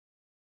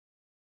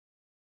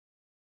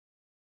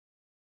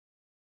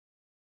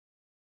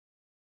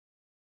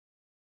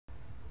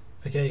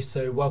Okay,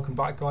 so welcome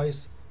back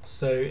guys.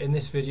 So in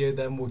this video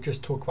then we'll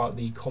just talk about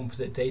the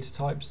composite data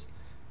types.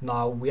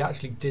 Now we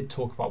actually did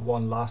talk about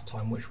one last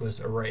time, which was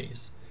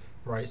arrays,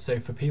 right? So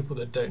for people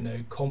that don't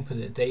know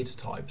composite data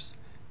types,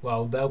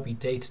 well, there'll be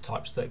data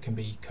types that can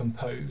be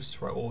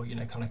composed, right, or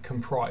kind of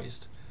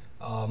comprised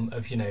of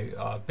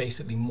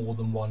basically more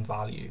than one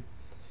value,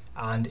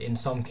 and in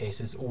some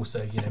cases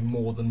also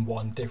more than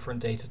one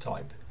different data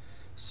type.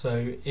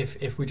 So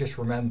if we just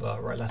remember,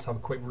 right, let's have a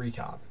quick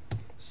recap.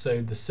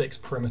 So the 6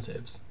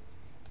 primitives.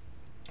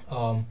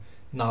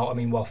 Now, I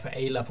mean, well, for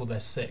A level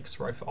there's 6,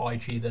 right? For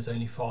IG there's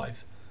only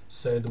 5.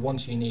 So the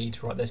ones you need,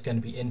 right? There's going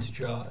to be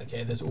integer.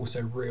 Okay, there's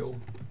also real.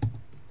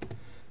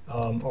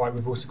 All right,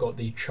 we've also got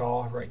the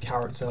char, right?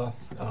 Character.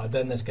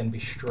 Then there's going to be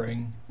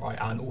string, right?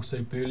 And also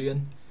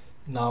boolean.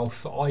 Now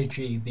for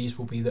IG, these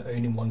will be the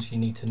only ones you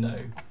need to know,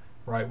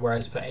 right?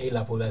 Whereas for A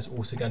level, there's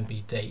also going to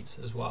be date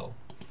as well.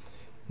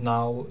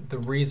 Now, the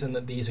reason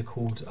that these are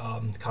called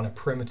kind of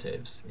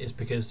primitives is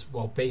because,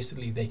 well,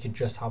 basically they can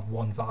just have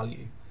one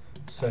value.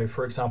 So,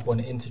 for example, an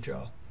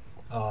integer,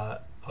 I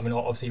mean,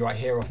 obviously right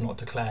here I've not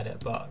declared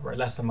it, but right,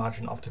 let's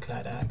imagine I've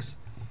declared x.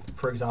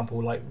 For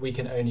example, like we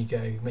can only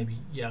go maybe,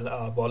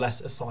 well,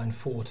 let's assign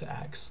 4 to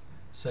x.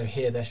 So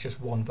here there's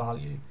just one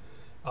value.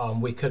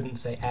 We couldn't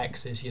say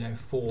x is,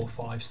 4,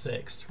 5,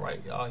 6, right?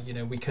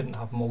 We couldn't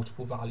have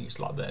multiple values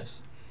like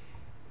this.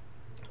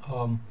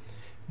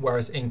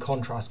 Whereas in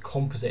contrast,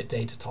 composite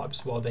data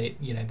types, well,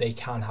 they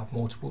can have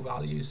multiple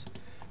values.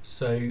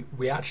 So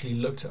we actually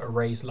looked at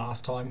arrays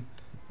last time.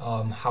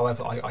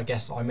 However, I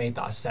guess I made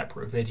that a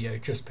separate video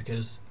just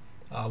because,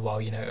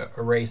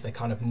 arrays, they're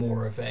kind of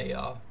more of a,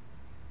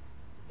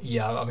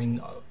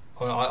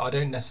 I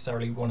don't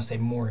necessarily want to say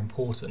more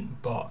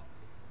important, but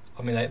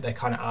I mean, they're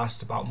kind of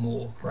asked about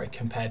more, right,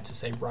 compared to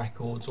say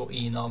records or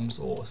enums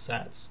or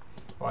sets,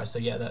 right? So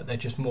yeah, they're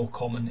just more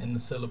common in the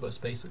syllabus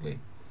basically.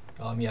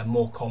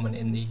 More common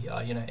in the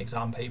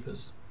exam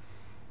papers.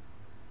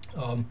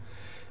 And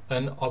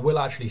I will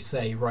actually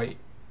say, right,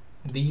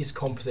 these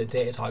composite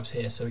data types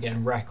here, so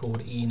again record,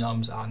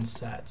 enums and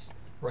sets,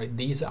 right,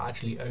 these are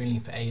actually only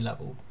for A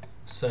level.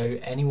 So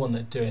anyone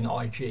that doing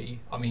IG,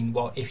 I mean,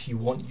 well, if you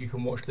want you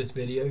can watch this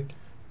video,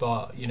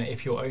 but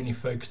if you're only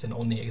focusing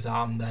on the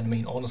exam, then I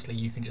mean honestly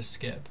you can just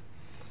skip.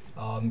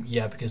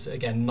 Because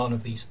again none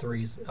of these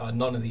three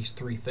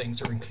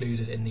things are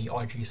included in the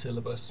IG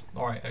syllabus.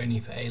 Alright, only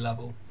for A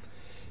level.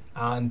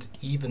 And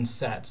even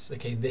sets,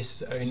 okay, this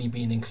has only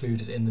been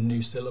included in the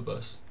new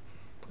syllabus.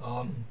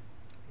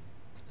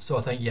 So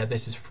I think,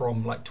 this is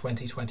from like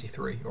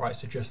 2023, alright,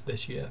 so just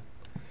this year.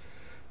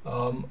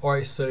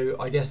 Alright, so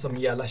I guess,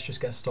 let's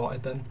just get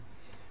started then.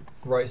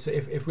 Right, so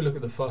if we look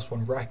at the first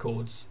one,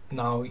 records,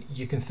 now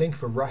you can think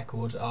of a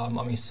record,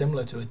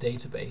 similar to a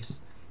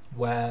database,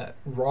 where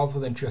rather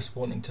than just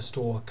wanting to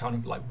store kind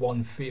of like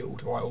one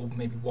field, right, or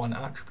maybe one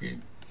attribute,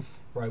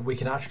 right, we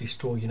can actually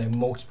store,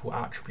 multiple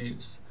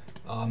attributes,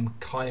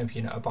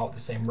 about the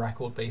same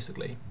record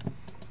basically.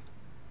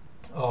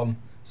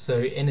 So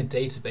in a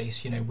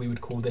database, we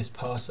would call this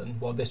person,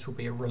 well, this will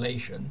be a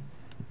relation,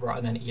 right,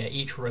 and then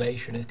each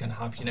relation is going to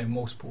have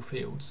multiple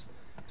fields,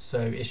 so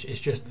it's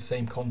just the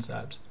same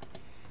concept.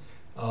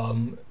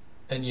 And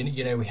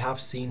we have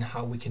seen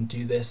how we can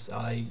do this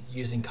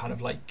using kind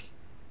of like,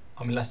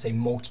 let's say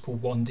multiple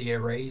 1D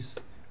arrays,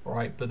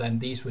 right, but then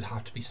these would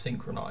have to be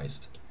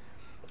synchronized.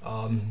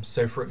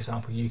 So for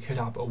example, you could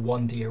have a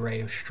 1D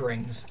array of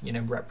strings,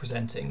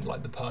 representing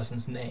like the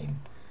person's name,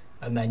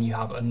 and then you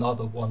have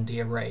another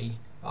 1D array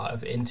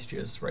of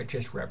integers, right,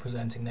 just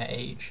representing their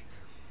age.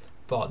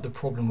 But the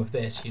problem with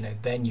this,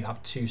 then you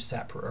have 2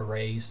 separate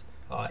arrays.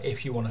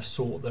 If you want to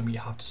sort them, you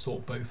have to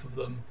sort both of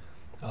them.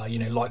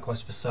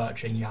 Likewise for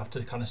searching, you have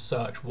to kind of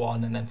search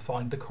one and then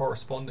find the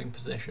corresponding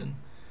position,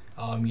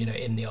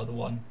 in the other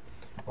one,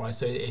 right?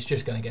 So it's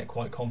just going to get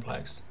quite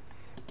complex.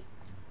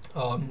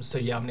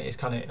 It's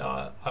kind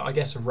of, I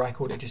guess a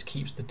record, it just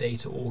keeps the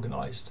data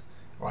organized,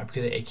 right?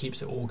 Because it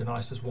keeps it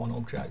organized as one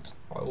object,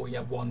 right? Or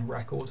one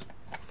record.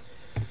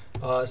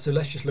 So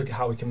let's just look at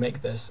how we can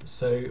make this.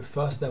 So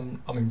first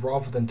then,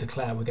 rather than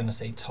declare, we're going to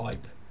say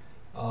type.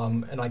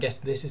 And I guess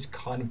this is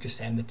kind of just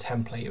saying the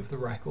template of the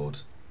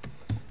record.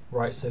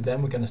 Right, so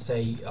then we're going to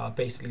say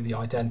basically the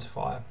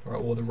identifier, right,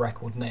 or the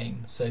record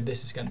name. So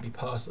this is going to be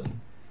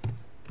person.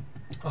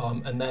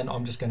 And then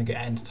I'm just going to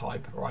get end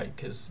type, right,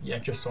 because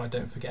just so I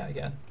don't forget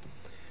again.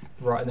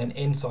 Right, and then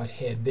inside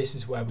here, this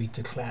is where we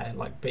declare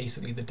like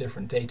basically the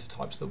different data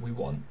types that we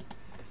want.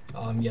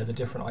 The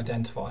different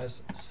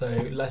identifiers. So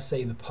let's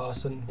say the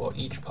person, well,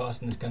 each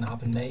person is going to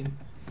have a name,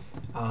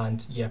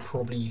 and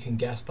probably you can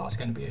guess that's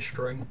going to be a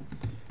string.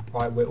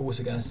 Right, we're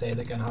also going to say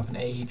they're going to have an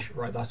age,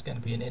 right, that's going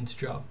to be an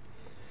integer.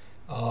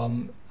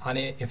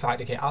 In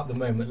fact, okay, at the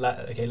moment,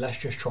 let's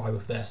just try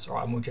with this,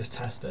 right, and we'll just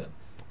test it.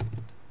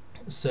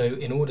 So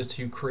in order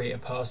to create a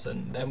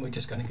person, then we're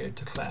just going to go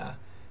declare,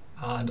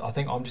 and I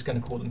think I'm just going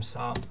to call them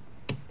Sam,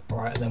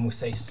 alright, and then we'll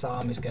say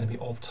Sam is going to be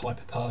of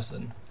type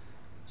person.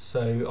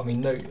 So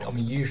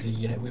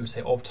usually we would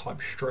say of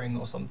type string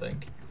or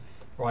something,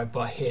 right?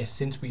 But here,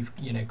 since we've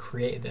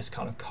created this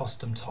kind of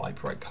custom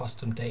type, right,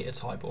 custom data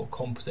type or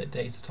composite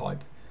data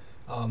type,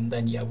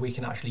 then yeah, we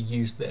can actually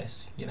use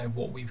this,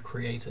 what we've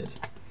created.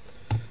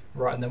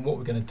 Right, and then what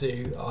we're going to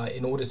do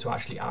in order to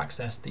actually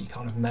access the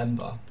kind of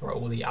member, right,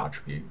 or the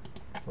attribute,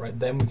 right,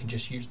 then we can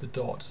just use the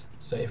dot.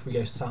 So if we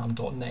go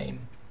sam.name,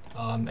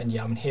 and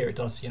yeah, here it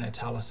does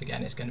tell us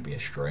again it's going to be a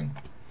string,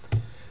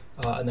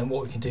 and then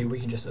what we can do, we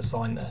can just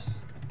assign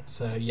this.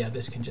 So yeah,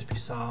 this can just be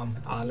Sam,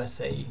 let's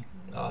say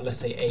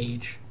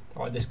age,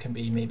 alright, this can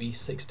be maybe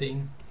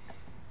 16,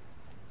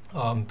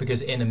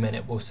 because in a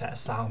minute we'll set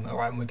Sam,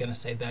 alright, and we're going to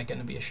say they're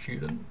going to be a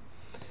student.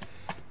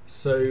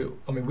 So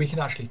we can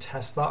actually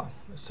test that.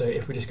 So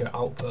if we just go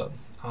output,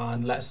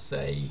 and let's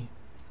say,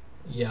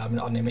 yeah, I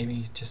don't know,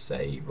 maybe just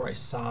say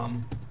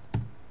Sam,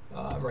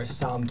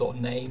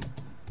 sam.name,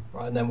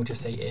 right, and then we'll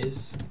just say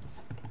is,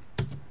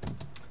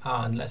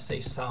 and let's say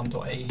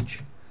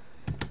sam.age,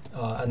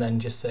 and then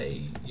just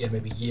say, yeah,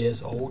 maybe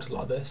years old,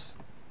 like this.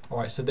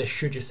 Alright, so this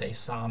should just say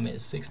Sam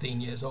is 16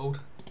 years old.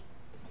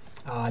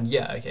 And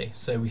yeah, okay,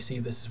 so we see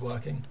this is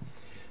working.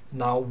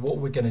 Now what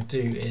we're going to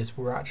do is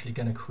we're actually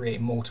going to create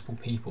multiple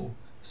people.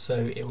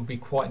 So it would be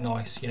quite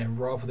nice,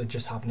 rather than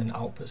just having an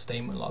output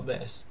statement like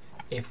this,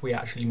 if we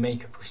actually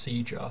make a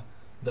procedure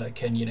that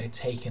can,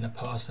 take in a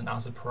person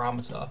as a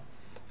parameter,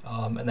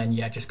 and then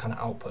yeah, just kind of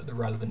output the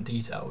relevant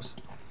details.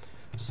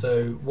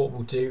 So what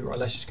we'll do, right,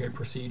 let's just go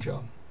procedure,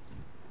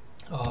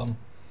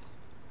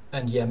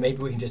 and yeah,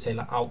 maybe we can just say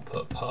like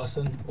output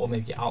person, or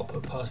maybe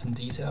output person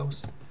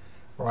details,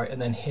 right,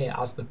 and then here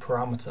as the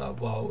parameter,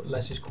 well,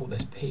 let's just call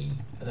this p,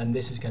 and then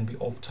this is going to be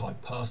of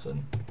type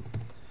person,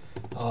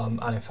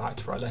 and in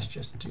fact, right, let's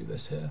just do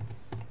this here,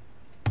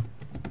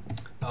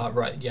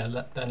 right,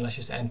 yeah, then let's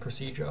just end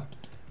procedure.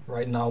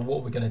 Right, now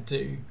what we're going to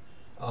do,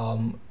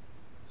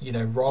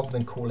 rather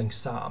than calling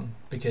Sam,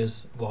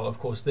 because, well, of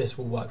course this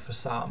will work for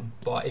Sam,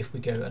 but if we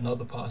go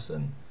another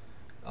person,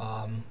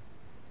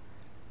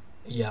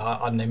 yeah,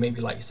 I don't know, maybe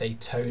like say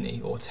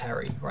Tony or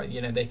Terry, right,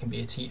 they can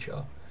be a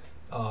teacher,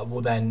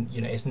 well then,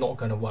 it's not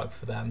going to work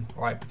for them,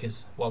 right,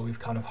 because, well, we've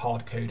kind of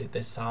hard-coded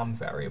this Sam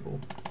variable.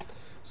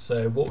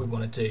 So what we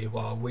want to do,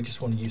 well, we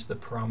just want to use the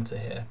parameter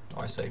here,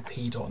 right, so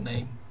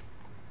p.name,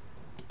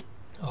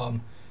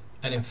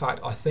 and in fact,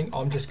 I think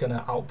I'm just going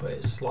to output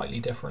it slightly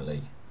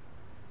differently.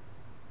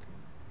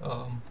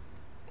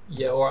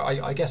 Yeah, or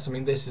I guess,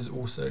 this is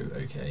also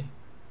okay.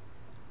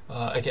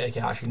 Okay,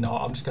 actually no,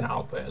 I'm just going to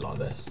output it like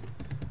this,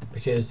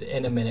 because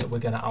in a minute we're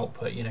going to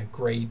output,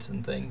 grades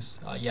and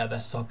things. Yeah, they're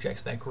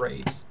subjects, they're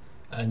grades,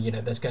 and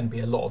there's going to be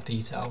a lot of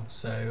detail.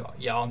 So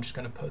yeah, I'm just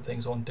going to put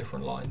things on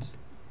different lines.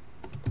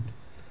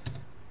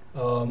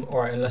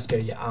 Alright, and let's go,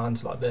 yeah,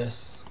 and like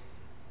this.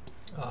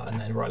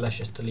 And then, right, let's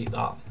just delete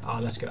that.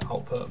 Let's go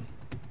output.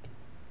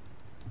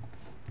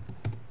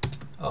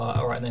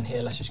 Alright, and then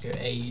here let's just go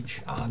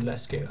age, and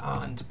let's go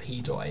and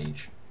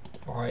p.age.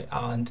 Alright,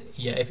 and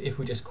yeah, if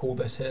we just call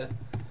this here,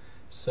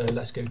 so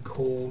let's go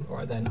call,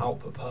 alright, then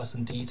output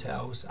person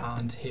details,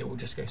 and here we'll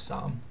just go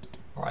Sam.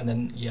 Alright, and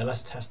then yeah,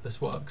 let's test this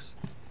works.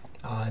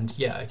 And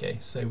yeah, okay,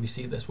 so we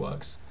see this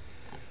works.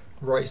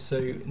 Right,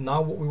 so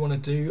now what we want to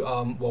do,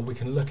 well, we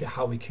can look at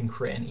how we can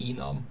create an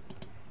enum.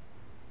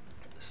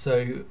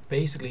 So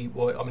basically,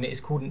 well, it's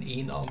called an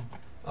enum.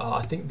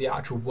 I think the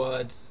actual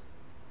words,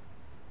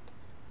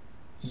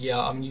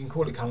 yeah, you can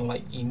call it kind of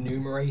like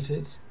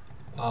enumerated,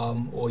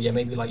 or yeah,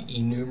 maybe like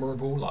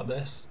enumerable, like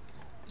this.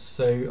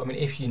 So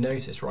if you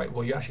notice, right,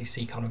 well, you actually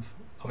see kind of,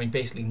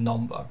 basically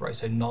number, right,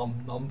 so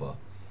number,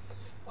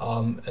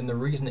 and the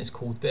reason it's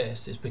called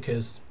this is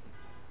because,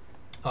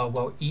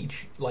 well,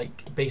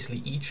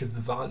 basically each of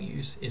the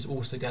values is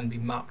also going to be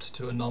mapped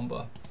to a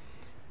number.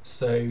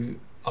 So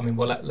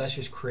well, let's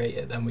just create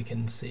it, then we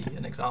can see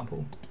an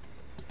example.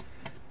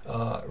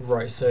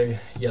 Right, so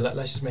yeah,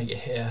 let's just make it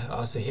here.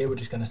 So here we're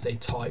just going to say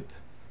type.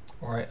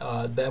 Alright,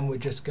 then we're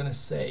just going to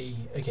say,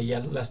 okay,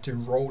 yeah, let's do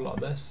roll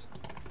like this.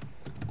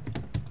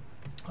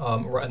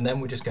 Right, and then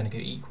we're just going to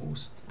go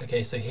equals.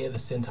 Okay, so here the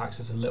syntax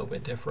is a little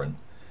bit different.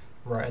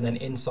 Right, and then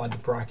inside the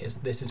brackets,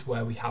 this is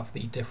where we have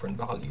the different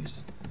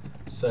values.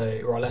 So,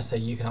 right, let's say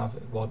you can have,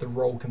 well, the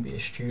role can be a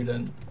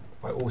student,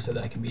 right, also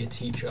there can be a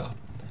teacher,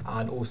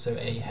 and also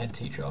a head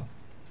teacher.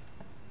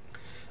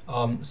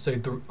 So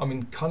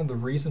kind of the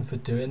reason for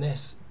doing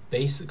this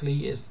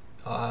basically is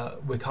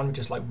we're kind of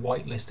just like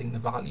whitelisting the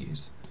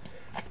values,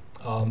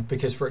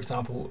 because, for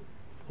example,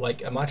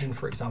 like imagine,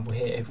 for example,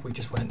 here if we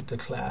just went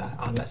declare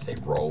and let's say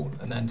roll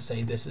and then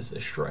say this is a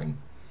string.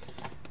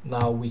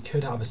 Now we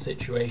could have a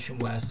situation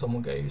where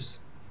someone goes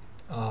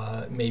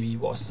maybe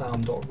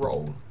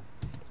sam.roll,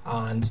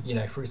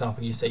 and for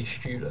example you say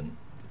student.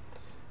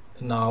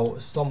 Now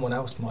someone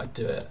else might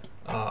do it.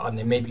 I don't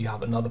know, maybe you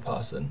have another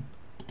person.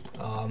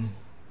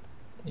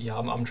 Yeah,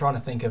 I'm trying to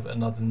think of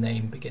another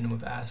name beginning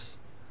with S.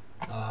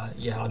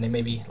 Yeah, I don't know,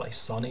 maybe like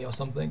Sunny or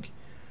something.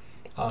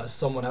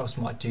 Someone else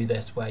might do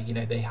this where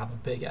they have a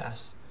big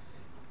S.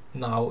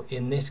 Now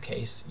in this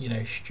case,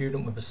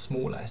 student with a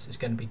small s is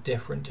going to be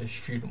different to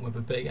student with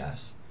a big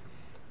S.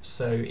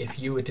 So if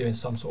you were doing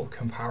some sort of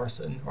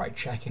comparison, right,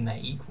 checking they're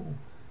equal,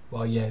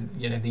 well,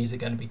 these are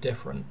going to be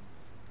different.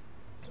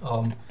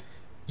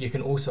 You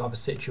can also have a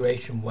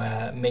situation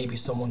where maybe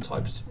someone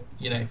types,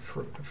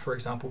 for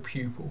example,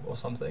 pupil or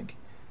something,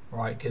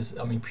 right? Because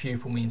I mean,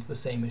 pupil means the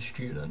same as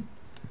student,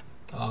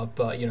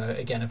 but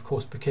again, of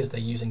course, because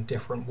they're using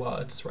different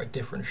words, right,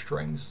 different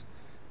strings,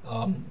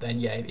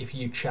 then yeah, if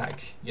you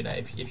check,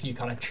 if you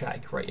kind of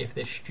check, right, if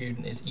this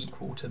student is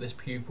equal to this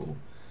pupil,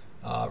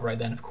 right,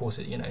 then of course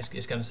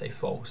it's going to say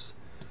false.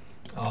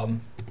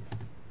 And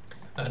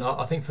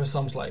I think for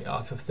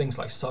for things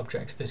like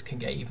subjects, this can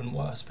get even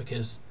worse,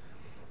 because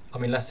I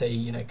mean, let's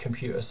say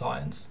computer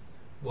science.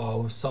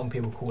 Well, some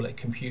people call it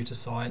computer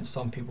science,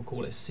 some people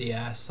call it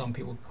CS, some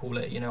people call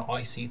it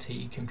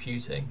ICT,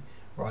 computing,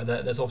 right?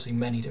 There's obviously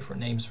many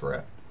different names for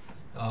it,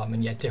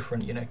 and yeah,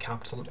 different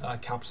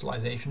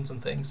capitalizations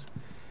and things,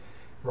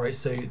 right?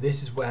 So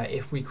this is where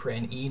if we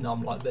create an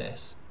enum like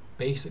this,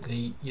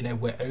 basically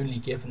we're only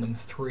giving them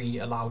 3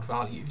 allowed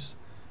values.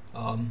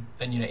 And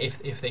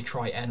if they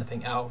try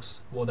anything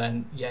else, well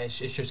then yeah, it's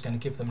just going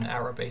to give them an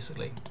error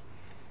basically.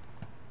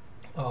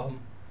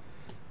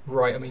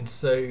 Right, I mean,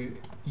 so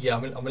yeah, I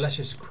mean let's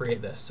just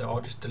create this. So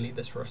I'll just delete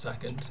this for a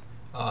second,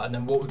 and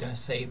then what we're going to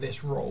say,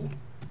 this role,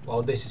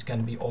 well, this is going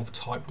to be of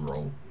type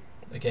role,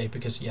 okay,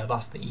 because yeah,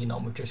 that's the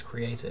enum we've just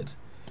created.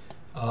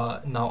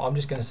 Now I'm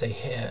just going to say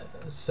here,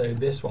 so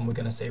this one we're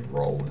going to say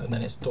role, and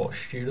then it's dot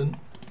student.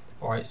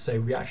 All right, so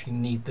we actually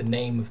need the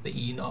name of the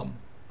enum,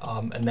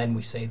 and then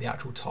we say the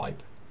actual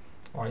type.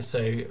 All right,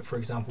 so for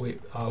example,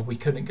 we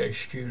couldn't go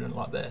student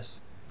like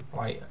this,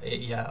 right?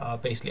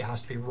 Basically it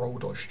has to be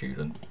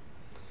role.student.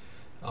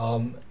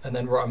 And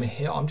then right, I mean,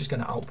 here I'm just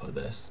going to output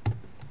this.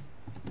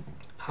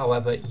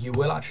 However, you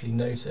will actually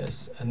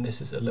notice, and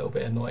this is a little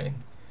bit annoying,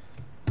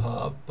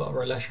 but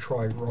right, let's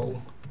try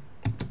role.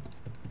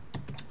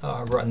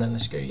 Right, and then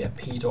let's go, yeah,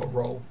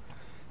 p.role.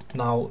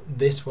 Now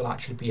this will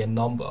actually be a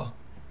number,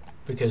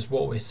 because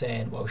what we're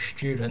saying, well,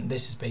 student,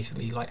 this is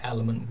basically like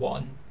element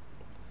 1,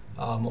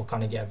 or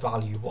kind of, yeah,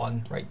 value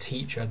 1, right?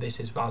 Teacher, this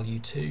is value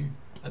 2,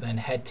 and then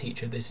head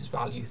teacher, this is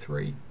value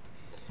 3.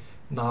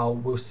 Now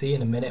we'll see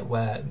in a minute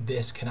where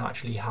this can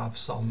actually have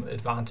some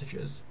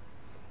advantages,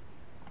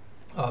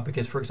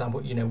 because for example,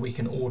 we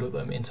can order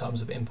them in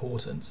terms of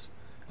importance,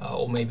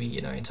 or maybe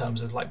in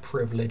terms of like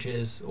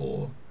privileges,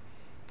 or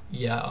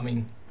yeah, I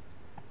mean,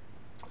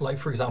 like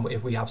for example,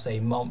 if we have,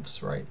 say,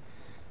 months, right?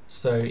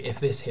 So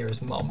if this here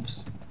is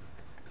months,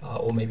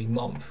 or maybe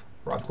month,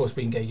 right? Of course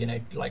we can go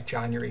like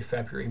January,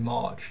 February,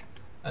 March,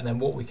 and then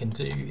what we can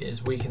do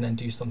is we can then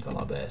do something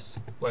like this,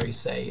 where we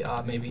say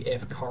maybe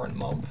if current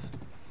month.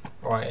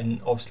 Right, and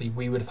obviously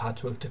we would have had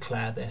to have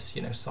declared this,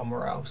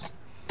 somewhere else.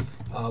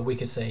 We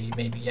could say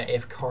maybe, yeah,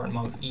 if current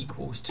month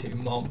equals to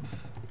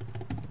month,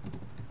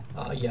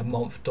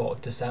 month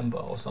dot December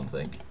or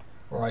something.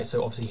 Right,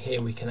 so obviously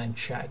here we can then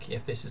check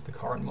if this is the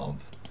current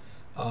month.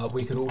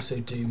 We could also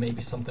do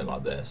maybe something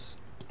like this,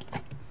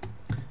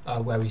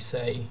 where we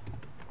say,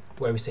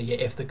 yeah,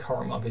 if the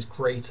current month is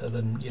greater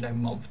than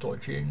month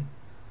dot June.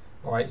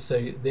 All right, so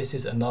this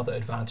is another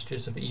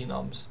advantages of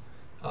enums.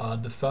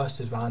 The first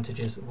advantage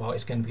is, well,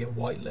 it's going to be a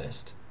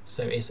whitelist,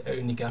 so it's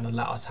only going to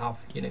let us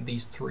have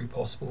these 3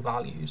 possible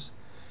values.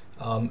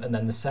 And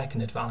then the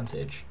second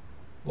advantage,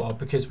 well,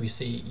 because we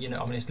see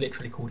I mean, it's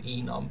literally called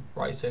enum,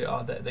 right? So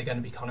they're going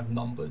to be kind of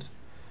numbered.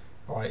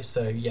 All right,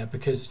 so yeah,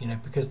 because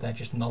because they're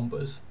just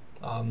numbers,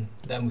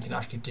 then we can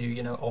actually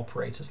do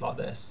operators like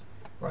this,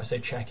 right? So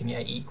checking,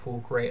 yeah, equal,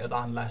 greater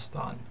than, less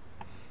than,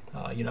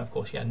 of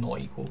course, yeah, not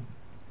equal.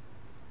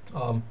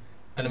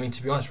 And I mean,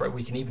 to be honest, right,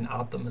 we can even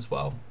add them as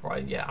well,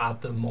 right? Yeah, add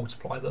them,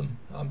 multiply them,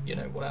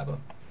 whatever.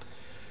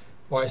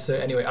 Right, so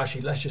anyway,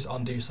 actually, let's just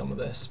undo some of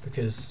this,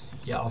 because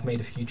yeah, I've made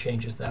a few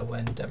changes there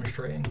when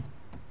demonstrating.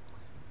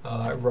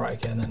 Right,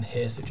 okay, and then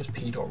here, so just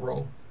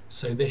p.role.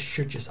 So this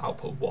should just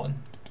output 1.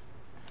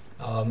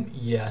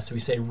 Yeah, so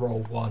we say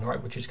role 1,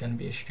 right, which is going to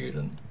be a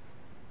student.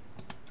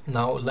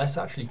 Now let's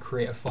actually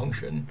create a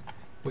function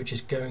which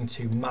is going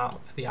to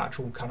map the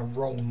actual kind of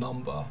roll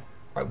number,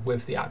 right,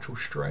 with the actual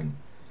string.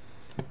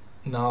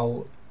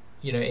 Now,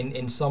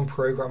 in some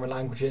programming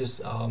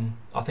languages,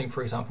 I think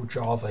for example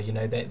Java,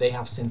 they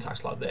have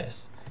syntax like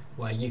this,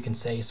 where you can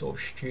say sort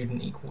of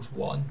student equals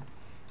 1,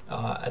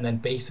 and then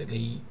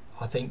basically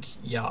I think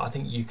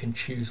you can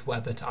choose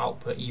whether to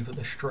output either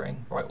the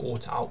string, right, or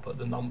to output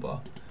the number.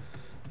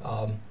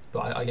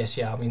 But I guess,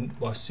 yeah, I mean,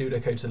 well,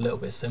 pseudocode's a little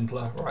bit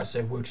simpler, right?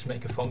 So we'll just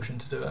make a function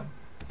to do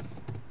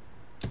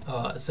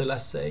it. So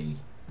let's say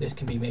this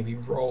can be maybe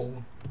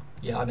roll,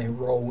 yeah, I know,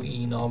 roll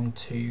enum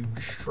to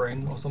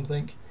string or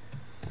something.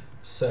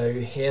 So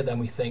here then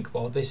we think,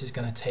 well, this is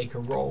going to take a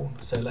roll,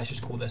 so let's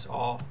just call this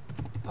R.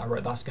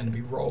 Right, that's going to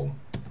be roll.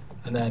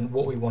 And then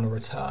what we want to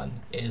return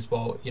is,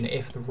 well,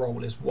 if the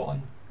roll is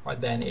 1, right,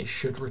 then it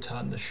should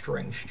return the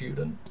string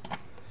student.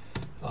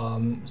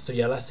 So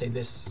yeah, let's say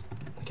this,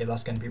 okay,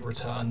 that's going to be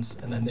returns,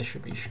 and then this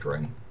should be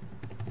string.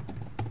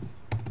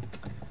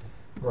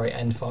 Right,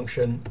 end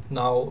function.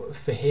 Now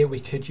for here we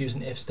could use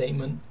an if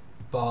statement,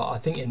 but I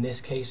think in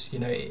this case,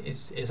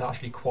 it's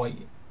actually quite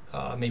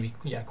maybe,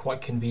 yeah,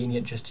 quite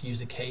convenient just to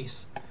use a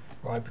case,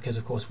 right? Because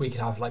of course we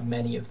could have like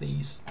many of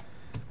these.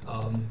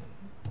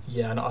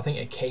 Yeah, and I think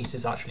a case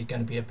is actually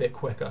going to be a bit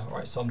quicker,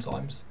 right?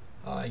 Sometimes,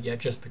 yeah,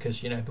 just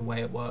because, you know, the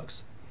way it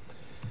works.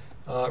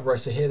 Right,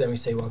 so here then we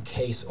say, well,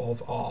 case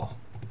of R.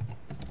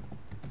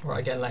 Right,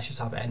 again, let's just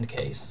have end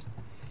case.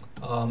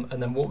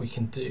 And then what we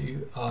can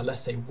do,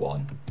 let's say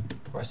 1.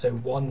 Right, so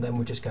 1, then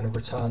we're just going to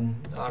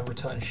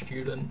return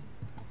student.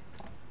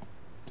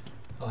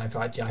 In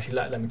fact, yeah, actually,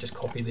 let me just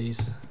copy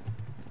these.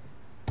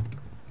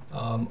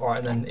 Alright,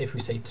 and then if we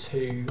say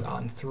 2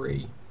 and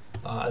 3,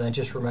 and then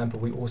just remember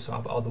we also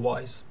have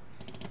otherwise.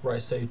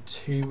 Right, so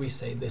 2, we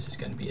say this is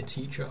going to be a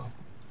teacher.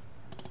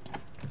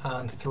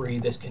 And 3,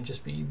 this can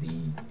just be the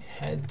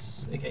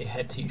heads, okay,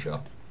 head teacher.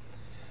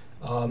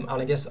 And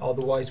I guess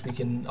otherwise we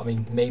can, I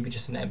mean, maybe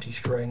just an empty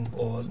string,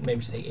 or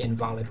maybe say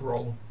invalid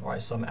role,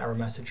 right, some error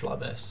message like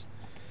this.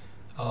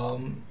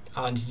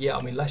 And yeah,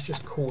 I mean, let's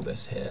just call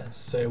this here.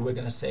 So we're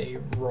going to say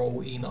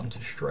role enum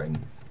to string.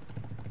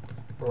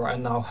 Right,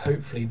 and now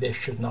hopefully this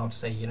should now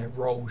say, you know,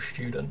 role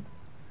student.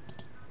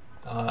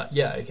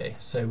 Yeah, okay,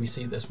 so we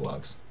see this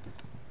works.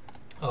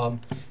 Now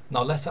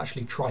let's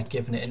actually try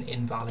giving it an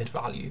invalid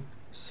value.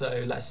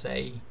 So let's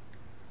say,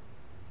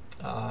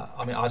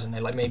 I mean, I don't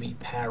know, like maybe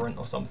parent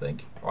or something.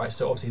 Right,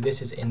 so obviously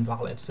this is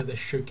invalid, so this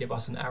should give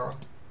us an error.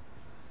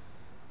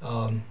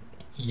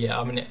 Yeah,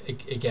 I mean,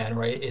 again,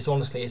 right, it's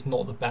honestly, it's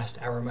not the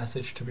best error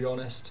message, to be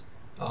honest.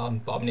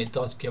 But I mean, it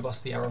does give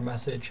us the error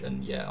message,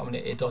 and yeah, I mean,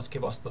 it does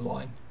give us the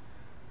line.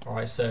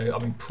 Alright, so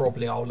I mean,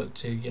 probably I'll look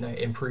to, you know,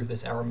 improve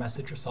this error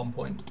message at some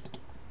point.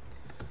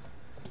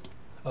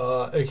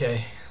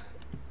 Okay,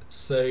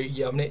 so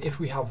yeah, I mean, if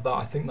we have that,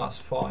 I think that's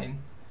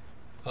fine.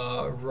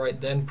 Right,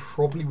 then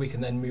probably we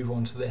can then move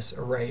on to this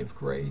array of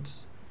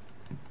grades.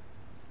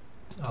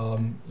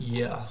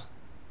 Yeah,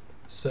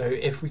 so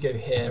if we go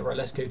here, right,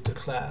 let's go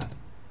declare,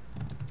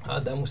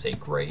 then we'll say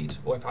grade,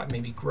 or in fact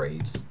maybe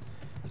grades,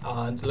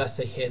 and let's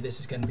say here this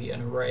is going to be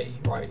an array,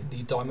 right,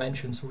 the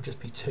dimensions will just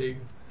be 2.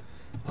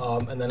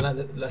 And then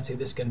let's say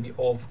this is going to be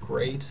of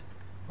grade,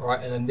 right,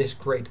 and then this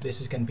grade,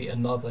 this is going to be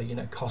another, you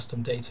know,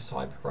 custom data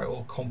type, right,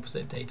 or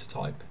composite data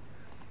type.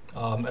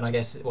 And I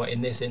guess, well,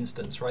 in this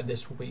instance, right,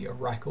 this will be a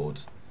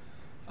record,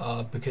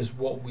 because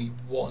what we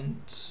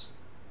want,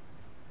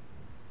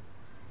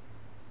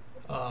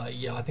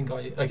 yeah, I think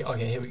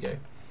okay, here we go.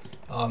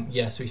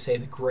 Yeah, so we say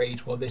the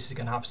grade, well, this is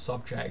going to have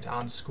subject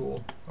and score,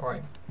 all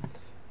right.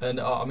 And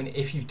I mean,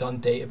 if you've done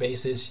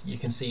databases, you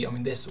can see, I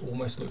mean, this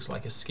almost looks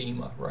like a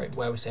schema, right,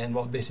 where we're saying,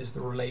 well, this is the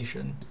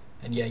relation,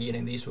 and yeah, you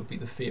know, these would be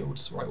the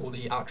fields, right, or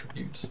the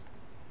attributes.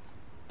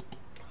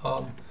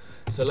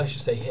 So let's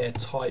just say here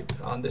type,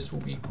 and this will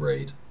be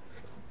grade.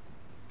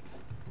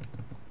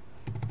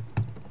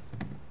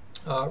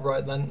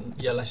 Right, then,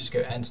 yeah, let's just go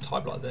end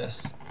type like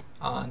this.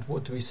 And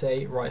what do we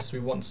say? Right, so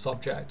we want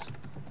subject.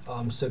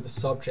 So the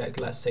subject,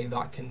 let's say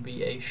that can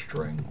be a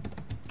string.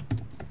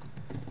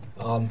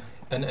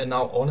 And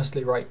now,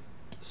 honestly, right,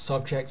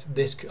 subject,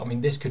 this, I mean,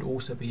 this could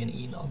also be an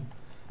enum.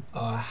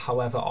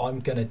 However, I'm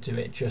going to do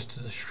it just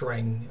as a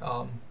string,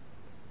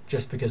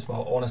 just because,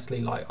 well,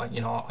 honestly, like,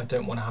 you know, I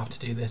don't want to have to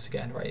do this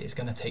again, right? It's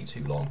going to take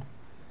too long.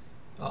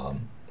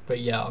 But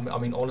yeah, I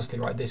mean, honestly,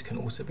 right, this can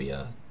also be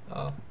a...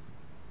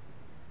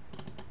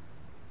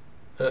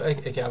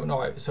 okay, I mean, all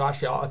right, so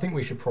actually, I think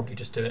we should probably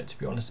just do it, to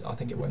be honest. I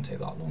think it won't take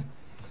that long.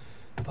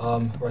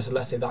 Right, so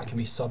let's say that can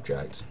be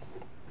subject.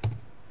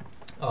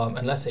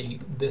 And let's say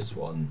this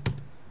one,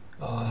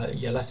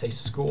 yeah, let's say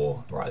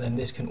score, right, and then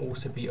this can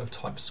also be of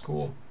type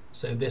score,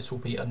 so this will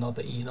be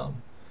another enum.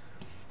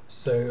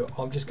 So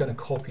I'm just going to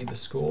copy the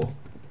score,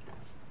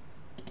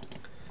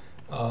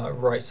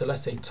 right, so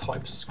let's say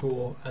type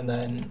score, and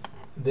then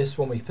this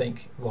one we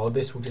think, well,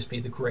 this will just be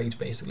the grade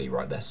basically,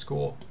 right, their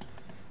score.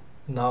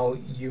 Now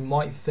you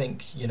might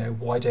think, you know,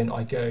 why don't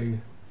I go,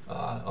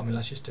 I mean,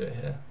 let's just do it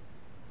here.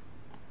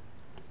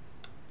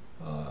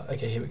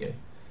 Okay, here we go.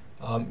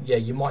 Yeah,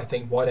 you might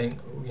think, why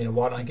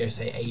don't I go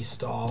say A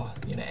star,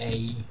 you know,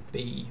 A,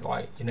 B,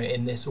 right, you know,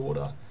 in this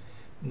order.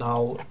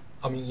 Now,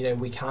 I mean, you know,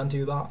 we can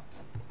do that,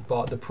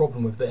 but the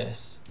problem with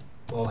this,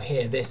 well,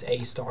 here, this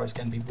A star is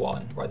going to be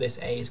 1, right, this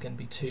A is going to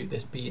be 2,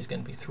 this B is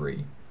going to be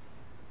 3.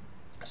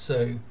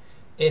 So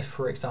if,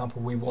 for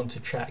example, we want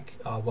to check,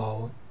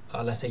 well,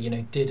 let's say, you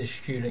know, did a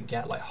student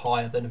get like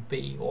higher than a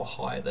B or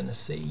higher than a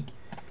C?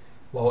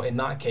 Well, in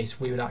that case,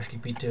 we would actually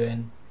be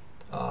doing,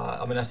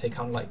 I mean, let's say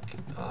kind of like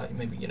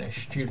maybe, you know,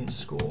 student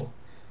score,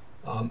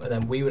 and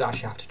then we would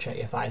actually have to check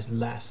if that is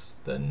less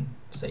than,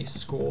 say,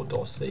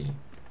 score.c,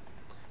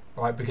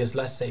 right? Because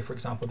let's say, for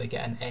example, they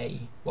get an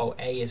A, well,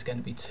 A is going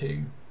to be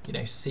 2, you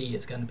know, C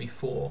is going to be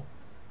 4,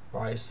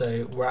 right?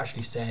 So we're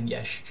actually saying,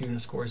 yeah,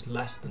 student score is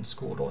less than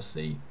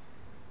score.c,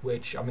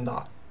 which, I mean,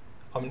 that,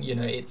 I mean, you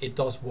know, it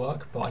does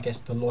work, but I guess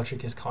the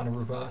logic is kind of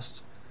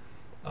reversed.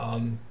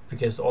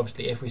 Because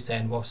obviously if we're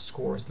saying, well,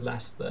 score is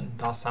less than,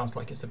 that sounds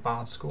like it's a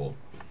bad score.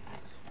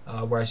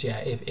 Whereas, yeah,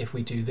 if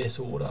we do this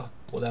order,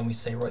 well, then we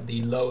say, right,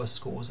 the lower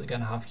scores are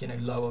going to have, you know,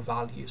 lower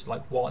values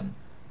like 1,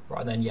 right,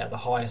 and then, yeah, the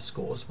higher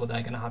scores, well,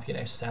 they're going to have, you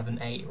know, 7,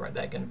 8, right,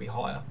 they're going to be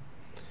higher.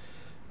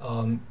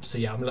 So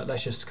yeah,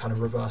 let's just kind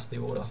of reverse the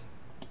order.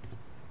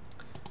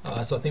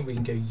 So I think we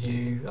can go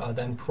U,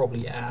 then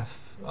probably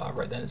F,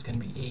 right, then it's going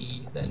to be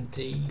E, then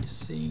D,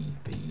 C,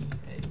 B,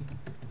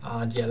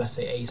 A, and yeah, let's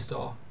say A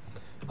star.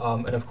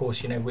 And of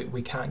course, you know,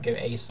 we can't go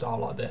A star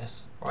like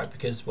this, right,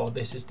 because, well,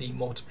 this is the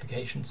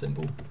multiplication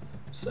symbol.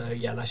 So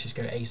yeah, let's just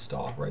go A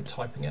star, right,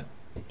 typing it.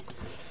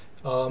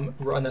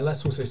 Right, and then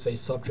let's also say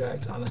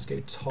subject, and let's go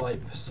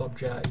type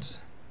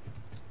subject.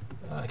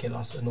 Okay,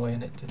 that's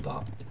annoying, it did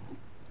that.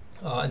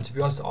 And to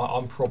be honest,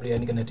 I'm probably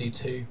only going to do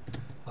two.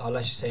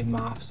 Let's just say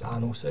maths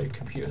and also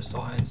computer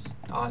science,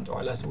 and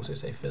right, let's also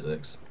say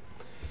physics.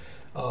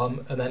 And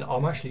then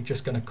I'm actually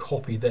just going to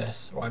copy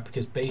this, right,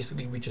 because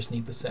basically we just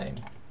need the same.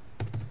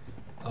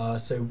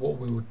 So what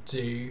we will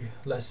do,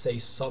 let's say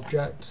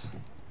subject.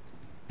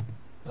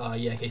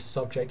 Yeah, okay,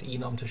 subject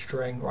enum to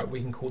string, right, we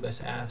can call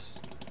this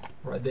S.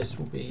 Right, this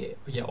will be,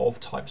 yeah,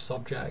 of type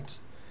subject.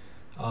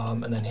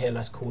 And then here,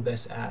 let's call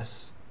this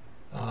S.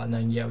 And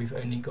then, yeah, we've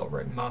only got,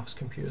 right, maths,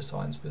 computer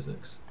science,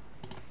 physics.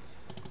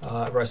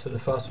 Right, so the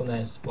first one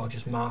is, well,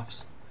 just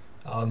maths.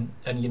 And,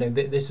 you know,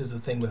 this is the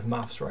thing with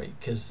maths, right,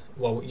 because,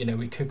 well, you know,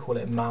 we could call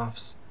it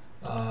maths.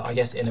 I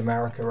guess in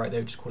America, right, they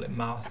would just call it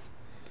math.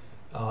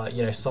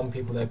 You know, some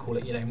people, they'll call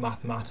it, you know,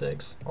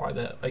 mathematics. All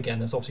right, again,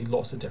 there's obviously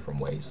lots of different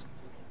ways.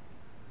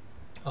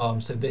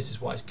 So this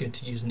is why it's good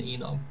to use an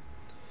enum.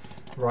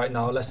 Right,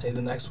 now let's say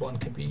the next one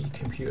could be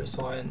computer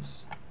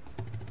science.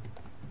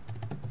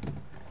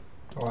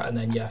 Alright, and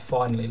then yeah,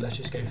 finally let's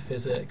just go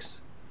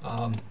physics.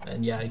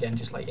 And yeah, again,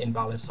 just like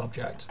invalid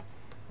subject.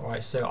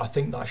 Alright, so I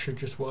think that should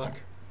just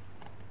work.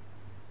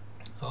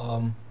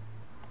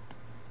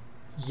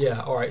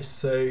 Yeah, alright,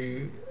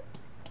 so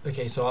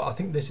okay, so I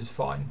think this is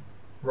fine.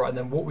 Right, and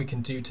then what we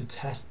can do to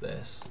test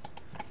this,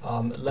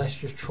 let's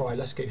just try,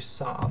 let's go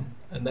SAM,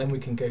 and then we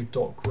can go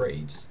dot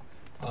grades.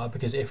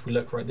 Because if we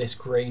look, right, this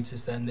grades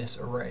is then this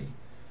array,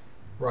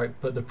 right,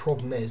 but the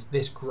problem is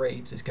this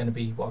grades is going to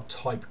be, well,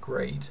 type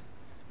grade,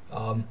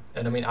 and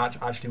I mean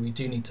actually we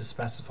do need to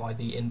specify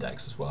the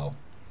index as well,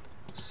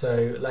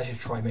 so let's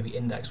just try maybe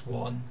index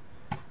 1.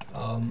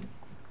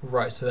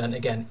 Right, so then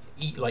again,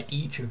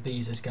 each of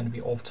these is going to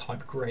be of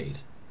type grade,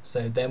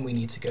 so then we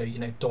need to go, you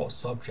know, dot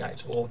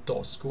subject or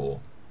dot score.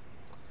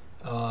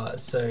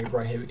 So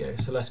right, here we go,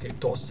 so let's go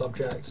dot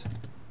subject.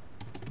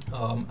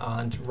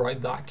 And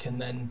right, that can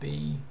then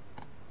be,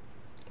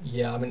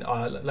 yeah, I mean,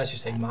 let's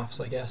just say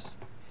maths, I guess.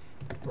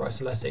 Right,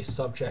 so let's say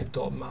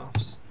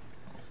subject.maths.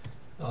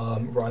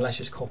 Right, let's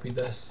just copy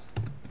this,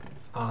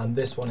 and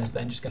this one is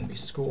then just going to be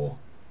score.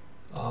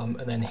 And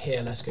then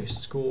here, let's go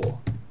score,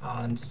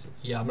 and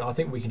yeah, I mean, I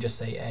think we can just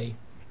say A.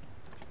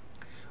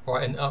 All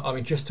right, and I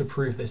mean, just to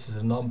prove this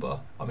is a number,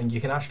 I mean,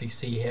 you can actually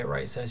see here,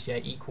 right, it says, yeah,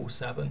 equals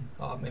 7,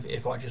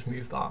 if I just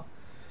move that.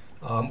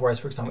 Whereas,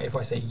 for example, if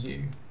I say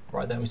U,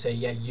 right, then we say,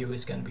 yeah, U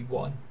is going to be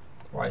 1,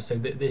 right, so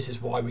this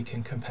is why we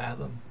can compare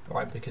them,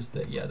 right, because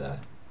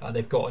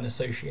they've got an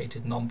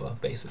associated number,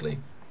 basically.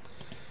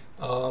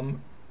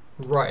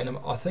 Right, and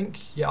I think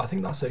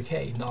that's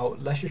okay. Now,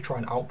 let's just try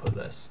and output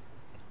this.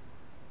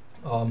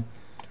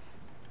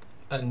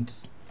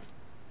 And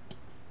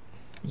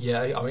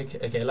yeah, I mean,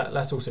 okay,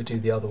 let's also do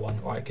the other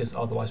one, right, because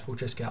otherwise we'll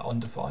just get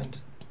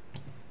undefined.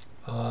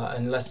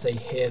 And let's say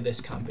here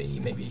this can be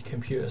maybe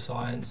computer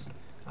science,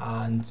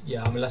 and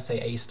yeah, I mean, let's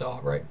say A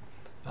star, right?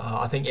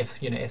 I think if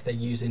they're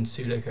using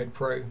Pseudocode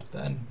Pro,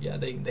 then yeah,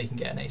 they can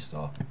get an A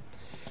star.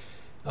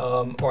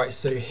 Alright,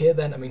 so here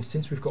then, I mean,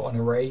 since we've got an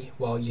array,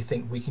 well, you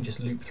think we can just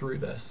loop through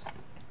this.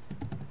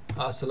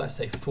 So let's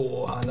say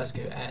 4, and let's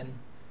go n.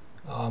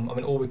 I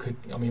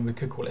mean, we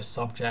could call it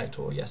subject,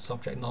 or yes,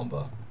 subject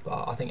number,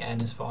 but I think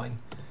n is fine.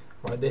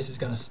 Right, this is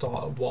going to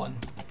start at 1,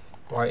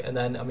 right, and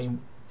then, I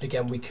mean,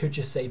 again, we could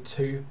just say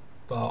 2,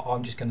 but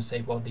I'm just going to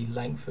say, well, the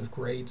length of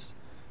grades,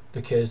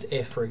 because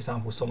if, for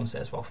example, someone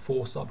says, well,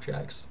 4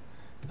 subjects,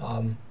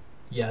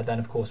 yeah, then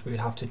of course we would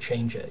have to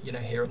change it, you know,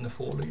 here in the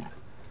for loop.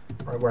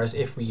 Right, whereas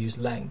if we use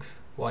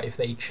length, well, if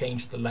they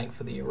change the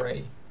length of the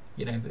array,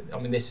 you know, I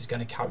mean, this is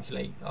going to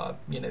calculate,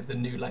 you know, the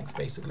new length,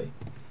 basically.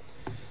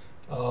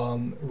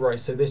 Right,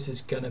 so this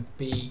is going to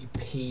be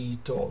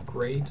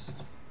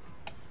p.grades.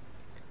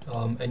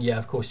 And yeah,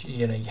 of course,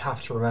 you know, you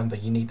have to remember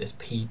you need this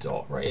p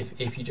dot, right?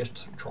 If you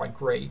just try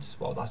grades,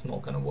 well, that's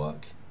not going to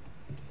work.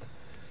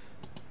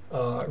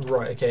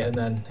 Right, okay, and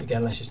then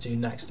again, let's just do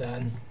next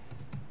n.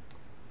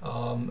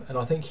 And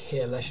I think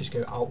here, let's just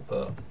go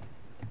output.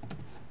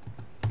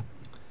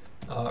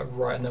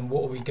 Right, and then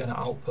what are we going to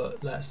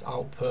output? Let's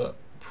output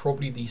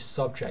probably the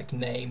subject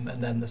name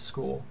and then the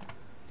score.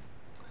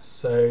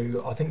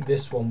 So I think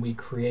this one we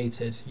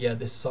created, yeah,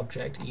 this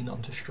subject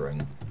enum to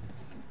string.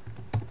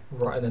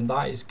 Right, and then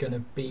that is going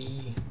to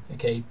be,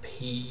 okay,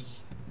 p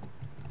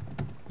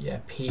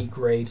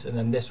grades, and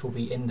then this will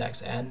be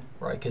index n,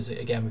 right, because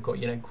again we've got,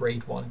 you know,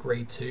 grade 1,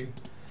 grade 2.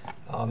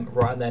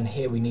 Right, and then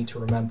here we need to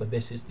remember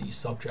this is the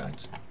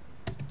subject.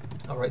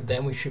 Alright,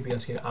 then we should be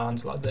able to go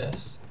and like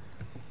this.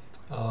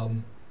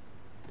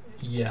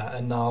 Yeah,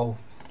 and now,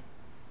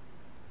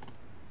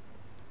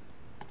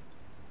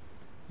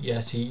 yeah,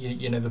 see,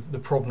 you know, the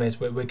problem is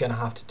we're going to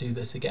have to do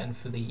this again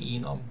for the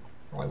enum,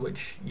 right?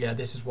 Which, yeah,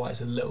 this is why it's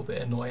a little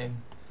bit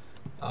annoying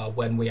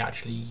when we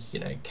actually, you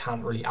know,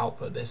 can't really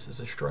output this as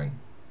a string.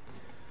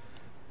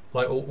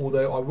 Like,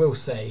 although I will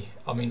say,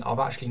 I mean, I've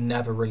actually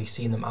never really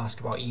seen them ask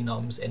about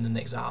enums in an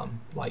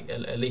exam, like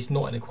at least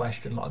not in a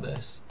question like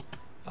this.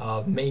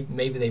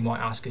 Maybe they might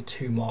ask a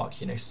 2-mark,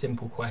 you know,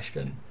 simple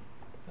question,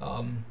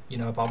 you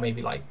know, about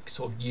maybe like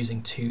sort of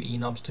using 2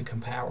 enums to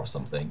compare or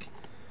something.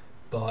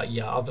 But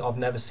yeah, I've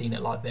never seen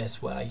it like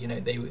this, where, you know,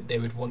 they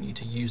would want you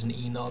to use an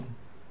enum,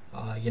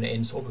 you know,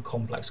 in sort of a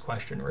complex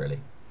question, really.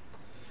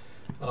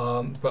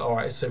 But all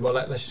right, so well,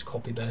 let's just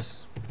copy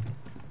this,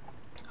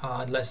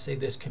 and let's say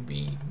this can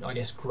be, I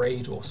guess,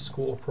 grade or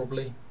score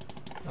probably.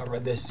 All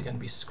right, this is going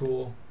to be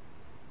score.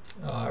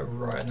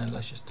 Right, and then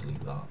let's just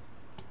delete that.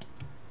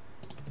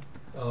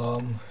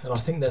 And I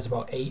think there's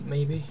about 8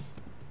 maybe.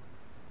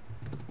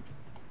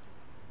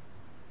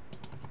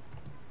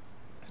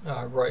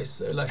 Right,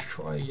 so let's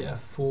try, yeah,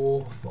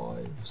 4,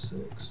 5,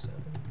 6, 7,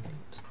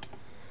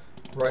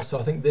 8. Right, so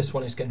I think this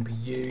one is going to be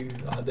U,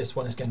 this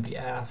one is going to be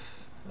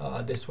F,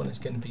 this one is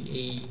going to be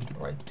E,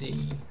 right,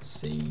 D,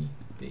 C,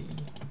 B,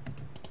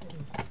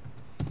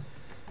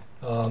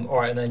 A.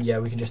 Alright, and then, yeah,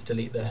 we can just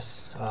delete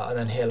this, and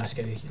then here let's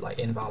go like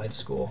invalid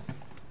score.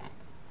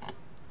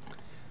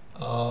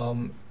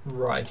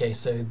 Right, okay,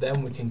 so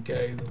then we can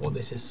go, well,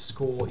 this is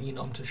score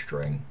enum to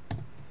string.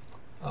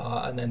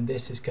 And then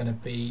this is going to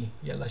be,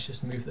 yeah, let's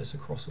just move this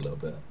across a little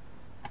bit.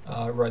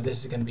 Right,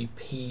 this is going to be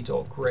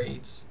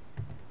p.grades.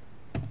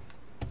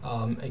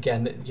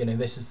 Again, you know,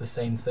 this is the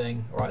same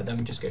thing. All right, then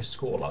we just go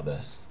score like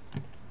this.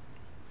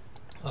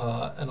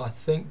 And I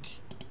think,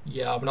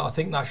 yeah, I mean, I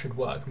think that should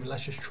work. I mean,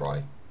 let's just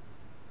try.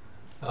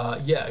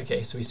 Yeah,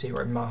 okay, so we see,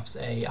 right, maths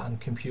A and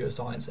computer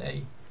science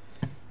A.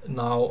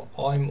 Now,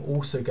 I'm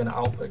also going to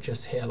output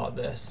just here like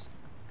this.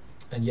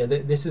 And yeah,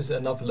 this is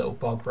another little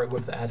bug, right,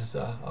 with the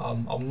editor.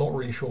 I'm not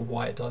really sure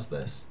why it does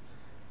this,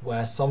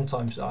 where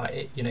sometimes,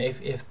 you know,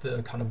 if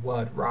the kind of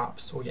word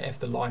wraps, or yeah, if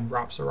the line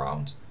wraps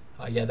around,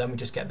 yeah, then we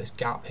just get this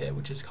gap here,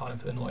 which is kind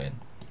of annoying.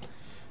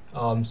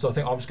 So I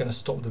think I'm just going to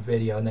stop the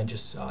video and then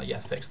just, yeah,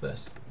 fix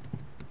this.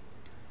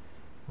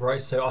 Right,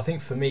 so I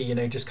think for me, you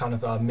know, just kind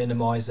of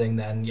minimizing,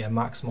 then, yeah,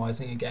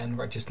 maximizing again,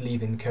 right, just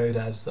leaving the code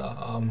as,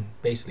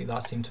 basically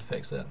that seemed to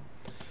fix it.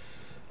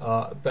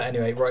 But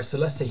anyway, right, so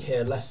let's say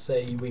here, let's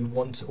say we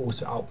want to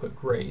also output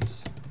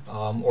grades,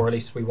 or at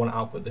least we want to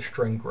output the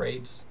string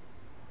grades.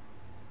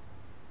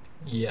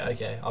 Yeah,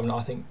 okay, I mean,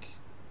 I think,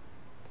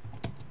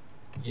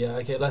 yeah,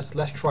 okay,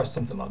 let's try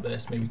something like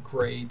this, maybe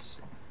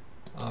grades.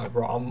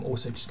 Right, I'm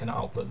also just going to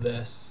output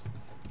this.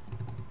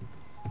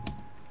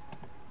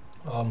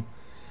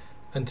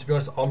 And to be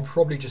honest, I'm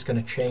probably just going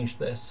to change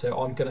this, so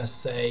I'm going to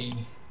say,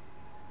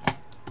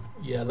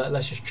 yeah,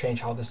 let's just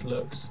change how this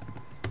looks.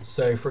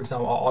 So, for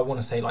example, I want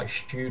to say like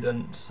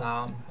student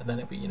Sam, and then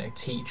it'd be, you know,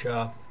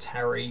 teacher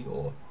Terry,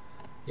 or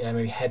yeah,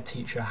 maybe head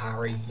teacher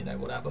Harry, you know,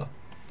 whatever.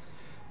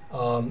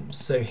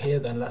 So here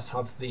then let's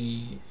have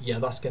the, yeah,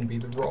 that's going to be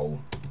the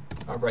role.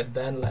 Right,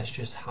 then let's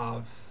just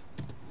have,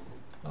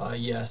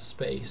 yeah,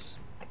 space.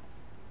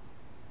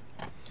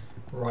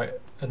 Right,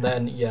 and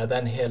then, yeah,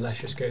 then here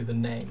let's just go the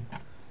name.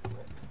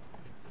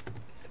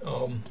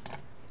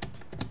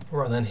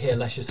 Right, and then here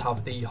let's just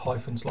have the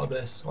hyphens like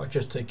this, right,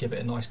 just to give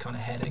it a nice kind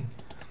of heading.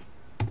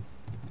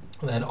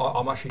 And then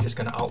I'm actually just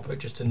going to output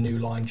just a new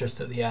line just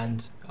at the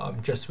end,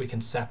 just so we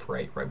can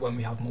separate, right, when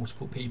we have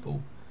multiple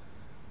people.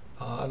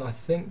 And I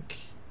think,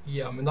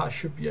 yeah, I mean, that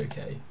should be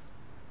okay.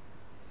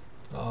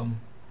 And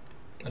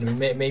I mean,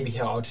 maybe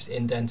here I'll just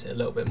indent it a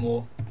little bit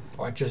more,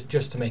 right,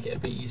 just to make it a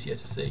bit easier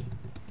to see.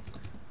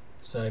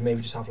 So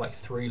maybe just have like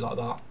 3 like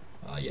that.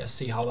 Yeah,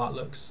 see how that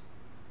looks.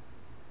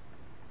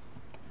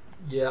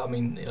 Yeah, I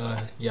mean,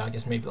 yeah, I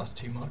guess maybe that's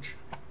too much.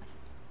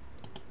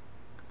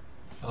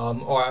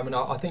 Alright, I mean,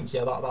 I think,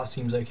 yeah, that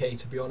seems okay,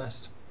 to be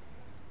honest.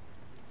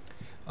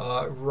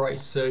 Right,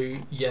 so,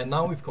 yeah,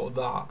 now we've got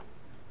that.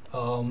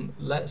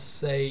 Let's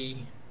say,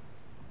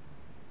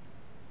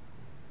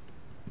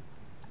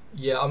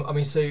 yeah, I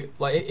mean, so,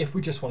 like, if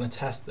we just want to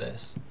test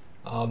this,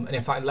 and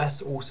in fact,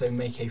 let's also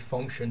make a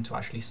function to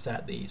actually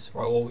set these,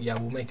 right, or, yeah,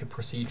 we'll make a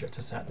procedure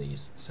to set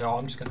these. So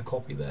I'm just going to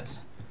copy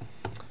this,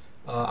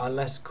 and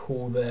let's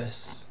call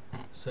this,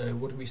 so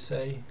what do we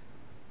say?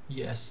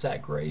 Yeah,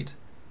 set grade.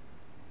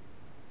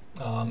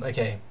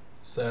 Okay,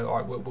 so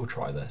alright, we'll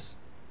try this.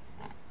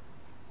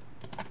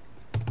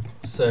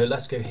 So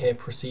let's go here,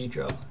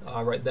 procedure.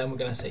 Right, then we're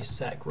going to say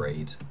set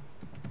grade.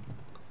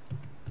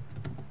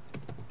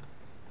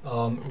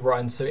 Right,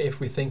 and so if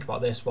we think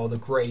about this, well, the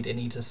grade, it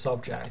needs a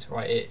subject,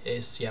 right? It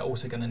is, yeah,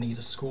 also going to need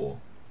a score.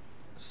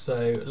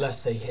 So let's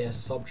say here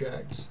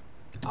subject,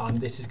 and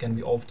this is going to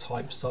be of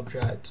type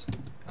subject.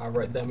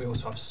 Right, then we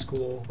also have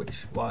score,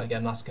 which, well,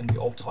 again, that's going to be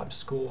of type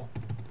score.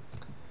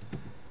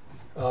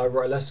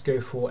 Right, let's go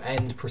for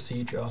end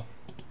procedure.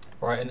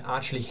 Right, and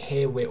actually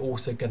here we're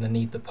also going to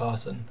need the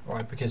person,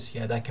 right, because,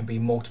 yeah, there can be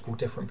multiple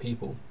different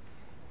people.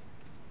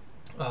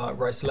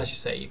 Right, so let's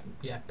just say,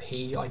 yeah,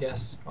 P, I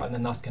guess, right, and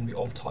then that's going to be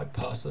of type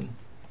person.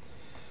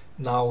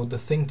 Now the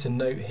thing to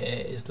note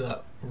here is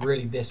that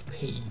really this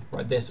P,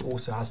 right, this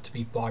also has to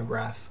be by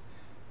ref,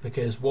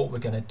 because what we're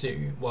going to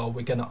do, well,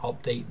 we're going to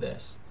update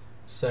this.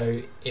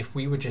 So if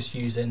we were just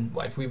using,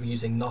 well, if we were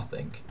using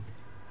nothing,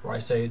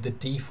 right, so the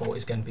default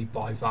is going to be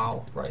by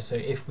val, right, so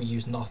if we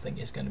use nothing,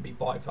 it's going to be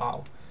by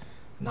val.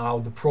 Now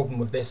the problem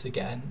with this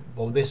again,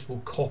 well, this will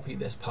copy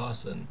this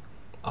person,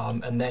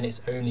 and then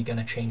it's only going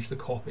to change the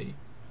copy,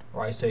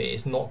 right, so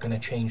it's not going to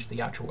change the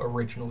actual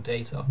original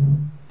data.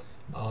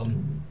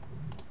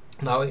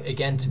 Now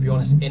again, to be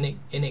honest, in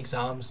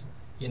exams,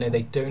 you know,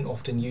 they don't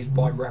often use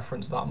by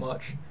reference that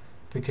much,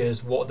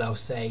 because what they'll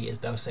say is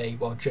they'll say,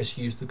 well, just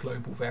use the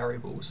global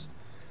variables,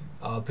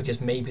 because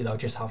maybe they'll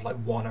just have like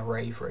one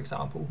array, for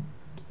example,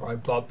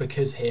 right? But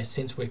because here,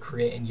 since we're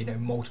creating, you know,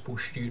 multiple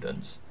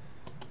students,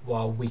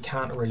 well, we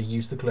can't really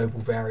use the global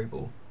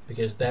variable,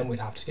 because then we'd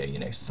have to go, you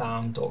know,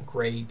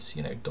 sam.grades,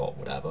 you know, dot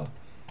whatever.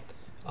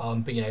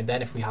 But you know,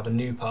 then if we have a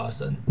new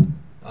person,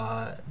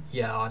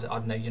 yeah, I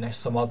don't know, you know,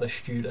 some other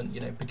student,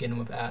 you know, beginning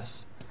with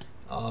S,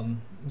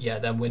 yeah,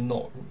 then we're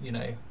not, you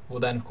know, well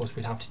then of course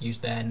we'd have to use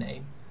their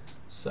name.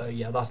 So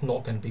yeah, that's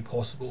not going to be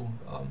possible,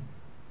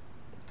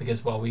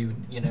 because, well, we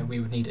would, you know, we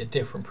would need a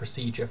different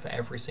procedure for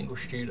every single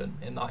student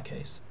in that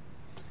case.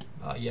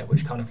 Yeah,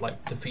 which kind of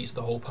like defeats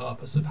the whole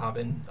purpose of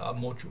having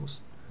modules.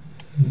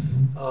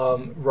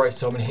 Right,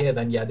 so I mean here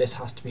then, yeah, this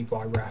has to be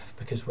by ref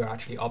because we're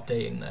actually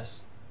updating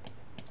this.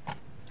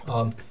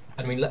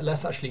 I mean,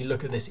 let's actually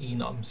look at this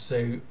enum.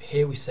 So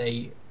here we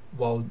say,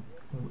 well,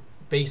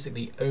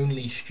 basically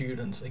only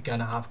students are going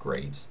to have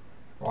grades,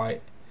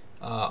 right?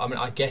 I mean,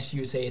 I guess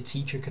you would say a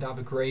teacher could have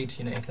a grade,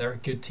 you know, if they're a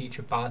good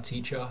teacher, bad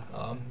teacher,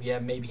 yeah,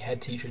 maybe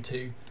head teacher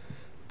too.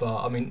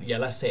 But I mean, yeah,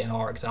 let's say in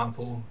our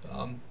example,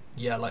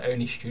 yeah, like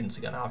only students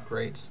are going to have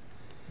grades.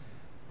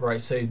 Right,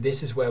 so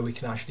this is where we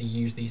can actually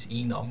use these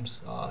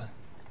enums.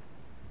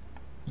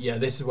 Yeah,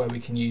 this is where we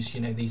can use,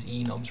 you know, these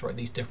enums, right,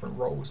 these different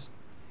roles.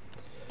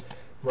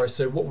 Right,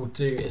 so what we'll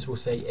do is we'll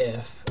say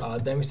if,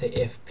 then we say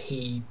if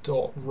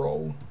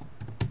p.role,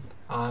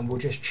 and we'll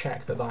just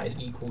check that that is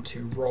equal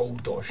to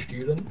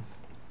role.student.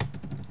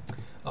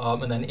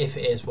 And then if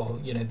it is, well,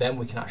 you know, then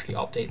we can actually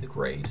update the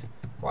grade.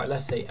 Right,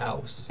 let's say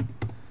else.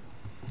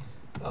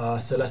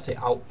 So let's say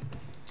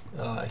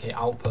okay,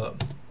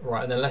 output.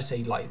 Right, and then let's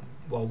say, like,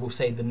 well, we'll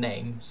say the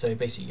name. So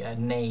basically, yeah,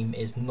 name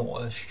is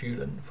not a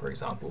student, for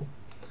example.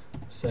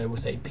 So we'll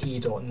say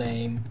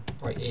p.name,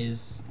 right,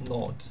 is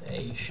not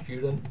a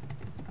student.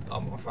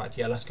 In fact,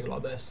 yeah, let's go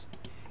like this.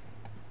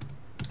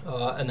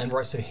 And then,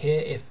 right, so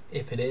here,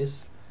 if it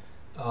is,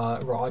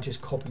 right, I just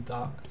copied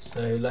that.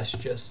 So let's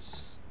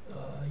just,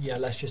 yeah,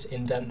 let's just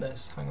indent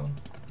this. Hang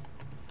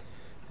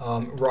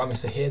on. Right,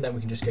 so here, then we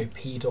can just go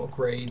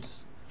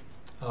p.grades.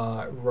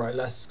 Right,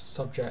 let's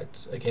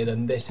subject. Okay,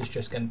 then this is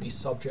just going to be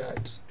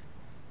subject.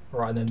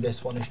 Right, and then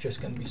this one is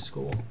just going to be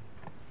score.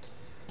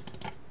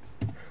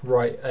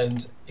 Right,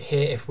 and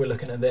here, if we're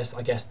looking at this,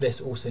 I guess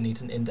this also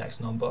needs an index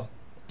number.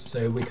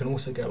 So we can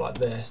also go like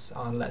this,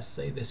 and let's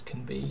say this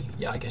can be,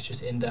 yeah, I guess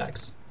just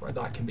index, right,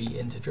 that can be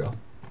integer.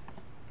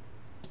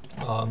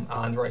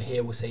 And right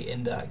here we'll say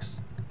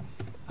index,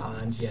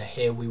 and yeah,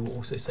 here we will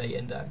also say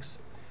index.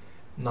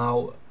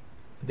 Now,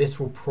 this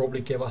will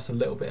probably give us a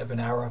little bit of an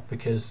error,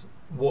 because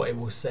what it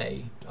will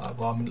say,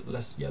 well, I mean,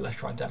 let's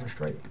try and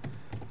demonstrate.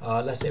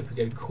 Let's say if we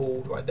go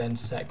call, right, then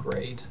set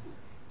grade,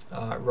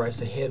 right,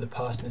 so here the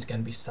person is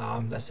going to be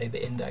Sam, let's say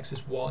the index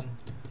is 1.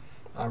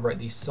 Right,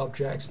 these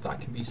subjects, that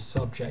can be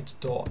subject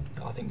dot,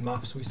 I think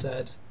maths we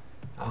said,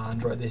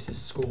 and right, this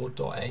is score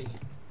dot A.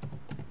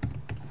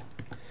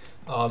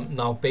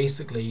 Now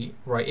basically,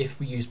 right, if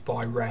we use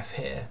by ref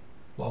here,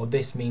 well,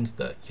 this means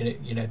that,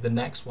 you know, the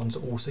next one's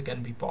are also going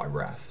to be by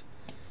ref.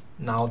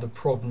 Now the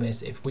problem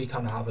is if we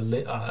kind of have a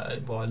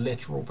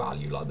literal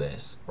value like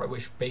this, right,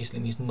 which basically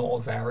means not a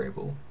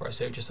variable, right,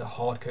 so just a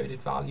hard-coded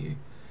value,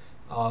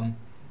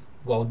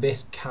 well,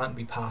 this can't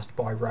be passed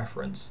by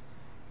reference.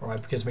 Right,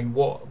 because I mean,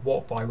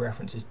 what by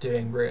reference is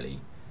doing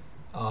really,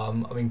 I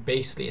mean,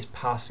 basically it's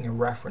passing a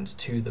reference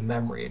to the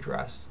memory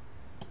address.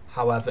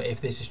 However, if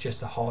this is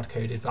just a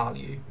hard-coded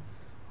value,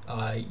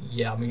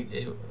 yeah, I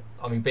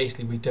mean,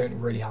 basically we don't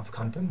really have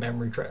kind of a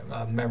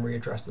memory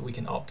address that we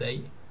can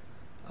update,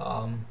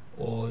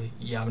 or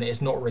yeah, I mean,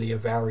 it's not really a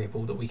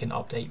variable that we can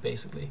update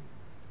basically.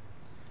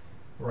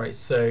 Right,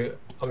 so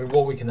I mean,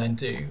 what we can then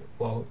do,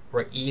 well,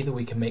 right, either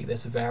we can make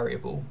this a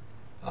variable,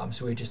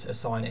 so we just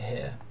assign it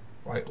here.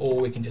 Right, or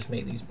we can just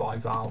make these by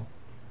val,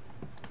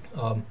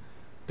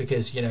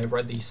 because, you know,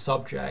 right, the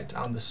subject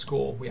and the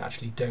score we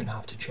actually don't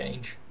have to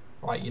change,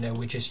 right, you know,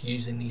 we're just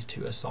using these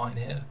to assign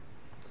here.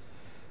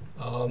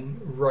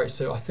 Right,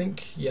 so I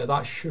think, yeah,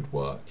 that should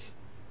work.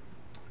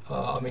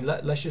 I mean,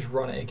 let's just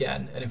run it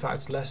again, and in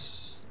fact,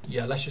 let's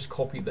just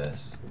copy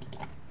this.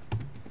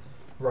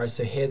 Right,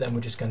 so here then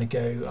we're just going to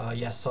go,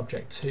 yeah,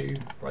 subject 2,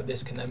 right,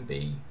 this can then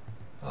be,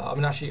 I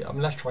mean,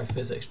 let's try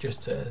physics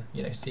just to,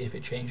 you know, see if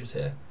it changes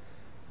here.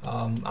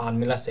 And I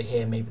mean, let's say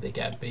here maybe they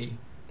get a B.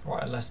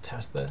 Right, and let's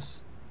test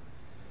this.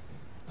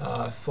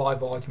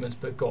 5 arguments,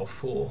 but got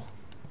 4.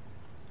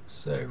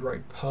 So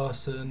right,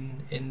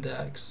 person,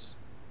 index,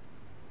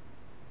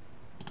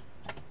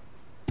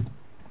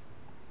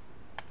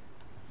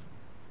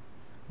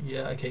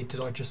 Yeah, okay,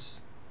 did I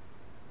just...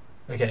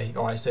 Okay,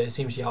 alright, so it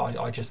seems, yeah,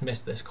 I just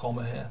missed this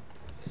comma here.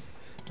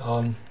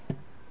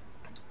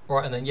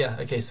 Right, and then, yeah,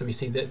 okay, so we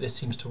see that this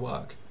seems to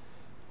work.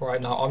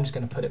 Alright, now I'm just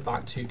going to put it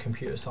back to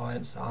computer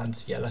science,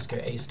 and yeah, let's go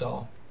A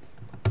star.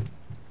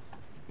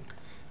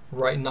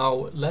 Right,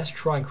 now let's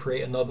try and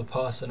create another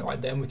person.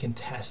 Alright, then we can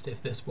test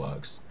if this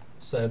works.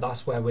 So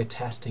that's where we're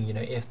testing, you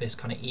know, if this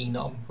kind of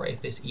enum, right,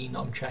 if this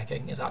enum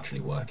checking is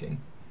actually working.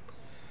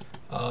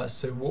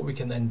 So what we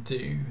can then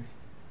do,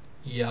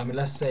 yeah, I mean,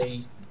 let's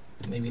say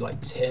maybe like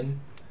Tim.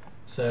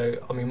 So,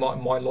 I mean,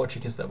 my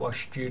logic is that, well,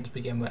 students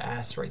begin with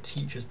S, right,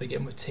 teachers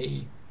begin with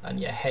T, and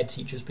yeah, head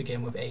teachers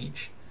begin with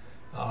H.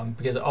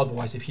 Because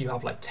otherwise, if you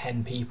have like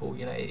 10 people,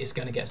 you know, it's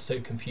going to get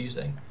so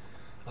confusing.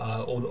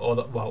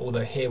 Although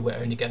here we're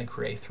only going to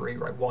create 3,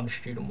 right, 1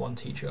 student, 1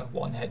 teacher,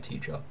 1 head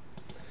teacher.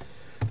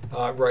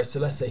 Right, so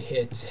let's say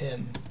here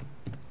Tim,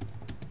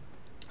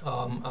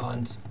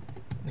 and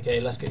okay,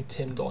 let's go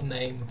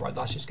tim.name, right,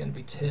 that's just going to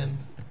be Tim.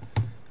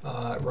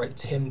 Right,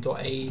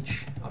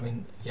 tim.age, I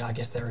mean, yeah, I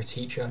guess they're a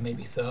teacher,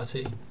 maybe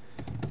 30,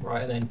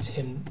 right, and then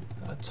Tim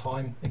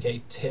time,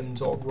 okay,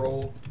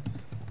 tim.role,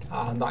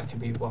 and that can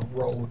be, well,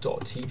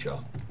 role.teacher.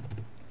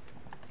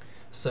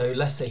 So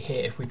let's say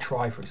here if we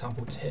try, for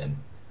example, Tim,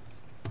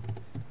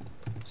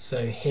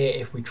 so here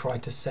if we try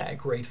to set a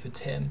grade for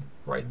Tim,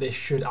 right, this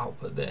should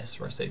output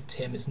this, right, so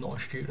Tim is not a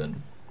student.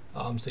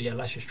 So yeah,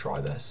 let's just try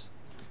this.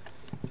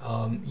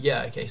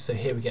 Yeah, okay, so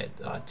here we get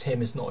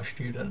Tim is not a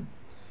student.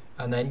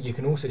 And then you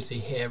can also see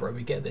here, right,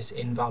 we get this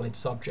invalid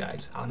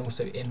subject and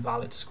also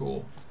invalid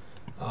score.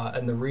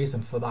 And the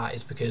reason for that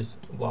is because,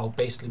 well,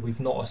 basically we've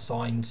not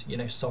assigned, you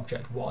know,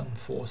 subject 1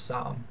 for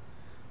Sam,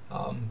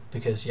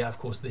 because, yeah, of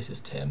course, this is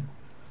Tim.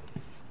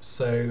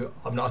 So,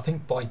 I mean, I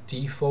think by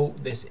default,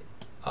 this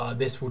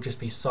will just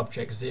be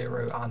subject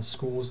 0 and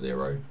score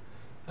 0.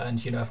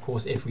 And, you know, of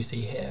course, if we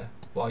see here,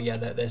 well, yeah,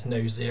 there's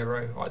no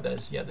 0, right,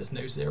 there's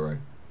no 0.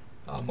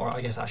 Or I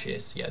guess actually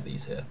it's, yeah,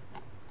 these here.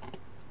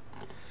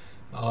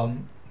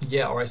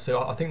 Yeah, alright,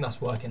 so I think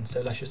that's working,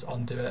 so let's just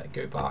undo it,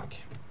 go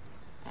back.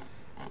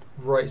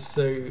 Right,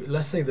 so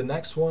let's say the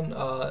next one,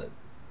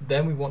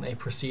 then we want a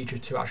procedure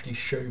to actually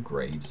show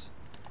grades.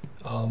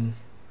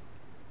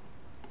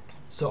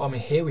 So I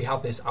mean, here we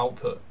have this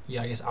output,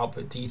 yeah, I guess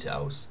output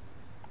details,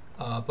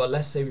 but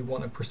let's say we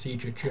want a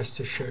procedure just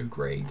to show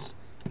grades,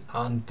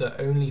 and the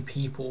only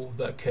people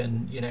that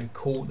can, you know,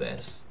 call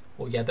this,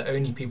 or yeah, the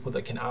only people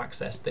that can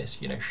access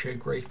this, you know, show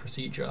grade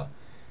procedure,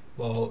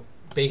 well,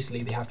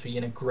 basically they have to be, you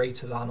know,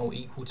 greater than or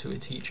equal to a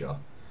teacher.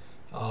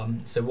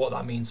 So what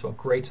that means, well,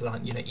 greater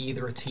than, you know,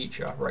 either a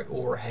teacher, right,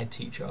 or a head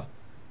teacher,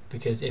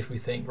 because if we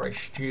think, right,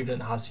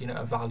 student has, you know,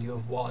 a value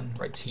of 1,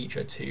 right,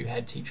 teacher 2,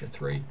 head teacher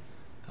 3,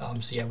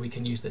 so yeah, we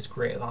can use this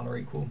greater than or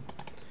equal,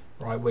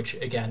 right, which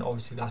again,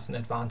 obviously that's an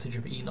advantage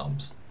of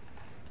enums.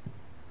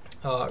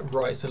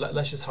 Right, so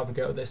let's just have a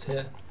go at this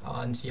here,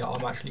 and yeah,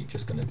 I'm actually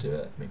just going to do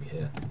it maybe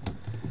here.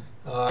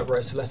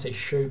 Right, so let's say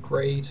show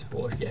grade,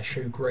 or yeah,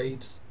 show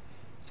grades.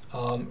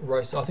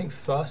 Right, so I think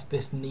first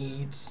this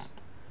needs,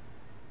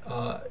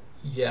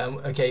 yeah,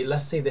 okay,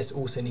 let's say this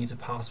also needs a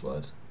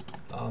password.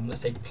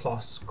 Let's say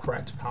plus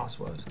correct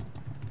password.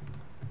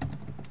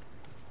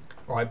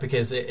 Right,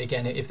 because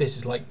again, if this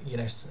is like, you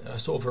know,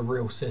 sort of a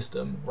real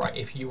system, right,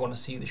 if you want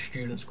to see the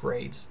students'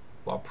 grades,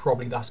 well,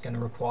 probably that's going to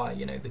require,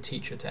 you know, the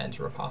teacher to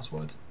enter a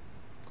password.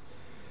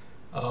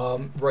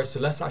 Right, so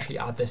let's actually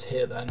add this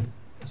here then.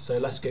 So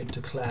let's go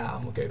declare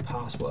and we'll go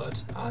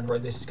password, and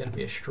right, this is going to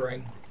be a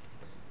string.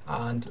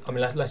 And I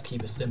mean, let's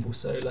keep it simple.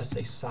 So let's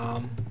say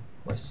Sam,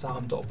 right,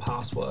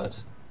 sam.password,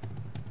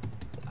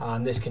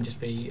 and this can just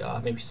be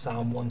maybe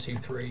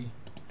Sam123.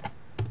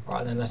 Right,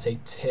 and then let's say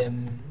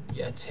Tim,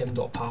 yeah,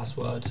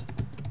 tim.password.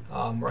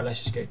 Right,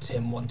 let's just go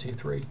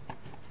Tim123,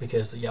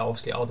 because yeah,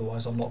 obviously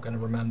otherwise I'm not going to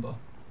remember.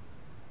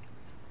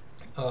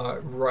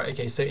 Right,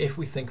 okay, so if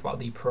we think about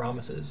the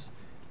parameters,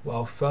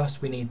 well,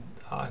 first we need,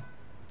 I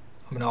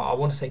mean, I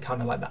want to say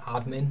kind of like the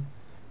admin.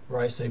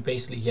 Right, so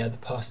basically, yeah, the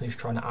person who's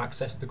trying to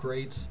access the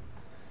grades.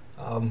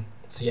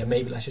 So yeah,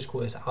 maybe let's just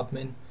call this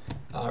admin.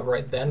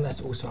 Right, then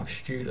let's also have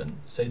student.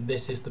 So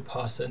this is the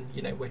person,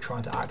 you know, we're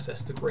trying to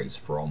access the grades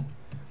from.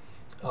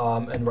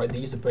 And right,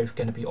 these are both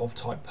going to be of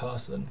type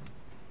person.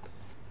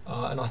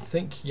 And I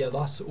think, yeah,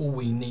 that's all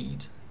we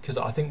need, because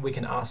I think we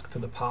can ask for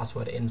the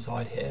password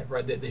inside here,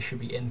 right, that this should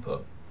be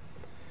input.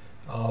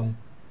 And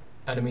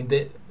I mean,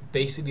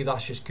 basically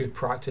that's just good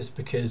practice,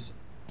 because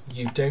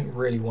you don't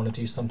really want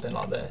to do something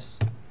like this.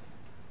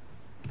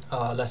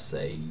 Let's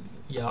say,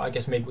 yeah, I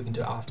guess maybe we can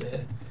do it after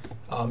here.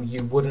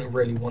 You wouldn't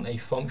really want a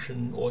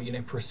function or, you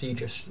know,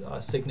 procedure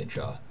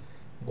signature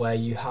where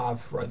you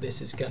have, right,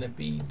 this is going to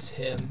be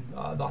Tim,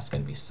 that's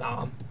going to be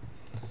Sam,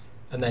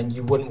 and then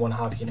you wouldn't want to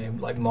have, you know,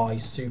 like my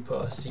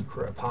super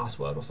secret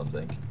password or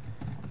something,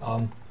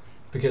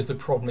 because the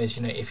problem is,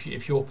 you know,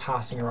 if you're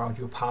passing around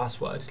your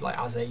password like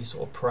as a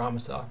sort of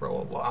parameter,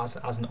 or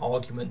as an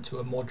argument to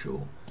a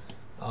module,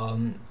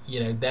 you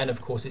know, then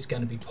of course it's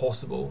going to be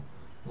possible,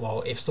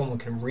 well, if someone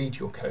can read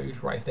your code,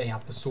 right, if they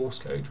have the source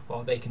code,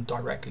 well, they can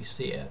directly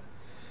see it.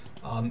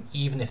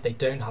 even if they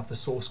don't have the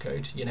source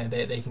code, you know,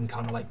 they can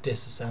kind of like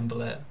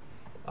disassemble it.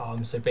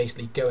 So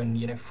basically going,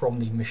 you know, from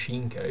the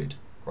machine code,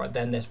 right,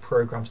 then there's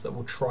programs that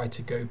will try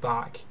to go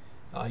back,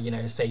 you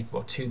know, say,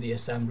 well, to the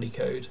assembly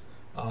code,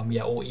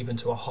 yeah, or even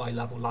to a high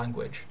level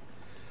language.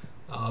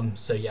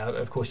 So yeah,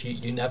 of course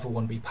you never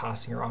want to be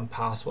passing around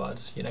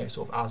passwords, you know,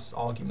 sort of as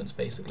arguments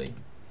basically.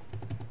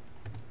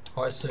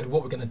 Alright, so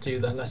what we're going to do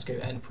then, let's go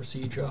end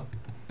procedure.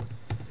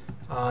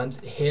 And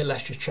here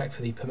let's just check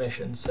for the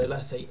permissions. So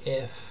let's say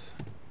if,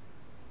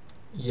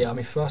 yeah, I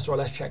mean first of all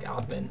let's check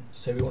admin.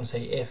 So we want to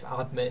say if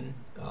admin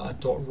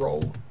dot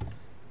role,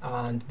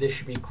 and this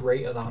should be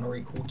greater than or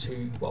equal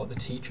to, well, the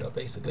teacher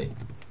basically.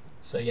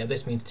 So yeah,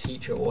 this means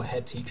teacher or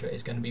head teacher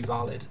is going to be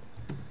valid.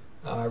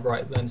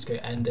 Right, then let's go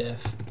end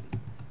if.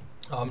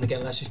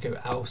 Again, let's just go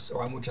else,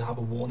 or we'll just have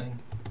a warning.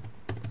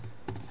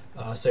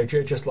 So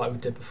just like we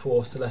did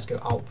before, so let's go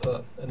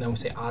output, and then we'll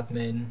say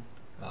admin,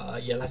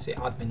 yeah, let's say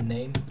admin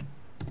name.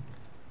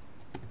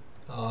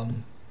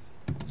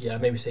 Yeah,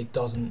 maybe say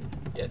doesn't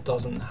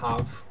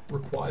have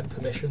required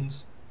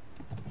permissions.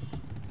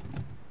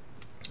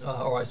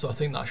 Alright, so I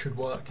think that should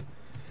work.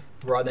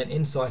 Right, then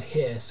inside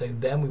here, so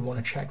then we want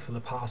to check for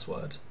the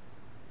password.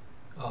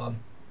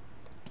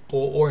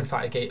 Or in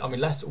fact, okay, I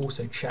mean, let's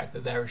also check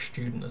that they're a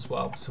student as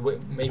well. So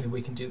maybe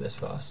we can do this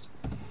first.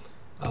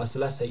 So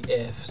let's say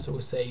if, so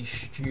we'll say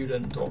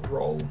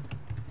student.role.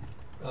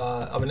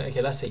 I mean,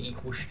 okay, let's say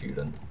equals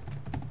student.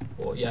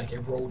 Or yeah, okay,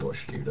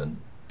 role.student.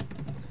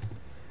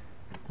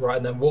 Right,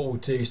 and then what we'll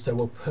do, so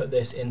we'll put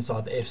this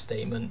inside the if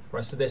statement.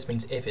 Right, so this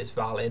means if it's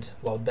valid,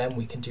 well, then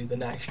we can do the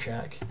next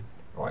check.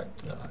 Right,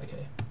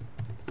 okay.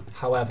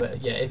 However,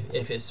 yeah,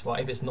 if it's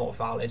not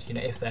valid, you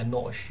know, if they're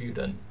not a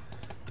student,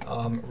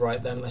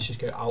 right, then let's just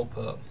go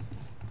output,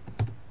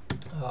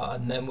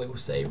 and then we will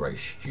say, right,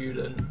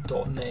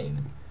 student.name.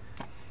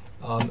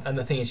 And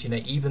the thing is, you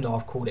know, even though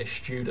I've called it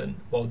student,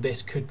 well,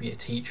 this could be a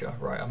teacher,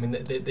 right? I mean,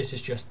 this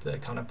is just the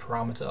kind of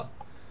parameter,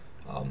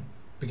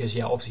 because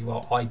yeah, obviously,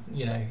 well,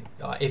 you know,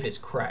 if it's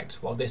correct,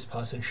 well, this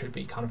person should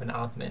be kind of an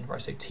admin,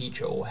 right? So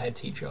teacher or head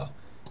teacher,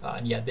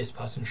 and yeah, this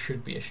person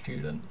should be a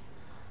student.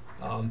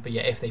 But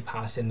yeah, if they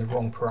pass in the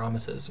wrong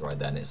parameters, right,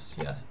 then it's,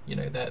 yeah, you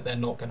know, they're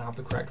not going to have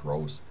the correct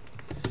roles.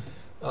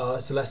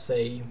 So let's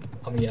say,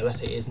 I mean, yeah, let's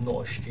say it is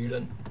not a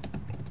student.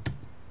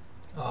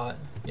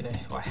 You know,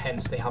 or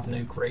hence they have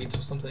no grades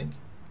or something.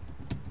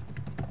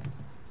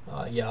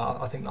 Yeah,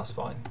 I think that's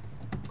fine.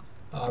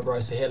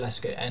 Right, so here let's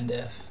go end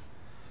if.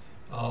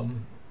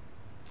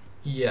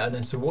 Yeah, and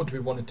then so what do we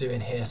want to do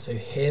in here? So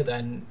here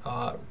then,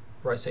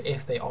 right, so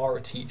if they are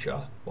a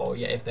teacher, well,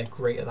 yeah, if they're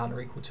greater than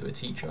or equal to a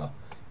teacher,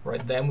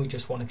 right, then we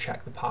just want to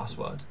check the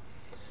password.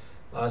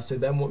 So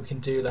then what we can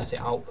do, let's say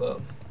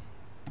output.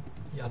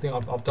 Yeah, I think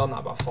I've done that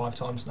about 5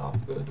 times now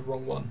with the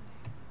wrong one.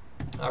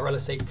 Right,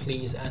 let's say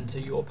please enter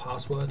your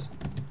password.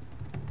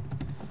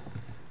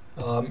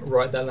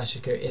 Right, then let's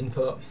just go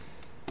input.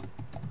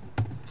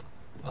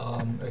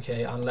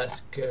 Okay, and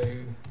let's go,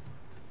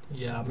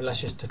 yeah, I mean,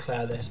 let's just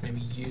declare this,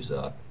 maybe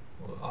user,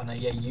 oh no,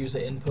 yeah, user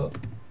input.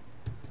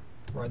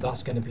 Right,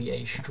 that's going to be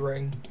a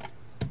string.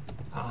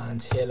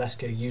 And here let's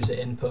go user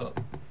input.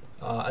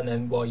 And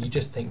then, well, you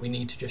just think we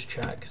need to just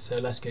check. So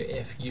let's go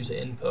if user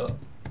input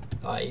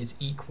is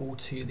equal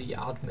to the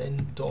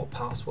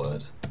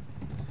admin.password.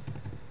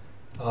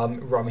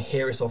 Right,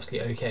 here it's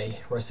obviously okay.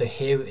 Right, so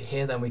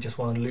here then we just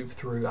want to loop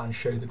through and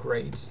show the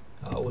grades.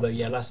 Although,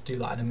 yeah, let's do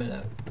that in a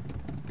minute.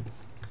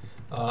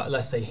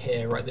 Let's say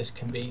here, right, this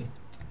can be,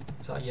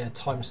 so yeah,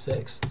 times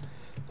 6.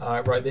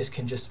 Right, this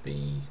can just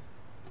be,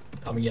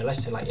 I mean, yeah,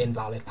 let's say like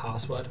invalid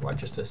password, right,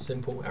 just a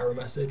simple error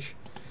message.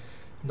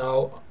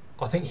 Now,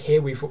 I think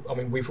here we've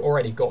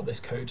already got this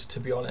code, to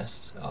be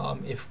honest.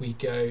 If we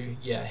go,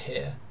 yeah,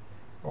 here,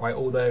 right,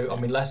 although, I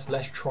mean,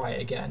 let's try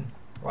it again.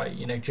 Right,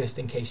 you know, just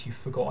in case you've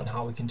forgotten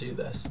how we can do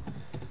this.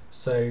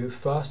 So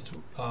first,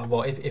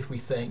 well, if we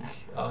think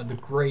the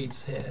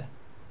grades here,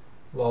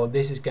 well,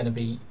 this is going to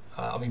be,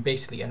 I mean,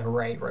 basically an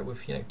array, right,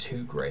 with, you know,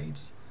 2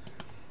 grades.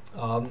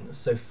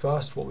 So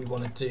first, what we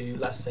want to do,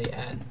 let's say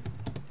n,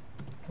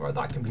 right,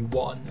 that can be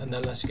 1, and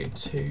then let's go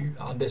 2,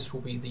 and this will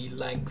be the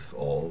length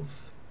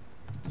of,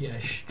 yeah,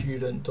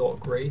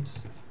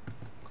 student.grades.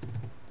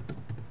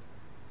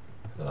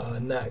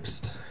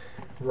 Next,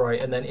 right,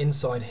 and then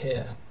inside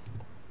here.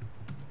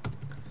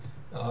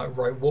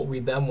 Right, what we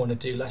then want to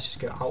do, let's just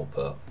go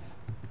output.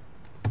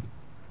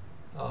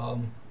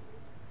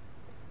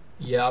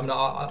 Yeah, I mean,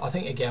 I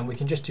think again we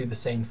can just do the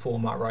same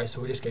format, right? So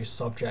we'll just go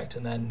subject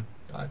and then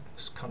kind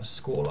of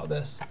score like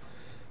this.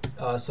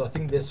 So I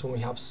think this one we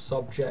have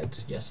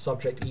subject, yes,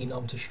 subject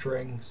enum to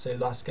string. So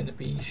that's going to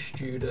be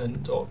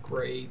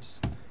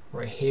student.grades.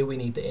 Right, here we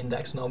need the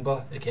index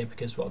number, okay,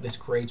 because, well, this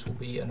grades will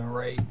be an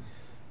array.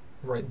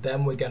 Right,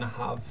 then we're going to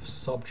have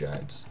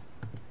subject.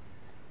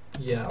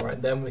 Yeah, right,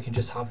 then we can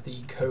just have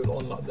the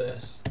colon like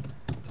this,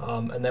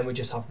 and then we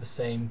just have the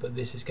same, but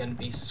this is going to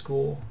be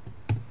score.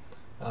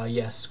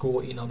 Yeah,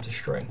 score enum to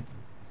string.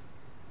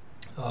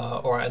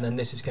 Alright, and then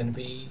this is going to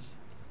be,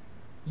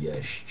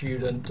 yeah,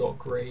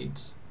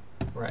 student.grades.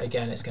 Right,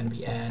 again, it's going to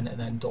be n and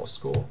then dot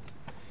score.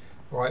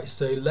 Right,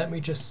 so let me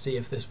just see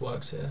if this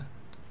works here.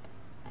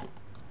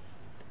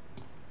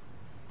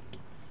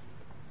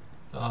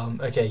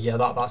 Okay, yeah,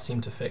 that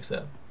seemed to fix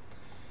it.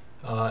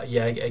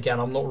 Yeah, again,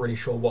 I'm not really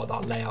sure what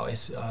that layout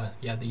is.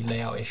 Yeah, the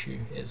layout issue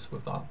is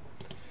with that.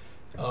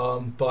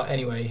 But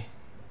anyway,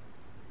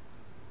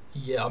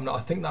 yeah, I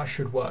think that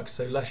should work.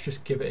 So let's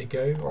just give it a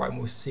go. All right, and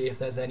we'll see if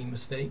there's any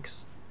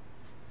mistakes.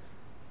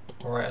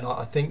 All right, and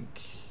I think,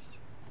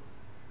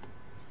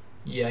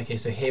 yeah, okay.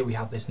 So here we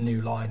have this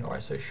new line. All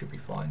right, so it should be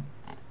fine.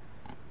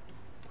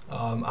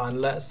 And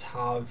let's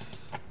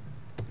have,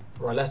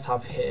 right, let's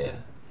have here.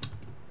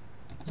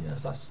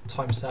 Yes, that's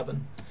times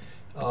 7.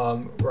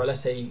 Right,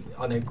 let's say,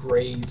 I know,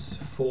 grades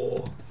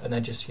 4, and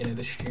then just, you know,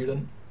 the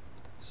student.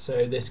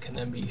 So this can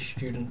then be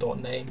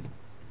student.name.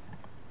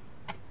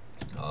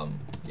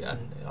 Yeah,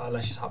 and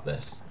let's just have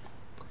this.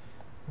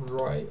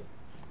 Right.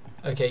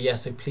 Okay, yeah,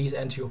 so please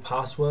enter your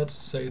password.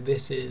 So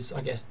this is,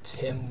 I guess,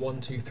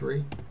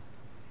 Tim123.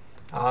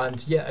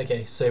 And yeah,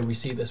 okay, so we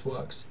see this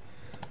works.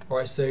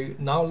 Alright, so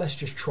now let's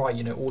just try,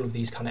 you know, all of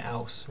these kind of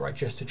else, right,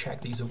 just to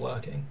check these are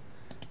working.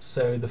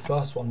 So the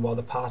first one, well,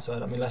 the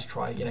password, I mean, let's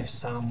try, you know,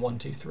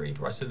 Sam123,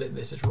 right, so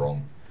this is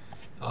wrong.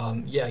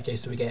 Yeah, okay,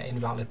 so we get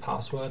invalid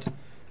password.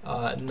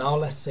 Now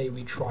let's say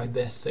we try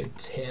this, so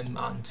Tim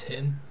and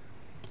Tim.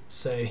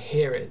 So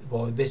here,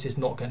 well, this is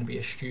not going to be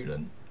a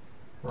student,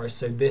 right,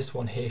 so this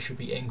one here should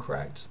be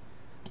incorrect.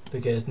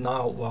 Because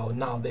now, well,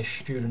 now this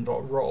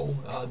student.role,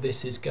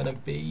 this is going to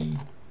be,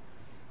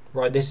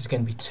 right, this is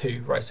going to be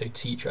 2, right, so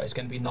teacher is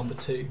going to be number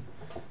 2,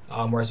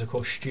 whereas of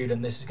course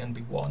student, this is going to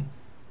be 1.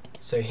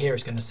 So here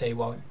it's going to say,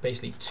 well,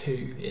 basically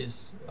 2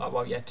 is,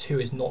 well, yeah, 2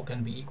 is not going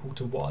to be equal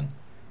to 1,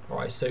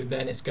 alright, so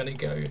then it's going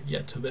to go,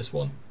 yeah, to this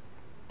one.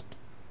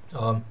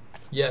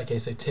 Yeah, okay,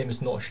 so Tim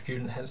is not a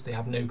student, hence they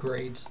have no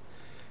grades.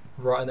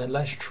 Right, and then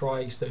let's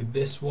try, so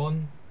this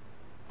one,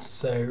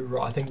 so,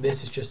 right, I think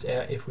this is just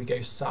if we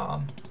go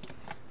Sam,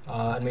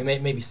 and we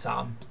maybe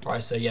Sam,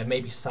 right, so yeah,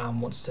 maybe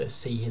Sam wants to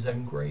see his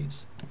own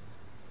grades.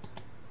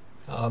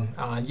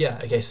 And yeah,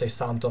 okay, so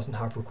Sam doesn't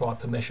have required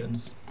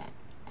permissions.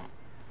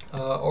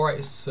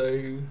 Alright,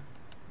 so,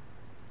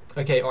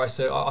 okay, alright,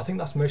 so I think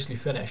that's mostly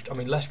finished. I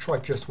mean, let's try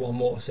just one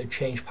more, so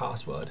change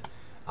password.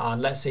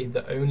 And let's say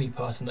the only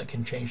person that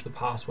can change the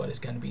password is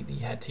going to be the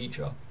head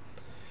teacher.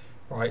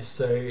 Right,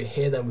 so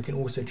here then we can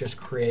also just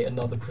create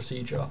another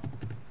procedure.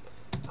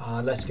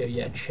 Let's go,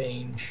 yeah,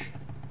 change,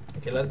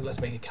 okay, let's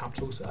make it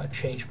capitals,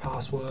 change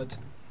password.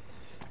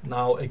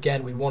 Now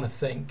again, we want to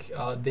think,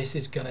 this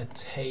is going to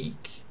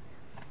take,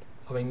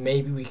 I mean,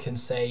 maybe we can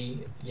say,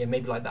 yeah,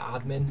 maybe like the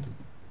admin.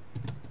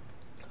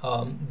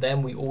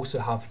 Then we also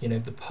have, you know,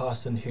 the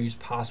person whose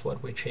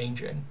password we're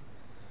changing.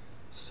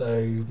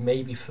 So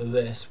maybe for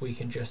this we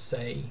can just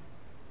say,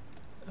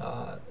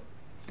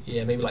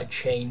 yeah, maybe like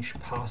change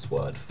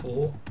password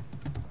for.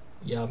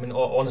 Yeah, I mean,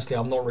 honestly,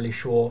 I'm not really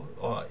sure.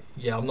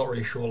 Yeah, I'm not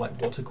really sure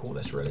like what to call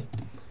this really.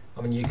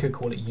 I mean, you could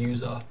call it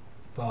user,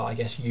 but I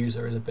guess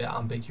user is a bit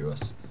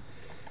ambiguous.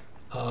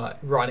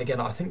 Right, and again,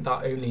 I think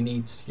that only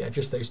needs, yeah,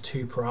 just those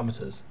 2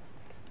 parameters.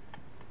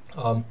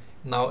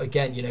 Now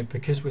again, you know,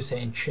 because we're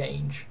saying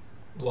change,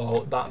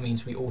 well, that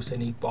means we also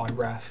need by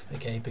ref,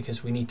 okay,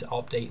 because we need to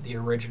update the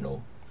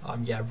original,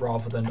 yeah,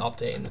 rather than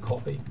updating the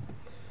copy.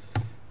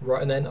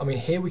 Right, and then, I mean,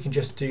 here we can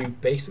just do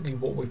basically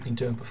what we've been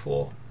doing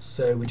before.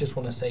 So we just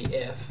want to say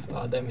if,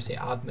 then we say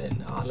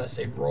admin, let's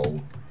say role.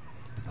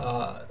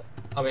 I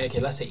mean, okay,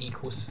 let's say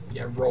equals,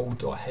 yeah,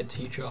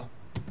 role.headTeacher.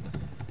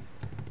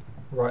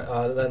 Right,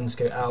 then let's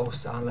go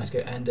else, and let's go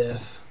end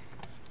if.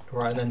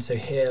 Right, and then so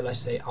here, let's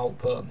say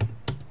output.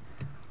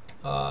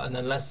 And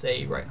then let's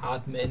say, right,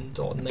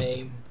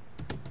 admin.name.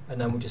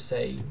 And then we'll just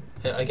say,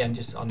 again,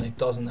 just, I don't know,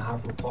 doesn't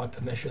have required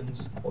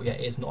permissions, or yeah,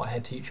 is not a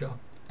head teacher.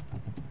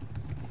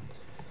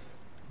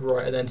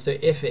 Right, and then so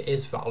if it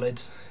is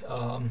valid,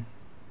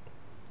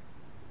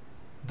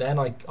 then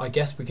I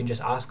guess we can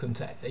just ask them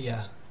to,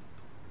 yeah,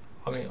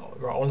 I mean,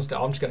 right, honestly,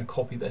 I'm just going to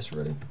copy this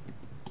really.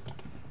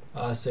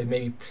 So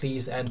maybe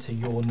please enter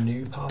your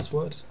new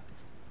password.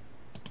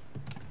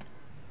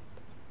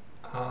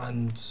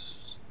 And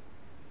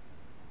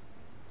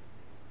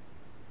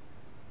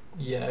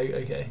yeah,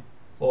 okay.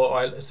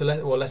 Or so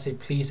let's say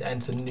please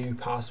enter new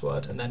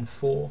password and then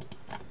 4.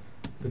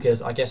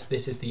 Because I guess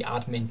this is the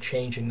admin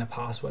changing the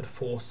password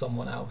for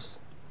someone else.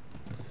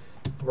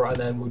 Right, and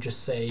then we'll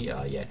just say,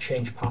 yeah,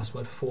 change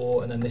password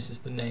for, and then this is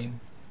the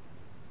name.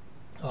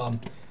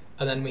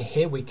 And then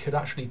here we could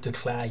actually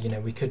declare, you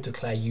know, we could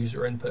declare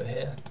user input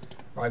here,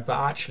 right? But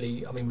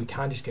actually, I mean, we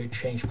can just go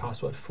change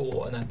password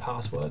for and then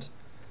password.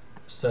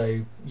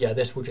 So yeah,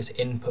 this will just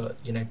input,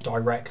 you know,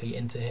 directly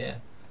into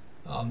here.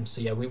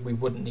 So yeah, we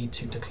wouldn't need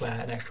to declare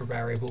an extra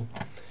variable.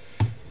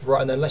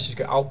 Right, and then let's just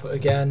go output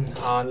again,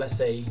 and let's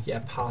say,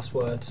 yeah,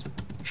 password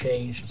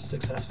changed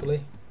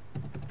successfully.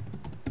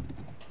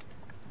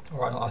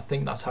 Alright, I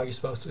think that's how you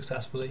spell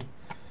successfully.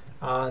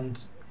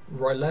 And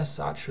right, let's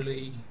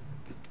actually,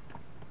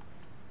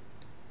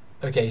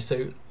 okay,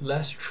 so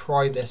let's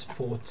try this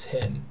for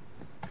Tim,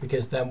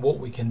 because then what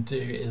we can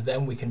do is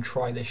then we can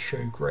try this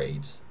show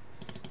grades.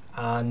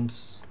 And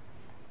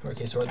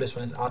Okay, so this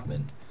one is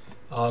admin.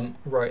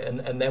 Right,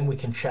 and then we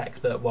can check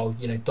that, well,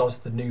 you know, does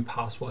the new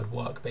password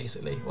work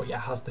basically, or yeah,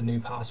 has the new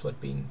password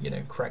been, you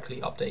know,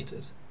 correctly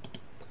updated?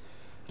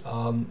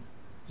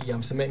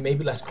 Yeah, so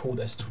maybe let's call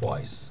this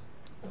twice.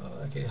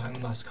 Okay, hang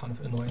on, that's kind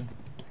of annoying.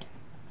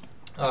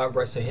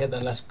 Right, so here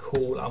then let's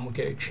call, and we'll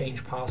go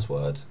change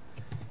password,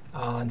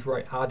 and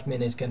right,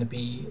 admin is going to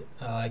be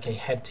okay,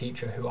 head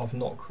teacher, who I've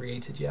not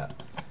created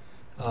yet.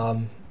 I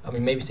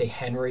mean, maybe say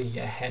Henry,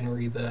 yeah,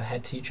 Henry the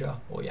head teacher,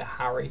 or yeah,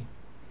 Harry.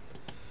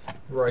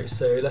 Right,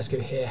 so let's go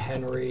here,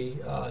 Henry,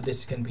 this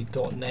is going to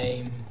be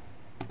 .name,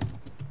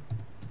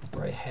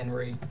 right,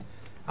 Henry.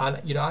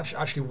 And you know,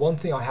 actually one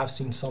thing I have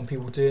seen some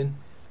people doing,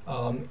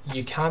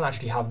 you can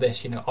actually have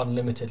this, you know,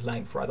 unlimited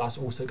length, right, that's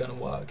also going to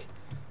work.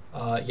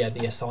 Yeah,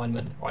 the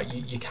assignment, right,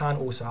 you can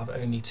also have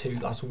only 2,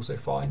 that's also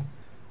fine.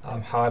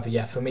 However,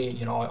 yeah, for me,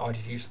 you know, I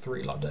just use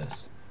 3 like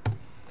this.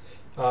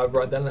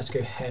 Right, then let's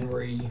go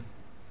Henry,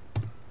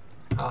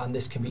 and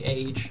this can be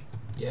age.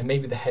 Yeah,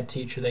 maybe the head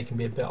teacher, they can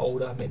be a bit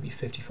older, maybe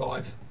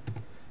 55.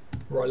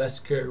 Right,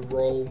 let's go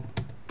role,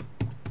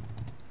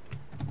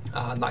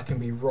 and that can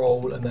be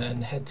role, and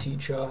then head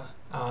teacher,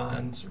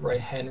 and right,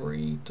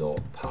 Henry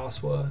dot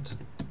password,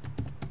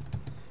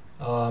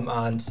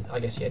 and I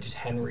guess yeah, just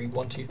Henry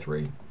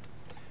 123.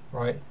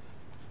 Right,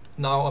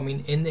 now I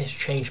mean, in this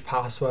change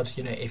password,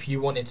 you know, if you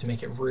wanted to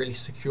make it really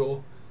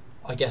secure,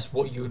 I guess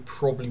what you would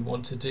probably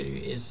want to do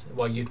is,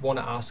 well, you'd want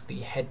to ask the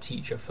head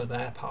teacher for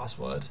their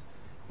password,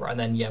 right, and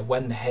then yeah,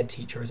 when the head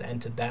teacher has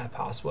entered their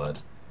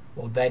password,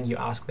 well, then you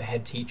ask the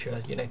head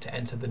teacher, you know, to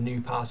enter the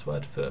new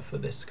password for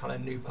this kind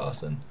of new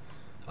person,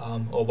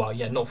 or well,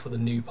 yeah, not for the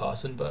new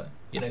person, but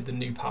you know, the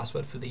new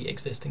password for the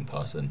existing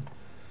person,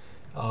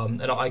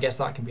 and I guess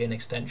that can be an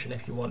extension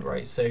if you want,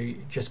 right? So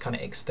just kind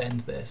of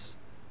extend this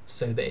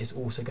so that it's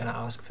also going to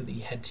ask for the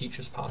head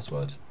teacher's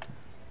password.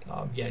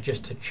 Yeah,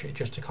 just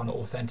to kind of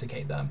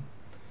authenticate them.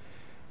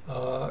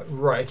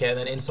 Right, okay, and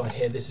then inside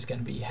here, this is going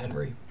to be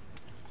Henry.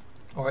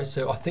 All right,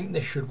 so I think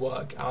this should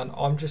work, and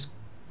I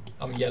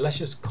mean, yeah, let's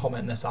just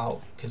comment this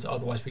out, because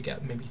otherwise we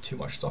get maybe too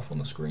much stuff on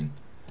the screen.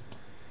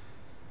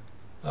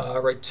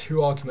 Right,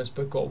 2 arguments,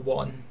 but got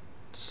 1.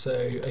 So,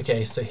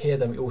 okay, so here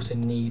then we also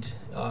need,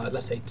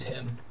 let's say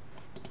Tim.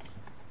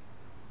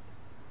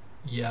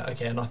 Yeah,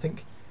 okay, and I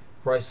think,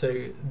 right,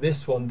 so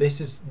this one,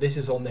 this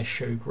is on this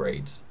show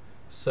grades.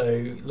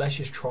 So let's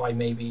just try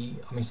maybe,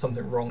 I mean,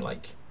 something wrong,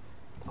 like,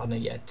 I don't know,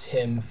 yeah,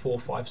 Tim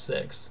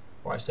 456.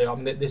 Right, so I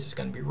mean, this is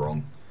going to be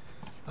wrong.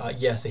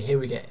 Yeah, so here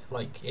we get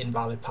like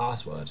invalid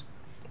password.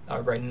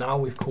 Right, now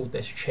we've called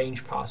this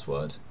change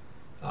password.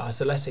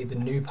 So let's say the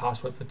new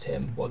password for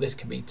Tim, well, this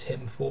can be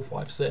Tim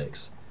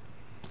 456.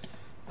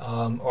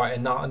 Alright,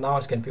 and now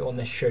it's going to be on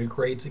this show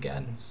grades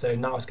again. So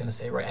now it's going to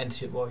say, right,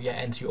 enter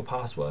your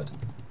password.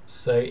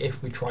 So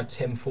if we try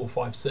Tim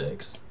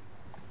 456,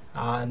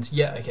 and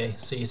yeah, okay,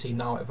 so you see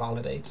now it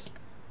validates,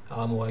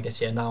 or I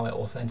guess yeah, now it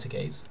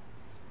authenticates.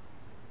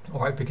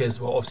 Alright, because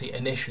well, obviously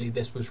initially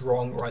this was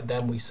wrong, right,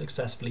 then we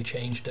successfully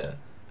changed it,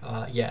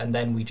 yeah, and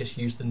then we just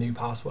used the new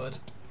password.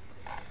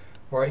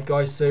 Alright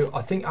guys, so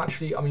I think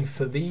actually, I mean,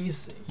 for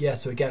these, yeah,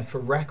 so again, for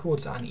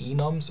records and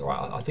enums,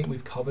 alright, I think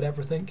we've covered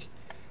everything.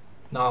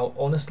 Now,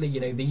 honestly, you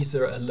know, these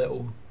are a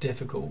little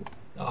difficult,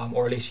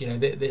 or at least, you know,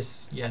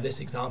 this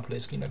example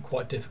is, you know,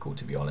 quite difficult,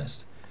 to be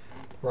honest.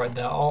 Right,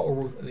 there are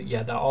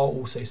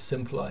also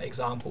simpler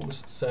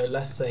examples. So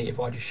let's say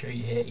if I just show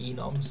you here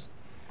enums,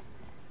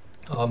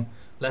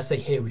 let's say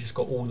here we just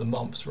got all the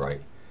months, right?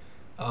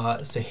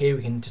 So here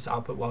we can just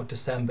output, well,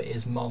 December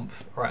is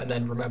month, right? And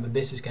then remember,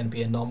 this is going to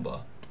be a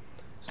number.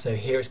 So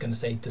here it's going to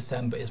say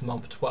December is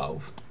month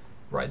 12,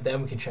 right?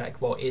 Then we can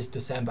check, well, is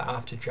December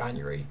after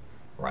January,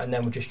 right? And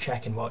then we're just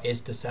checking, well,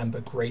 is December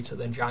greater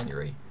than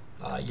January?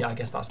 Yeah, I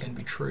guess that's going to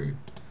be true.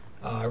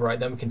 Right,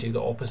 then we can do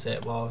the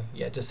opposite. Well,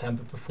 yeah,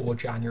 December before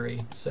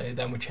January. So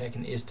then we're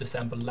checking, is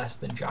December less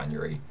than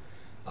January?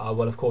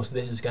 Well, of course,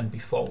 this is going to be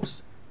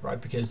false, right?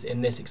 Because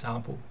in this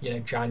example, you know,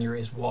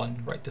 January is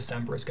 1, right?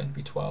 December is going to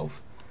be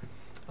 12.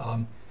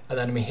 And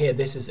then I mean here,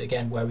 this is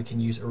again where we can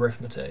use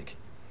arithmetic,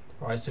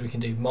 right? So we can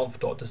do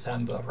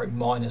month.December, right,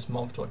 minus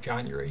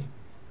month.January.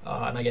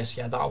 And I guess,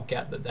 yeah, that'll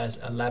get that there's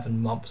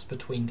 11 months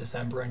between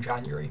December and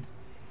January.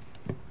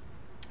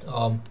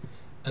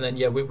 And then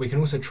yeah, we can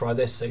also try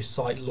this. So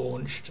site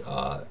launched,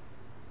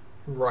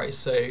 right,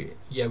 so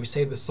yeah, we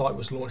say the site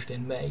was launched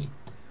in May,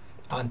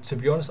 and to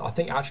be honest, I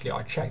think actually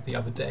I checked the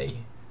other day,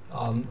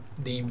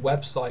 the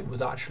website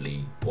was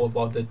actually, or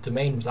well, the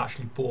domain was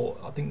actually bought,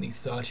 I think the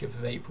 30th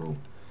of April.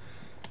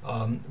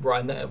 Right,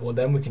 and then, well,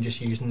 then we can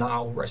just use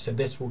now, right, so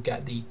this will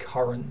get the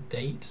current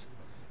date,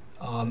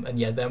 and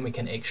yeah, then we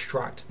can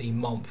extract the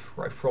month,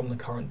 right, from the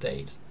current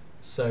date.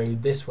 So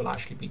this will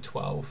actually be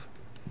 12.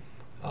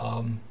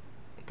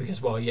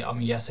 Because, well, yeah, I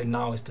mean, yeah, so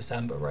now it's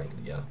December, right,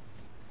 yeah.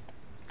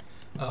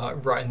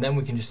 Right, and then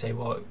we can just say,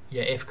 well,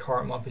 yeah, if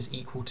current month is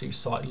equal to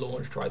site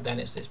launched, right, then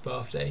it's its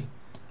birthday.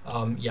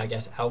 Yeah, I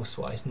guess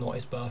elsewhere it's not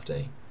its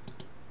birthday.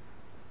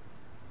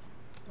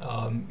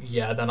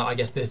 Yeah, then I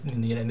guess this,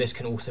 you know, this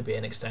can also be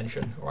an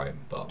extension, right,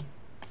 but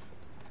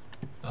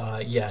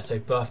Yeah, so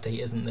birthday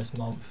isn't this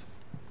month.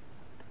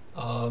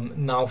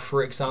 Now,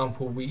 for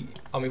example, we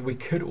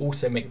could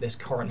also make this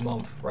current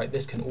month, right?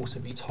 This can also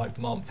be typed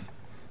month.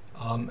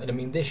 And I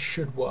mean, this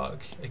should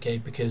work, okay,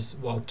 because,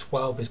 well,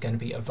 12 is going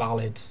to be a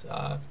valid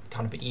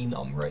kind of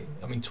enum, right?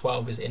 I mean,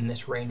 12 is in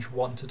this range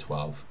 1 to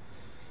 12.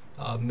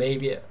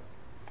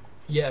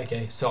 Yeah,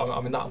 okay, so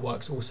I mean, that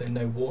works also,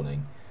 no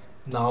warning.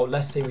 Now,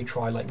 let's say we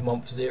try like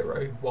month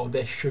 0, well,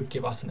 this should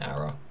give us an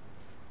error.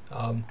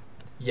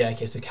 Yeah,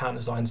 okay, so count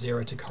assign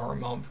 0 to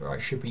current month,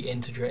 right, should be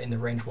integer in the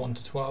range 1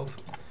 to 12.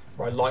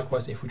 Right,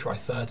 likewise, if we try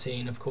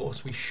 13, of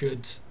course, we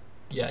should,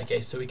 yeah,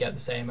 okay, so we get the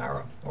same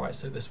error. All right,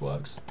 so this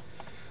works.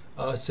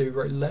 So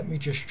right, let me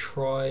just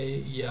try,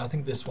 yeah, I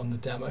think this one, the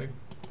demo.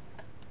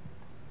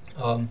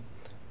 Right,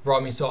 I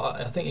mean, so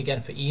I think,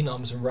 again, for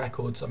enums and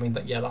records, I mean,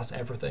 yeah, that's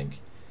everything.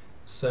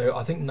 So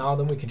I think now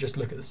then we can just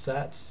look at the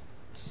sets.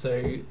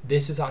 So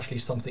this is actually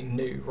something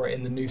new, right,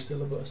 in the new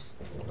syllabus,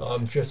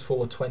 just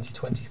for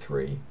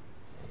 2023.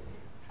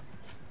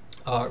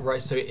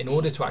 Right, so in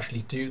order to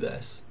actually do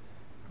this,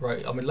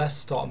 right, I mean, let's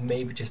start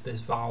maybe just this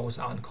vowels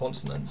and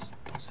consonants.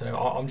 So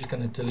I'm just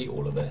going to delete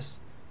all of this.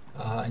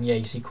 And yeah,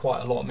 you see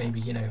quite a lot, maybe,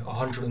 you know,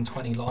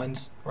 120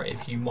 lines, right,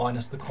 if you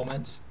minus the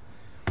comments.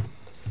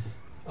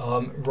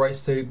 Right,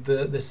 so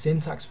the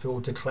syntax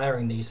for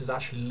declaring these is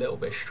actually a little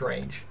bit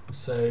strange.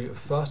 So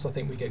first I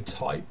think we go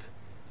type,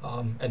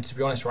 and to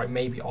be honest, right,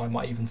 maybe I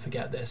might even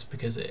forget this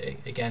because,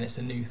 again, it's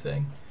a new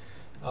thing.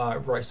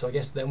 Right, so I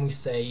guess then we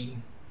say,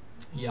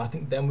 yeah, I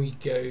think then we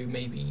go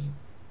maybe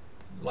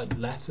like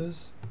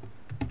letters.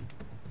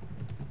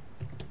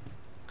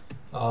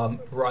 Right,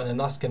 and then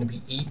that's going to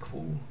be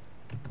equal,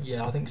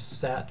 yeah, I think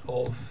set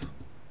of,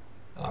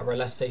 right,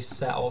 let's say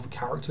set of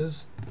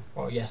characters,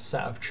 or yes,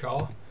 set of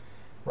char.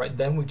 Right,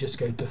 then we just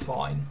go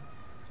define,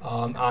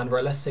 and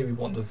right, let's say we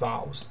want the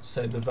vowels.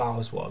 So the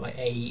vowels, what, like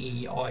A,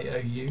 E, I,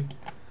 O, U.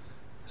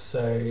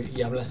 So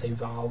yeah, let's say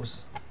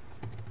vowels.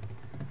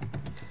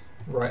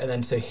 Right, and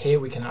then so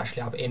here we can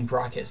actually have in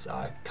brackets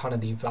kind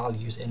of the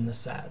values in the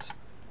set.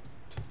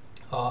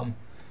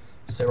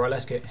 So right,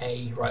 let's go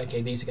A. Right,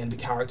 okay, these are going to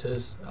be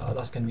characters.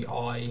 That's going to be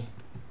I.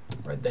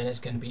 Right, then it's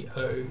going to be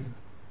O.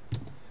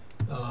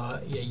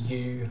 Yeah,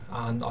 U,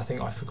 and I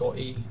think I forgot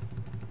E.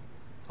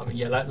 I mean,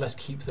 yeah, let's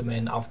keep them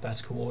in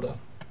alphabetical order.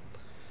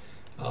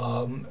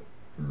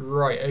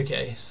 Right,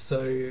 okay,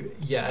 so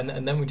yeah,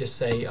 and then we just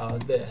say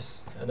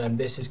this, and then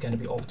this is going to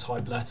be of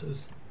type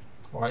letters.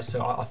 Alright,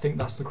 so I think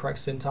that's the correct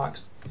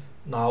syntax.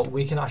 Now,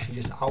 we can actually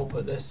just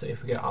output this, so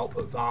if we go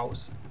output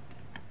vowels,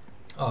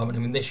 and I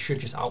mean, this should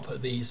just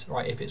output these,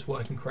 right, if it's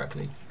working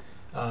correctly.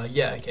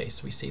 Yeah, okay,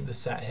 so we see the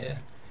set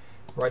here.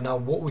 Right, now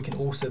what we can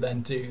also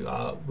then do,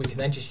 we can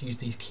then just use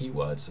these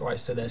keywords, right,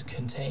 so there's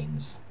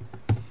contains.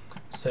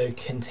 So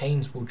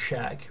contains will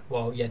check,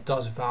 well, yeah,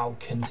 does vowel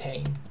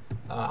contain,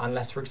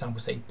 unless, for example,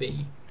 say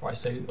B, right,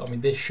 so, I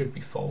mean, this should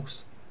be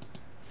false.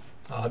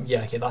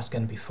 Yeah, okay, that's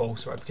going to be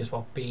false, right, because,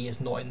 well, B is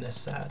not in this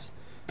set.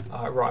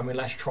 Right, I mean,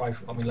 let's try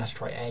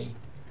A,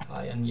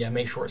 and yeah,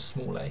 make sure it's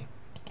small a.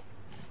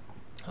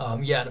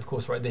 Yeah, and of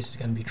course, right, this is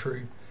going to be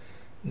true.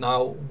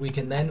 Now, we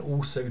can then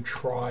also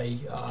try,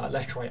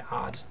 let's try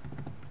add.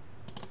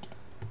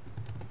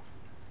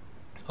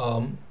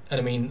 And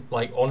I mean,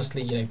 like,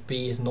 honestly, you know,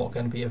 B is not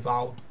going to be a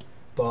vowel,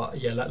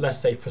 but yeah, let's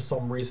say for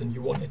some reason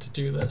you wanted to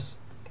do this.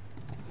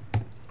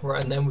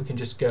 Right, and then we can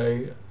just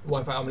go, well,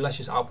 in fact, I mean, let's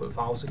just output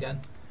vowels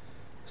again.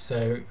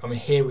 So, I mean,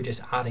 here we're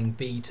just adding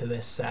B to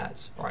this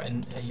set, right,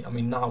 and I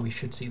mean, now we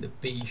should see that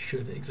B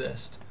should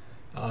exist.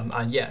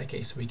 And yeah,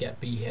 okay, so we get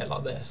B here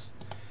like this.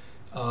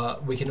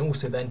 We can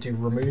also then do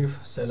remove,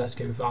 so let's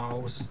go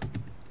vowels,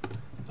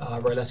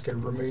 right, let's go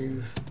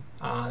remove,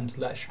 and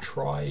let's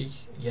try,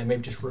 yeah,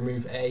 maybe just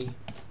remove A.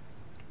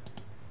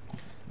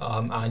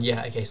 And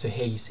yeah, okay, so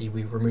here you see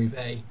we remove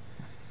A.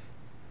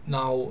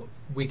 Now,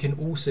 we can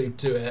also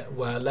do it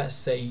where, let's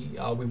say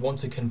we want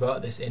to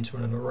convert this into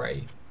an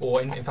array,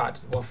 or in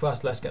fact, well,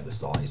 first let's get the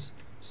size.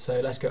 So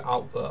let's go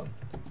output,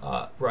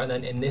 right, and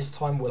then in this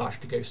time we'll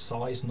actually go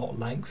size, not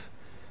length.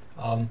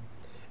 And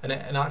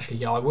actually,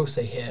 yeah, I will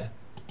say here,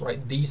 right,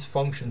 these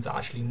functions are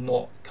actually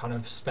not kind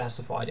of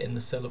specified in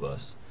the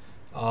syllabus.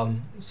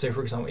 So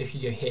for example, if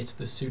you go here to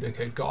the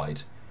pseudocode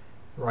guide,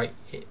 right,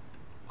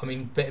 I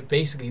mean,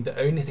 basically the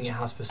only thing it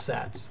has for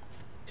sets,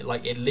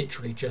 it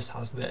literally just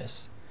has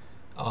this.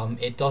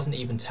 It doesn't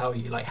even tell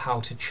you like how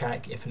to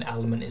check if an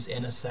element is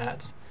in a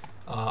set.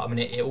 I mean,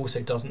 it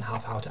also doesn't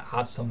have how to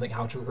add something,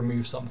 how to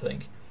remove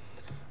something.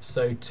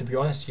 So to be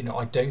honest, you know,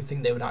 I don't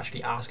think they would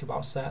actually ask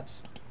about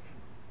sets.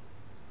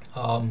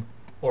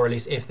 Or at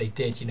least if they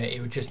did, you know, it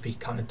would just be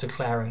kind of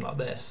declaring like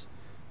this,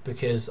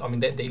 because I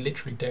mean, they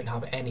literally don't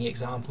have any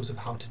examples of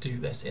how to do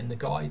this in the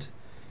guide.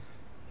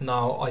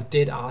 Now, I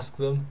did ask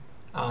them,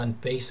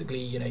 and basically,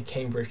 you know,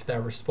 Cambridge,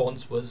 their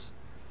response was,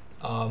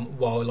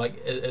 well, like,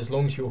 as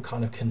long as you're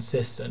kind of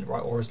consistent,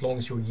 right, or as long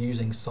as you're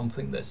using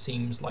something that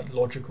seems like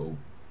logical.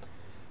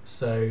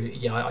 So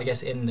yeah, I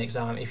guess in an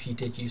exam, if you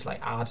did use like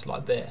add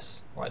like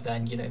this, right,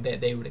 then, you know,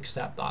 they would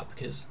accept that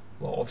because,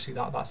 well, obviously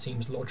that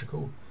seems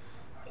logical.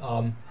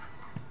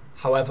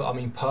 However, I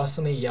mean,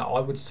 personally, yeah, I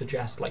would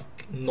suggest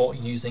like not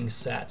using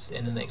sets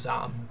in an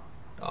exam.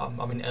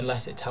 I mean,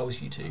 unless it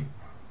tells you to,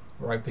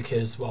 right?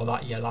 Because, well,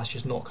 that's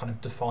just not kind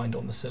of defined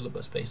on the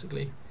syllabus,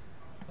 basically.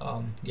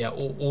 Yeah,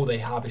 all they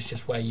have is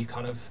just where you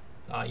kind of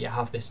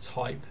have this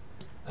type,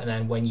 and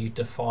then when you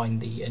define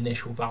the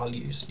initial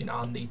values,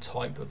 and the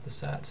type of the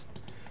set.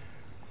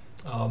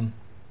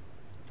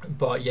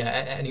 But yeah,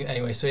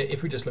 anyway, so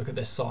if we just look at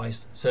this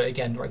size, so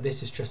again, right,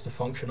 this is just a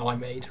function I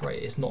made,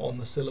 right? It's not on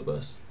the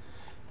syllabus.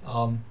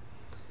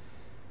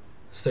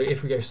 So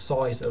if we go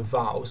size of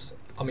vowels,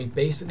 I mean,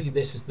 basically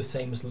this is the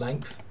same as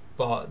length,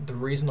 but the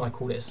reason I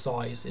called it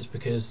size is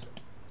because,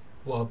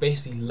 well,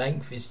 basically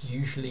length is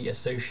usually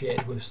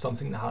associated with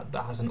something that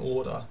has an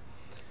order.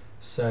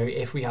 So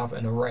if we have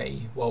an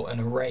array, well, an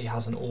array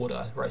has an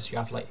order, right? So you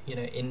have like,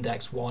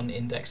 index 1,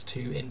 index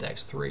 2,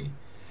 index 3.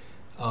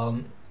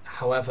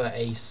 However,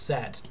 a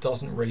set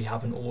doesn't really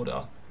have an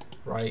order,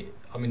 right?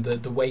 I mean,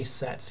 the way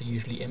sets are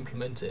usually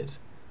implemented,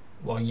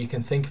 well, you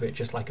can think of it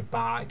just like a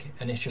bag,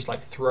 and it's just like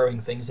throwing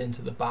things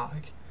into the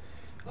bag.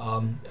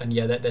 And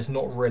yeah, there's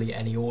not really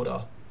any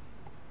order.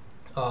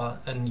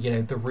 And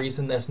the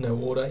reason there's no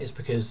order is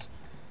because,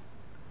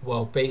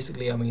 well,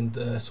 basically, I mean,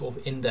 the sort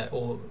of index,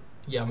 or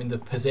yeah, I mean, the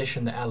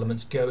position that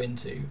elements go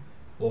into,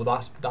 well,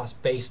 that's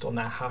based on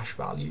their hash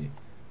value.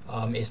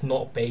 It's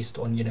not based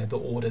on the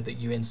order that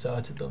you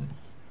inserted them.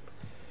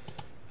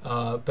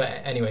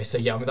 But anyway, so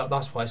yeah, I mean,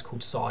 that's why it's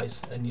called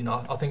size, and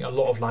I think a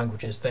lot of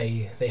languages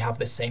they have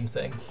the same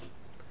thing.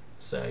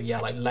 So yeah,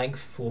 like length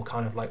for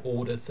kind of like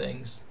ordered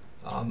things,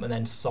 and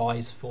then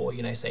size for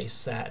say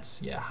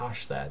sets,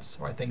 hash sets,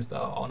 right, things that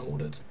are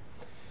unordered.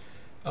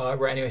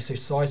 Right, anyway, so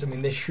size, I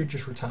mean, this should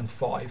just return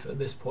 5 at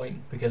this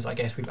point, because I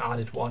guess we've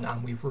added 1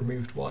 and we've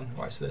removed 1,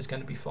 right? So there's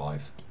going to be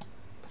 5.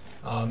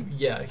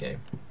 Yeah, okay.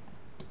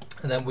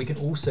 And then we can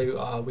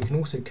also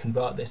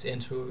convert this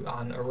into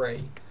an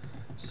array.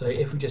 So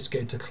if we just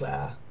go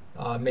declare,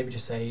 maybe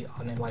just say,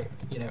 I don't know, like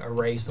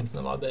array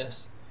something like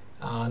this,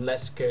 and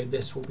let's go,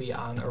 this will be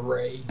an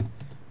array,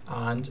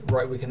 and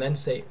right, we can then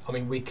say, I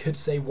mean, we could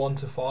say 1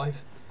 to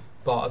 5,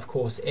 but of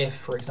course, if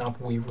for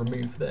example we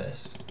remove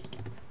this,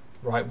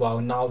 right, well,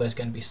 now there's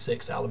going to be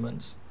 6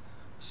 elements.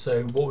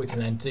 So what we can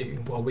then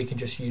do, well, we can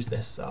just use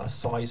this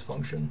size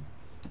function.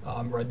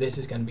 Right, this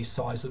is going to be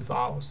size of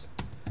vowels,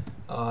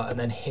 and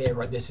then here,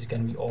 right, this is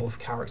going to be of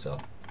character.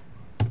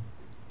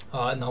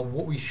 Now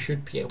what we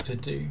should be able to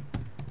do,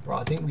 right,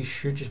 I think we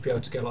should just be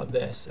able to go like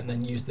this and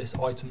then use this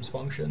items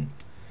function.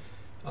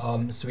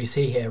 So we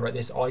see here, right,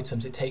 this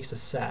items, it takes a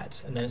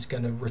set and then it's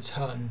going to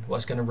return, well,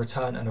 it's going to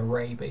return an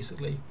array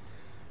basically.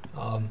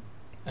 And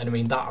I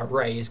mean, that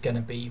array is going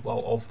to be,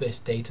 well, of this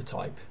data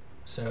type.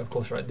 So of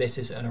course, right, this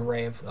is an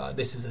array of,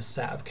 this is a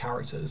set of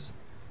characters,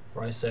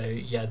 right? So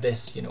yeah,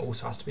 this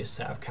also has to be a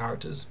set of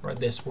characters, right?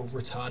 This will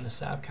return a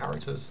set of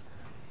characters.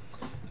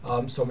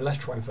 So I mean, let's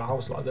try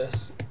vowels like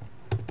this.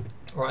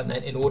 Right, and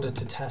then in order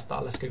to test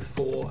that, let's go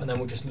 4, and then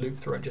we'll just loop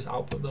through and just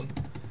output them.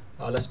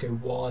 Let's go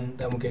 1,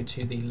 then we'll go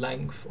to the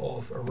length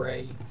of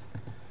array.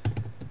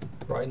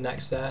 Right,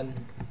 next then,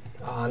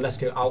 let's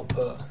go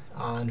output,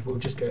 and we'll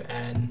just go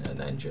n, and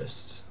then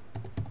just,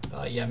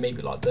 yeah,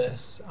 maybe like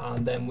this,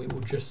 and then we will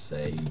just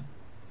say,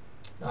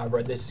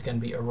 right, this is going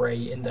to be array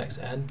index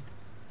n.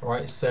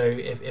 Right, so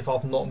if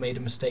I've not made a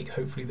mistake,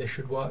 hopefully this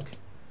should work,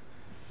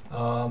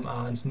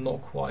 and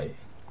not quite.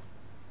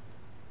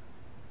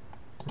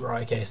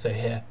 Right, okay, so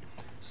here,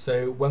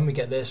 so when we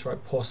get this,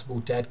 right, possible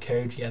dead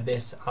code, yeah,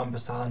 this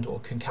ampersand or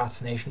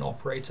concatenation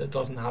operator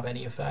doesn't have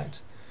any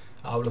effect.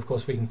 Well, of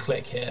course we can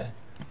click here.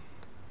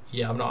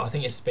 Yeah, I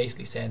think it's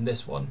basically saying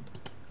this one,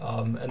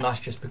 and that's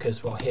just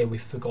because, well, here we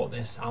forgot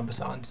this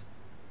ampersand.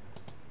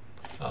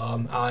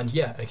 And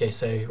yeah, okay,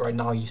 so right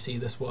now you see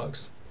this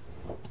works.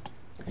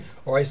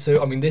 Alright,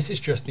 so I mean, this is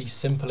just the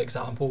simple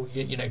example,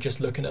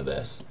 just looking at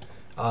this,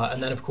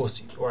 and then of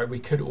course, alright, we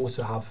could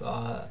also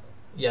have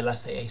yeah, let's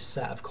say a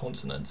set of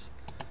consonants.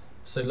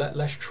 So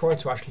let's try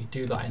to actually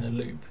do that in a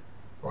loop,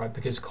 right?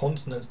 Because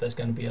consonants, there's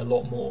going to be a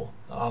lot more.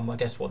 I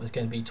guess what, there's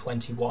going to be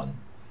 21,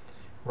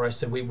 right?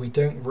 So we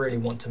don't really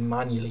want to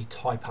manually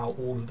type out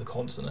all of the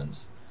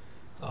consonants.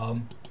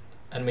 And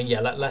I mean,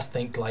 yeah, let's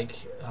think like,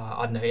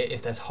 I don't know,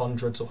 if there's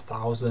hundreds or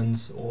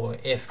thousands, or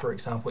if, for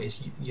example, it's,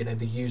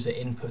 the user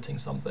inputting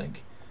something.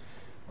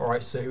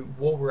 Alright, so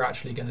what we're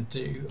actually going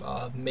to do,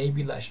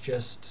 maybe let's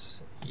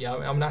just, yeah,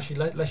 I mean, actually,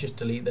 let's just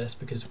delete this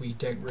because we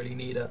don't really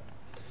need it.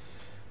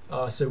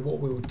 So what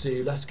we will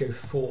do, let's go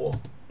 4,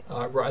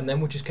 right, and then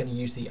we're just going to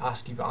use the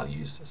ASCII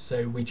values.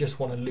 So we just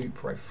want to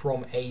loop, right,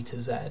 from A to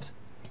Z.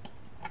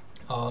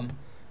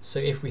 So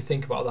if we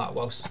think about that,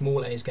 well,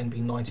 small a is going to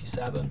be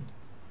 97.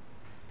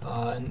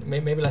 And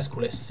maybe let's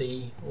call it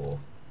C, or,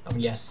 I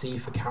mean, yeah, C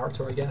for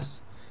character, I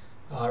guess.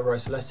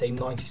 Right, so let's say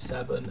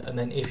 97, and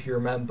then if you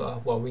remember,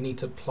 well, we need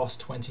to plus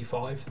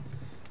 25.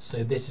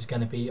 So this is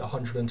going to be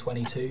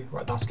 122,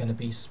 right, that's going to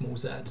be small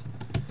z.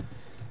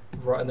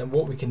 Right, and then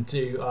what we can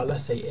do,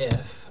 let's say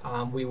if,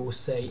 and we will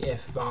say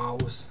if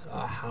vowels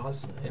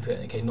has, if it,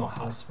 okay, not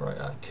has, right,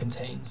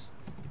 contains.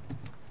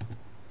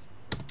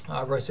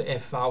 Right, so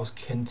if vowels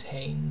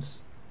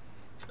contains,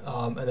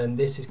 and then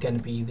this is going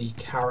to be the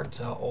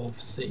character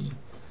of C.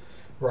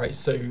 Right,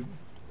 so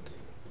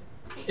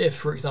if,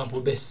 for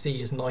example, this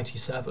C is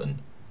 97,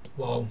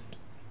 well,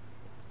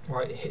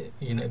 right here,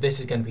 you know, this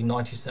is going to be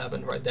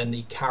 97, right? Then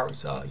the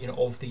character, you know,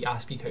 of the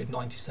ASCII code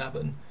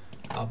 97,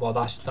 well,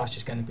 that's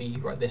just going to be,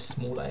 right, this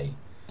small a.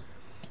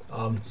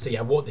 So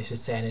yeah, what this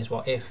is saying is,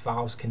 well, if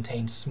vowels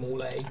contain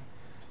small a,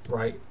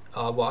 right,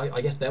 well,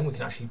 I guess then we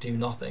can actually do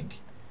nothing.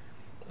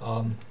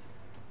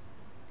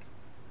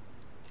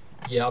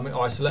 Yeah, I mean,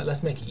 alright, so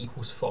let's make it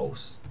equals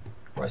false.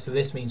 Right, so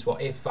this means, well,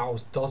 if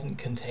vowels doesn't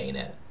contain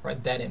it,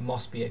 right, then it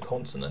must be a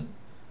consonant.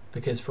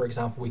 Because, for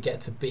example, we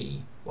get to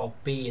B, well,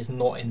 B is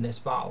not in this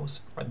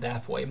vowels, right,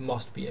 therefore it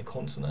must be a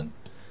consonant.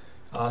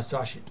 So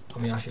actually,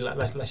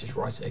 let's just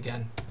write it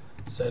again.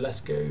 So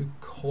let's go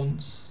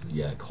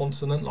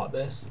consonant like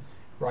this.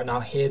 Right,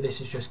 now here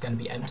this is just going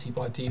to be empty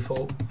by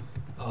default,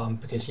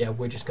 because yeah,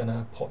 we're just going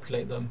to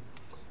populate them.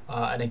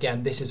 And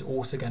again, this is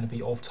also going to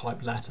be of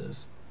type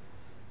letters.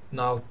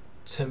 Now,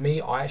 to me,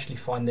 I actually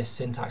find this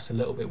syntax a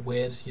little bit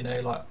weird, you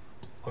know, like,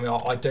 I mean,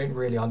 I don't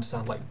really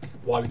understand, like,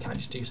 why we can't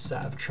just do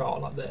set of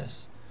chart like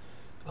this.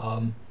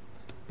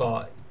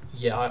 But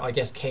yeah, I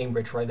guess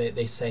Cambridge, right,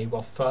 they say,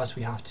 well, first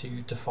we have to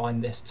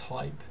define this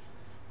type,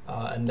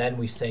 and then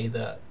we say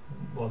that,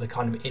 well, the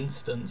kind of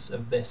instance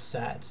of this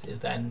set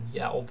is then,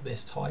 yeah, of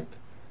this type.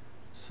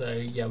 So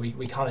yeah,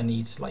 we kind of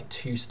need like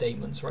two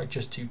statements, right,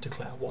 just to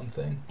declare one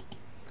thing.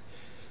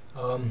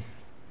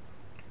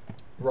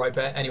 Right,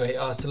 but anyway,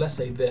 so let's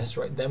say this,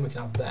 right, then we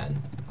can have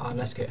then, and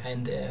let's go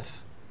end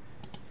if.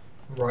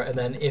 Right, and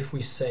then if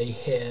we say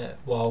here,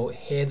 well,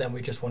 here then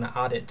we just want to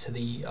add it to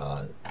the,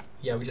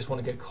 yeah, we just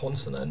want to go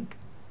consonant.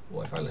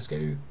 Well, in fact, let's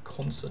go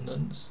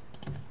consonants.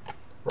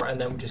 Right, and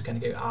then we're just going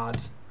to go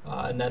add,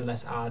 and then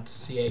let's add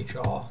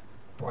CHR,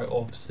 right,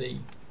 of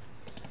C.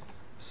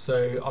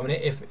 So, I mean,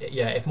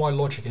 if my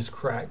logic is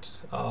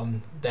correct,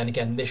 then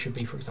again, this should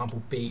be, for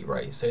example, B,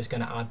 right, so it's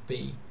going to add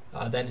B.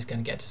 Then it's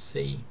going to get to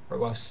C, right?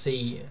 Well,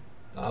 C,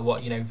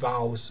 what, you know,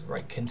 vowels,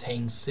 right,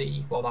 contain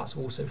C. Well, that's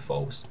also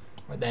false,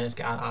 right? Then it's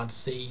going to add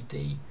C,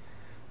 D.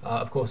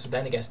 Of course,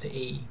 then it gets to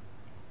E.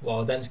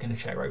 Well, then it's going to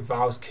check, right?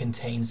 Vowels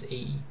contains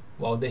E.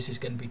 Well, this is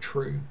going to be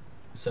true.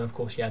 So, of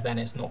course, yeah, then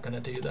it's not going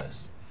to do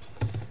this.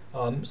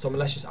 So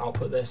let's just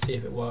output this, see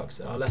if it works.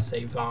 Let's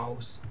say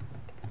vowels.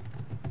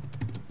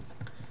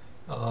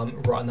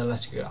 Right, and then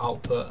let's go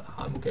output,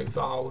 and we'll go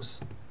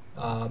vowels.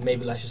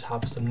 Maybe let's just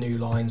have some new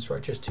lines,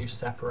 right, just to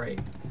separate.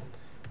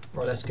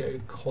 Right, let's go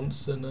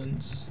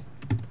consonants,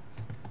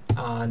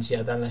 and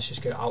yeah, then let's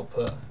just go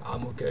output,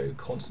 and we'll go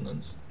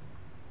consonants.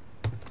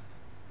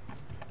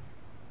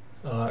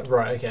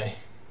 Right, okay.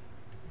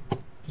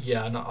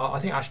 Yeah, no, I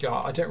think actually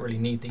I don't really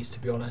need these, to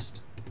be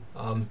honest,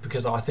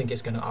 because I think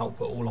it's going to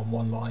output all on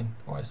one line.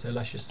 Right, so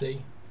let's just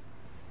see.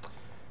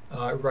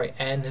 Right,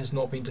 N has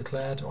not been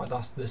declared. Right,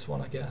 that's this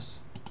one, I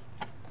guess.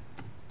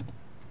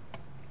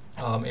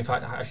 In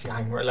fact, actually,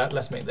 hang on, right,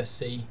 let's make this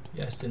C.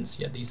 Yeah, since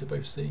yeah, these are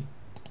both C.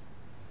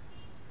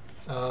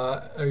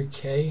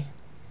 Okay.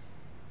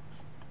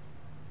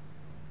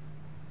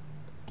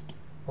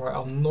 Alright,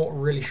 I'm not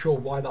really sure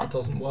why that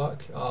doesn't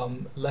work.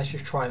 Let's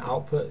just try and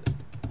output.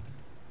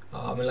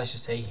 I mean, let's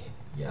just say,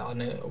 yeah, I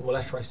know. Well,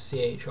 let's try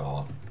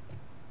CHR.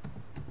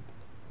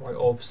 Right,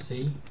 of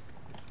C.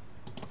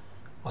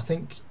 I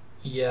think,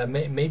 yeah,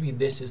 maybe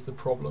this is the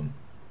problem.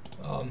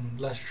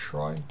 Let's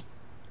try.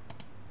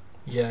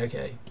 Yeah,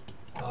 okay.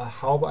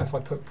 How about if I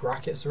put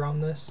brackets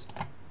around this?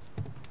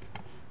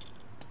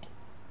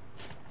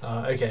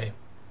 Okay.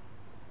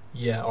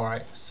 Yeah,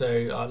 alright.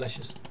 So let's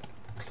just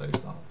close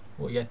that.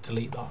 Well, yeah,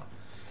 delete that.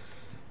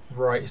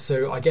 Right,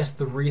 so I guess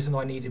the reason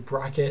I needed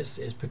brackets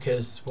is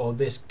because, well,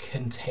 this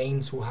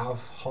contains will have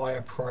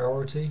higher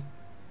priority.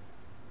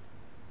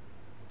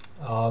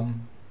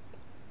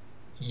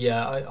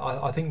 Yeah,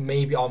 I think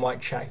maybe I might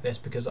check this,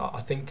 because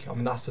I think, I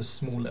mean, that's a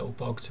small little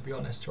bug, to be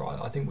honest, right?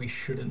 I think we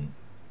shouldn't.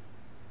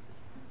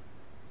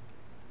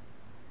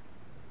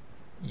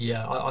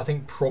 Yeah, I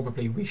think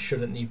probably we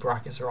shouldn't need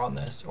brackets around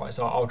this, right?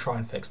 So I'll try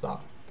and fix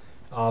that.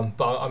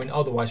 But I mean,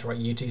 otherwise, right,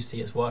 you do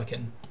see it's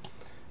working.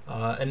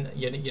 And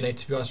you know,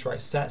 to be honest, right,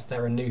 sets,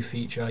 they're a new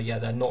feature. Yeah,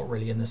 they're not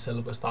really in the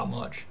syllabus that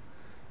much.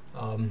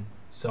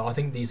 So I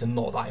think these are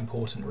not that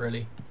important,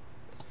 really.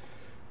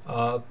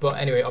 But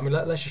anyway, I mean,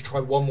 let's just try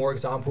one more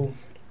example.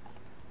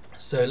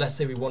 So let's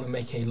say we want to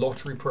make a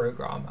lottery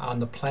program, and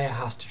the player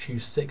has to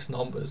choose 6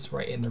 numbers,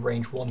 right, in the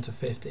range 1 to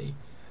 50.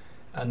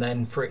 And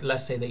then for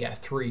let's say they get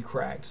 3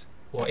 correct.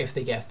 Well, if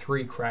they get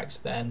 3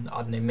 correct, then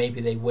I don't know, maybe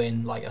they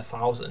win like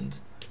 1,000,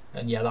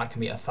 and yeah, that can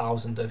be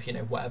 1,000 of, you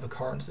know, whatever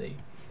currency.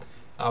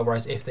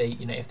 Whereas if they,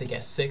 you know, if they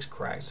get 6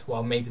 correct,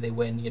 well, maybe they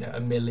win, you know,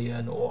 1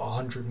 million or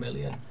 100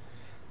 million.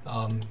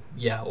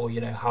 Yeah, or you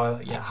know,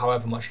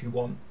 however much you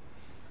want.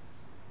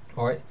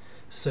 All right.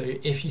 So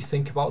if you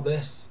think about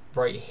this,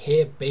 right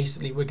here,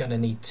 basically we're going to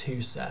need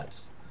 2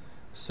 sets.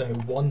 So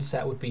one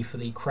set would be for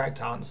the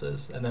correct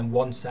answers, and then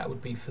one set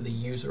would be for the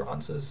user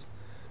answers.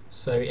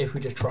 So if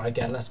we just try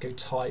again, let's go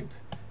type.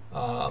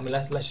 I mean,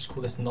 let's just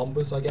call this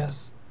numbers, I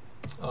guess.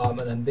 and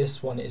then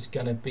this one is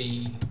going to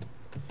be,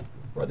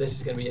 right, this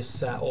is going to be a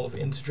set of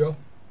integer.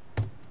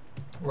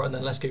 Right, and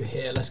then let's go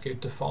here, let's go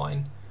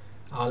define,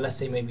 let's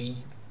say maybe,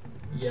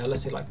 yeah,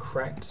 let's say like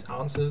correct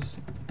answers.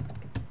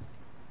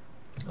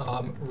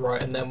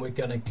 Right, and then we're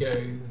going to go,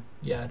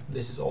 yeah,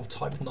 this is of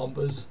type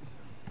numbers.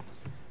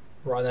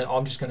 Right, and then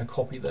I'm just going to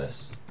copy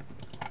this.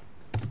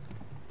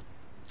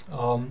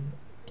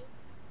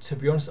 To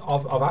be honest,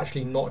 I've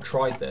actually not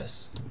tried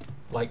this.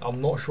 Like,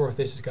 I'm not sure if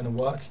this is going to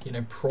work, you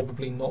know,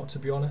 probably not, to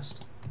be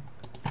honest.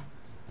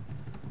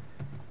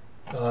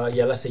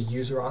 Yeah, let's say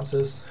user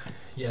answers.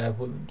 Yeah,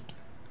 well,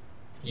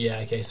 yeah,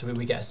 okay, so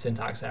we get a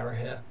syntax error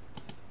here.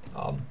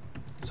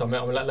 So I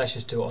mean, let's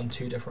just do it on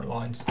 2 different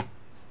lines.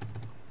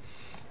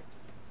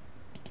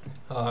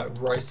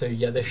 Right, so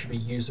yeah, this should be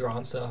user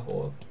answer,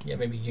 or yeah,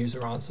 maybe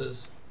user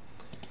answers.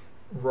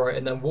 Right,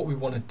 and then what we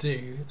want to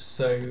do,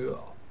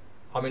 so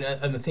I mean,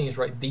 and the thing is,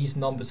 right, these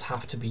numbers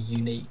have to be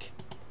unique.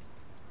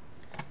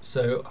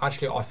 So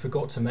actually, I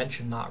forgot to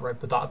mention that, right,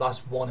 but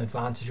that's one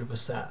advantage of a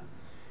set.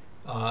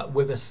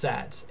 With a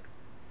set,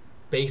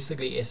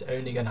 basically it's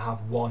only going to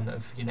have one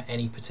of, you know,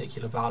 any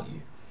particular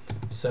value.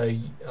 So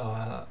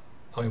I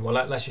mean, well,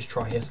 let's just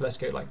try here. So let's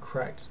go like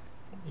correct.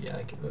 Yeah,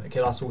 okay,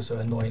 that's also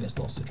annoying, it's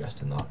not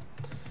suggesting that.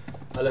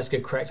 Let's go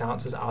correct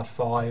answers, add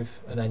 5,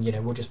 and then, you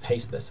know, we'll just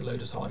paste this a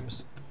load of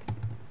times.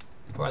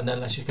 Right, and then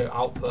let's just go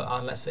output,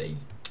 and let's say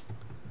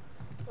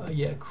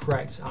yeah,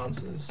 correct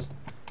answers.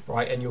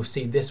 Right, and you'll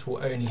see this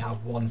will only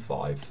have 1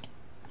 5.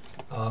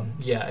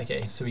 Yeah,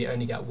 okay, so we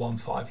only get 1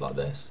 5 like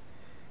this.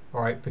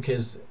 Alright,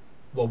 because,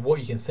 well, what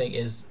you can think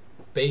is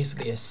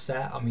basically a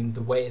set, I mean,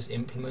 the way it's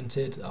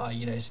implemented,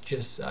 you know, it's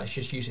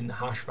just using the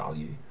hash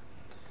value.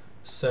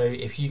 So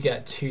if you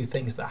get 2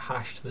 things that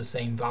hash to the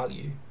same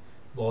value,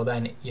 well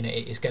then, you know,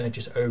 it's going to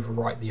just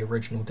overwrite the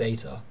original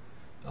data,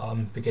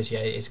 because yeah,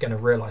 it's going to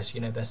realize,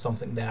 you know, there's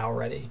something there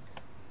already.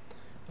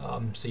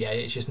 So yeah,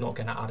 it's just not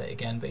going to add it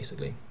again,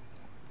 basically.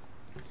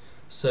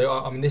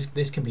 So I mean,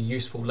 this can be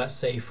useful. Let's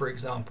say, for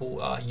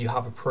example, you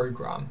have a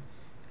program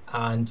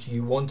and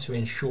you want to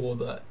ensure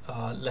that,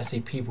 let's say,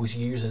 people's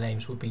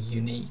usernames would be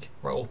unique,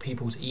 right, or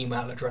people's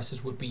email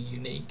addresses would be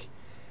unique.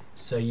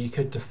 So you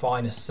could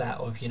define a set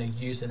of, you know,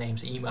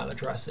 usernames, email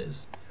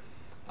addresses,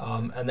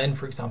 and then,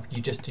 for example,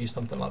 you just do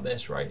something like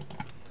this, right?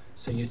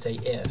 So you'd say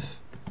if,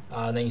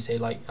 and then you say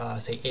like,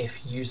 say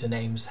if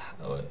usernames,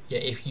 yeah,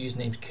 if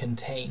usernames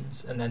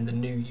contains, and then the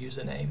new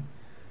username,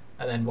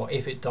 and then well,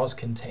 if it does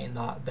contain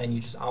that, then you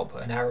just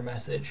output an error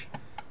message,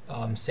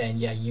 saying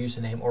yeah,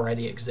 username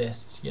already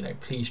exists, you know,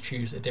 please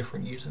choose a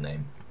different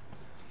username.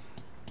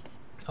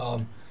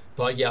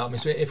 But yeah, I mean,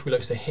 so if we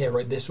look, so here,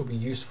 right, this will be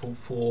useful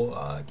for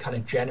kind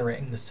of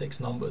generating the 6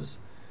 numbers,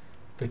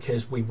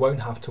 because we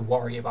won't have to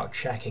worry about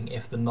checking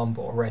if the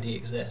number already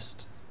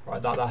exists,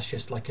 right? That's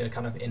just like a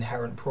kind of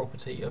inherent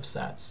property of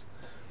sets.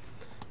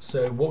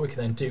 So what we can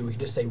then do, we can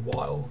just say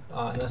while,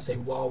 and let's say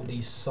while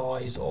the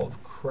size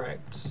of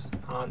correct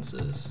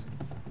answers,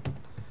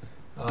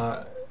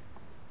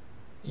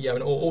 yeah,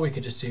 or we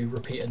could just do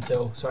repeat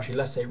until. So actually,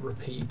 let's say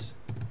repeat.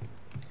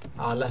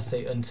 Let's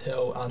say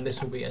until, and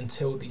this will be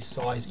until the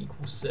size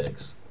equals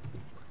 6.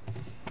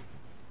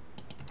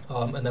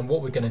 And then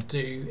what we're going to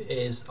do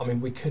is, I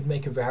mean, we could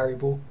make a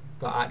variable,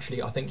 but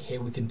actually I think here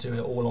we can do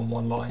it all on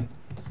one line.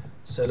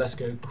 So let's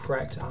go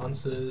correct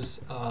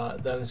answers,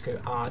 then let's go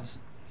add.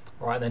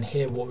 Right, and then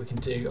here what we can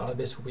do,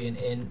 this will be an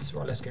int,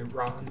 right, let's go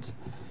rand.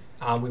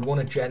 And we want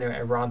to generate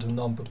a random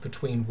number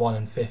between 1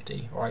 and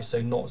 50, alright,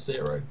 so not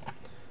 0.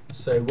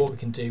 So what we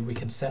can do, we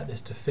can set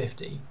this to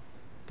 50.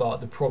 But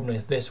the problem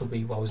is this will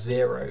be, well,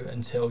 0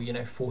 until, you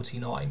know,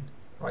 49,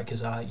 right?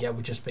 Because yeah,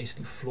 we're just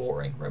basically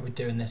flooring, right? We're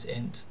doing this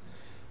int.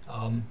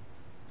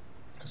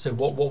 So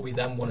what we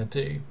then want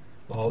to do,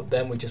 well,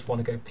 then we just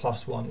want to go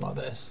 +1 like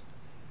this,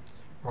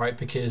 right?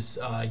 Because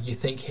you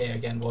think here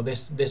again, well,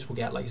 this will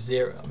get like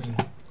 0. I mean,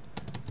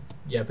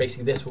 yeah,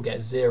 basically this will get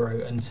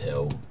 0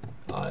 until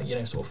you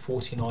know, sort of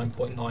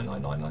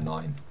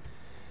 49.99999.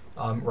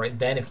 Right,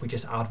 then if we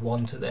just add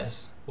 1 to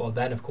this, well,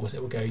 then of course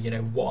it will go, you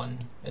know, 1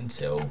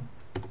 until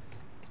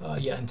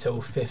yeah,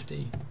 until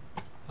 50,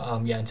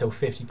 yeah, until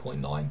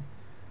 50.9,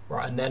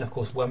 right? And then of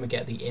course when we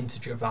get the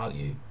integer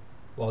value,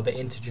 well, the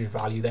integer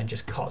value then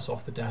just cuts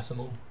off the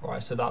decimal,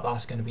 right? So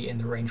that's going to be in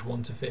the range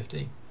 1 to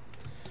 50.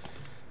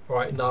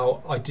 Right,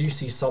 now I do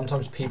see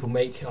sometimes people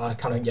make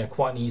kind of, yeah,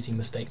 quite an easy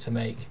mistake to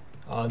make.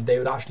 They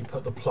would actually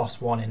put the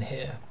 +1 in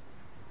here,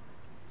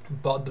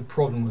 but the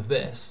problem with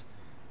this,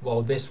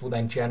 well, this will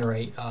then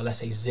generate, let's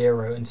say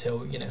 0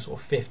 until, you know,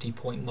 sort of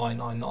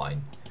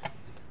 50.999,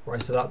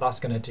 right? So that's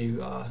going to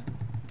do,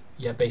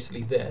 yeah,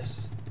 basically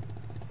this,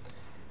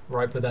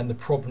 right? But then the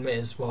problem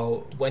is,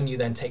 well, when you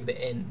then take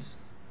the int,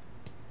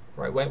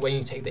 right, when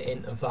you take the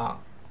int of that,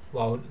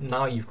 well,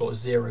 now you've got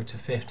 0 to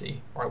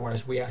 50, right?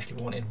 Whereas we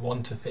actually wanted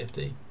 1 to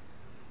 50.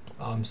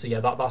 So yeah,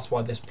 that's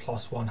why this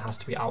 +1 has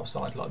to be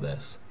outside like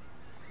this.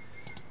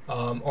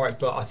 Alright,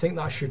 but I think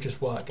that should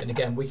just work, and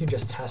again we can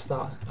just test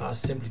that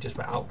simply just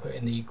by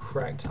outputting the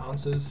correct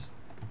answers,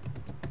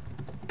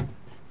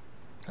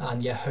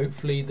 and yeah,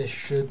 hopefully this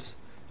should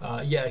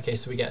Yeah, okay,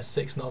 so we get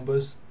 6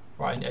 numbers,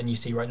 right, and you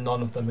see, right,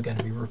 none of them are going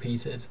to be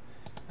repeated,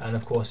 and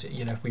of course,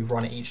 you know, if we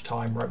run it each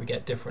time, right, we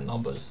get different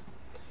numbers.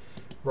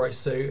 Right,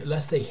 so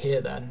let's say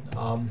here then,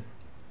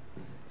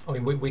 I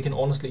mean, we can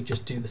honestly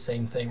just do the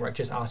same thing, right,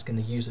 just asking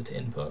the user to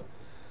input.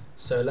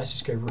 So let's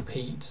just go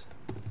repeat,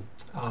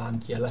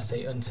 and yeah, let's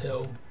say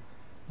until,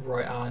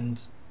 right,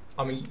 and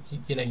I mean,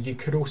 you know, you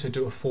could also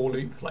do a for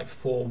loop, like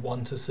for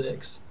 1 to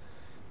 6,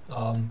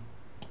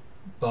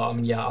 but I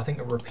mean, yeah, I think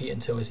a repeat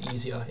until is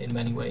easier in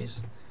many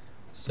ways.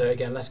 So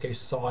again, let's go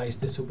size,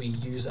 this will be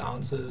user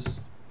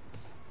answers,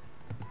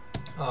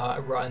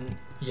 run,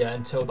 yeah,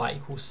 until that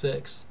equals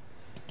 6.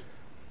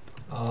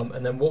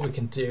 And then what we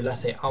can do,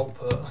 let's say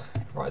output,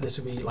 right, this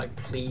will be like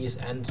please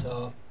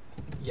enter,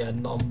 yeah,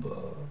 number,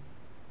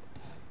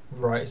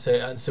 right,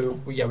 so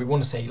yeah, we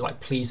want to say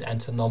like please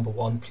enter number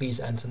 1, please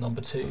enter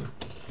number 2.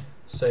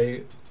 So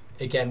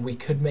again, we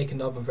could make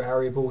another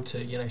variable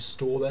to, you know,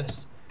 store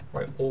this,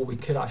 right, or we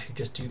could actually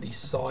just do the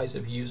size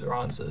of user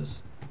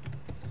answers,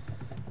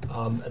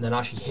 and then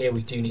actually here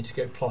we do need to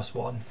go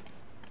 +1,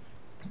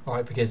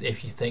 right, because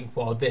if you think,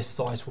 well, this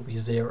size will be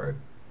 0,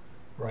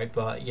 right,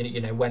 but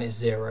you know, when it's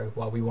 0,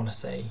 well, we want to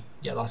say,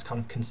 yeah, that's kind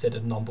of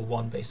considered number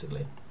 1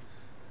 basically,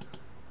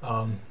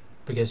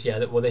 because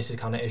yeah, well, this is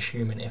kind of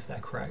assuming if they're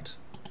correct,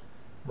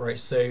 right.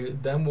 So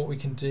then what we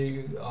can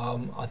do,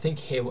 I think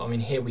here, I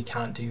mean, here we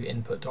can't do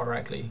input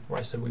directly,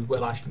 right, so we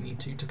will actually need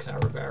to declare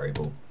a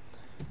variable.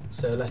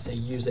 So let's say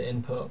user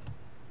input,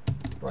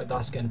 right,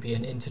 that's going to be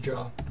an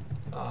integer,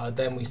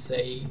 then we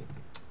say,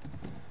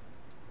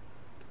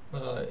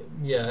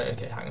 yeah,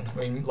 okay, hang on, I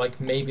mean, like,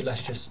 maybe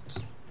let's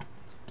just,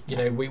 you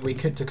know, we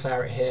could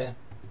declare it here,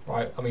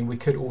 right, I mean, we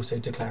could also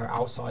declare it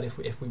outside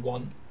if we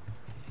want,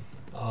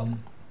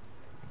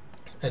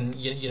 and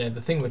you know,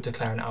 the thing with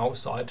declaring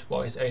outside,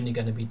 well, it's only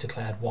going to be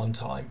declared 1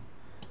 time,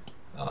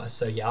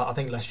 so yeah, I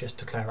think let's just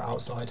declare it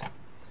outside.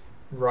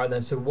 Right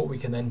then, so what we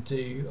can then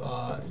do,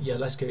 yeah,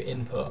 let's go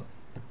input,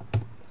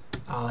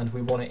 and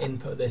we want to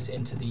input this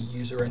into the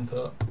user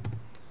input,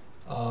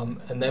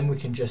 and then we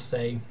can just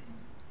say,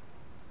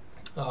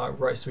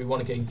 right, so we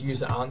want to go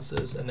user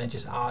answers, and then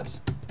just add,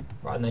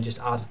 right, and then just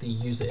add the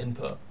user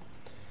input,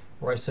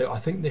 right, so I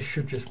think this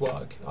should just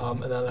work,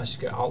 and then let's just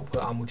go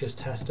output, and we'll just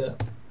test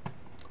it.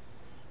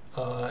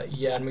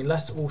 Yeah, I mean,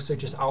 let's also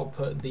just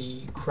output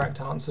the correct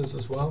answers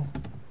as well.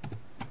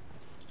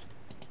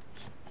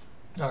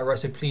 Right,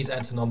 so please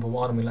enter number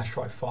 1, I mean, let's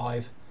try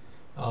 5.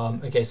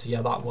 Okay, so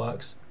yeah, that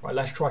works. Right,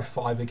 let's try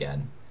 5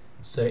 again.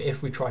 So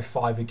if we try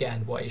 5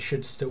 again, well, it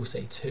should still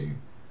say 2,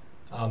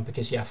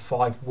 because yeah,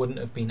 5 wouldn't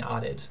have been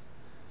added.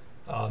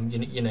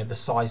 You know, the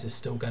size is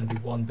still going to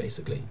be 1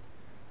 basically.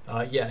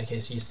 Yeah, okay,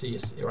 so you see,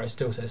 right, it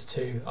still says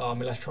 2.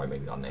 Let's try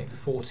maybe, I don't know,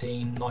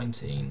 14,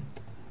 19,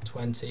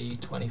 20,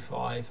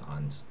 25,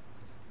 and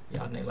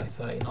yeah, I don't know, like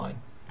 39.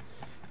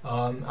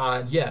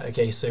 And yeah,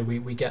 okay, so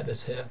we get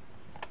this here.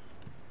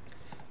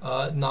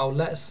 Now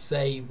let's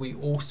say we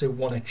also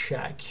want to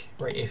check,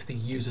 right, if the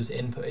user's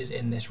input is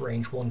in this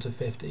range 1 to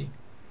 50.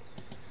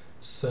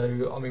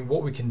 So I mean,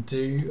 what we can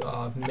do,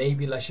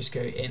 maybe let's just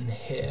go in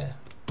here,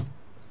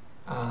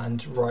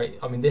 and right,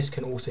 I mean, this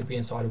can also be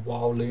inside a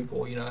while loop,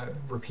 or, you know,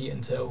 repeat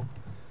until.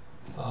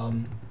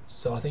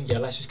 So I think, yeah,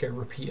 let's just go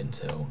repeat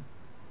until.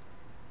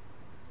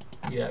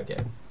 Yeah, okay.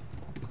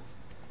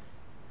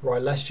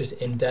 Right, let's just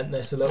indent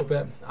this a little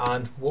bit,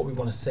 and what we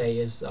want to say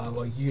is,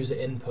 well, user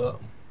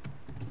input,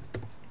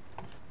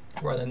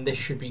 right, then this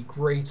should be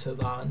greater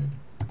than,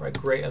 right,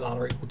 greater than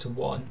or equal to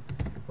 1,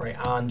 right,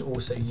 and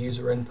also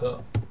user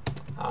input,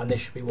 and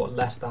this should be what,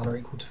 less than or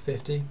equal to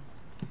 50.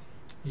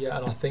 Yeah,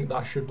 and I think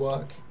that should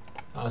work.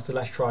 So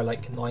let's try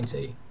like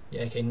 90.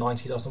 Yeah, okay,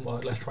 90 doesn't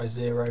work. Let's try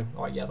 0.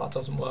 Alright, yeah, that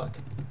doesn't work.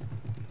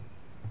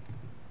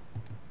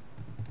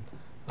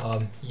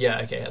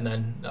 Yeah, okay, and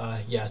then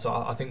yeah, so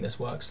I think this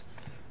works.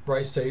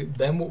 Right, so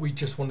then what we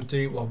just want to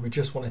do, well, we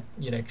just want to,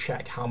 you know,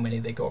 check how many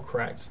they got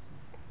correct.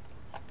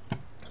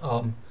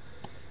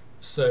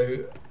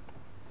 So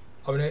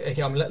I mean,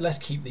 okay, let's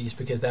keep these,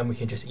 because then we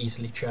can just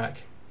easily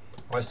check.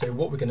 Right, so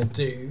what we're going to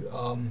do,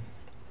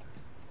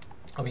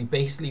 I mean,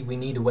 basically we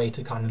need a way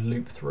to kind of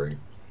loop through.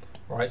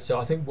 Right, so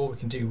I think what we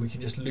can do, we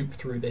can just loop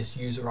through this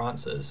user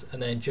answers and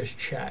then just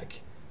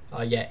check,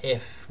 yeah,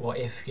 if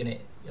you know,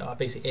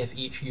 basically if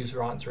each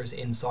user answer is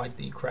inside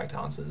the correct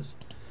answers.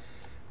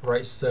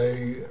 Right,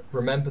 so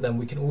remember then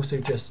we can also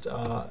just,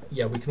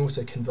 yeah, we can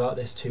also convert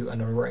this to an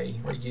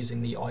array, right,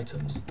 using the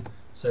items.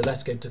 So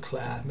let's go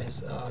declare,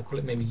 call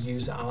it maybe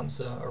user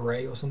answer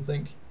array or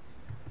something.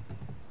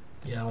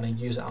 Yeah, and a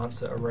user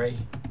answer array.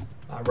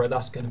 Right,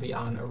 that's going to be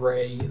an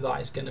array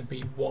that is going to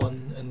be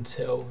 1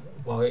 until,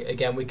 well,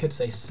 again, we could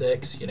say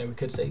 6, you know, we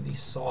could say the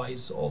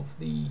size of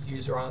the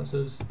user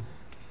answers,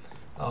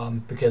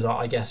 because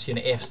I guess, you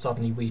know, if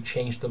suddenly we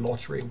change the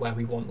lottery where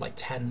we want like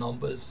 10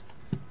 numbers,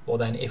 well,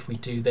 then if we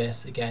do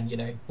this again, you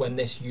know, when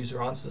this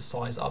user answer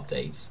size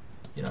updates,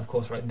 you know, of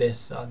course, right,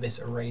 this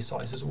array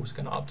size is also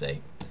going to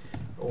update,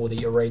 or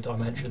the array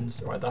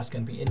dimensions, right, that's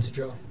going to be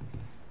integer.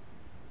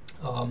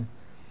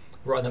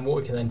 Right, and then what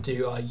we can then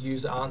do,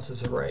 user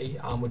answers array,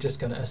 and we're just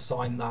going to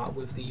assign that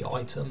with the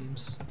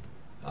items,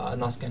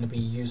 and that's going to be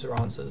user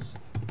answers.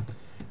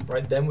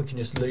 Right, then we can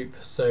just loop.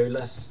 So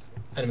let's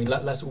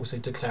also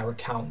declare a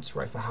count,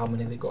 right, for how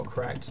many they got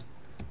correct.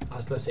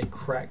 So let's say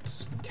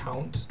correct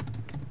count.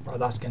 Right,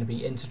 that's going to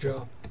be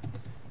integer.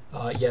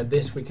 Yeah,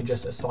 this we can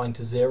just assign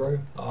to 0,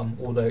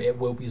 although it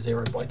will be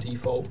 0 by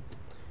default.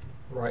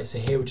 Right, so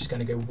here we're just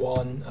going to go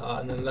 1,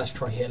 and then let's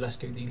try here. Let's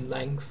go the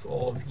length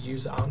of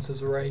user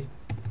answers array.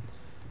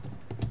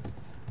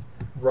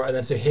 Right, and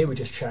then so here we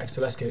just check.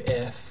 So let's go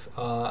if,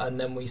 and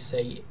then we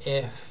say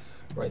if,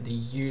 right, the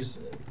user,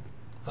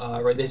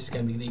 right, this is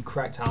going to be the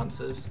correct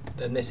answers.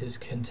 Then this is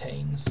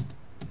contains.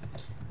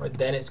 Right,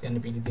 then it's going to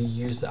be the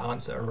user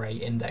answer array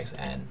index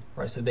n.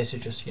 Right, so this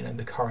is just, you know,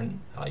 the current,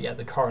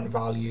 the current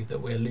value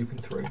that we're looping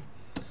through.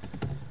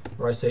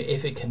 Right, so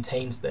if it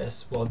contains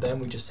this, well, then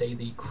we just say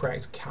the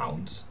correct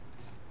count.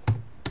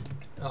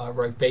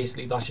 Right,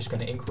 basically that's just going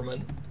to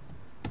increment.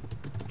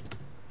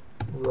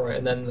 Right,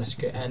 and then let's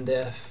go end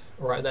if.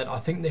 Right, then I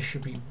think this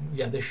should be,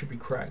 this should be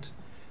correct.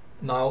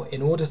 Now,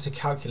 in order to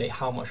calculate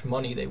how much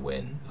money they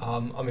win, I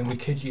mean, we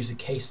could use a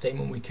case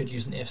statement, we could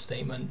use an if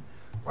statement.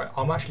 Right,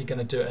 I'm actually going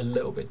to do it a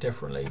little bit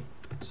differently.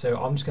 So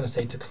I'm just going to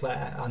say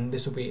declare, and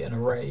this will be an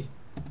array,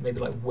 maybe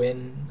like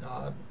win,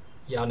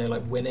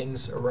 like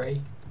winnings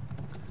array.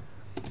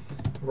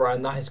 Right,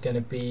 and that is going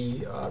to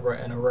be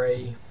an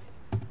array.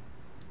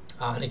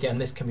 And again,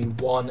 this can be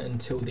 1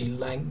 until the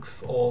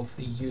length of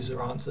the user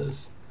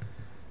answers.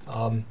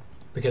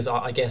 Because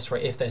I guess,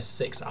 right, if there's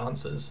 6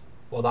 answers,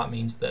 well, that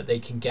means that they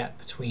can get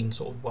between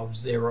sort of, well,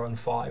 0 and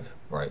 5,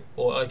 right?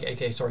 Or,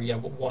 okay, sorry,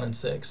 1 and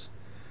 6.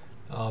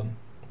 I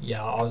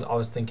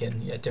was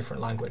thinking,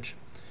 different language.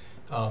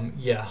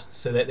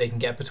 So that they can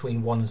get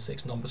between 1 and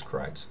 6 numbers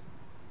correct.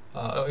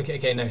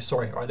 No,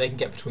 sorry, right, they can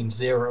get between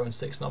 0 and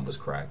 6 numbers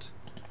correct.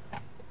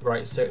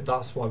 Right, so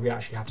that's why we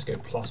actually have to go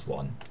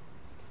 +1.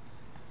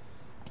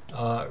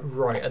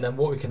 Right, and then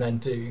what we can then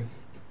do,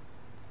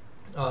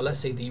 let's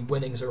say the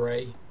winnings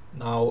array.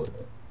 Now,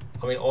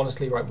 I mean,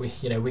 honestly, right, we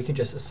can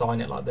just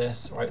assign it like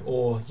this, right?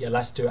 Or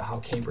let's do it how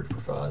Cambridge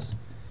prefers.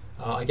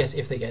 I guess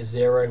if they get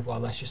 0, well,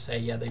 let's just say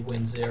they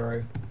win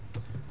 0.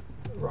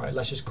 Right,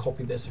 let's just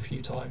copy this a few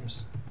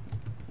times.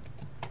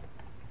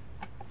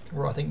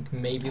 Right, I think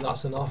maybe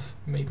that's enough,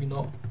 maybe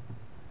not.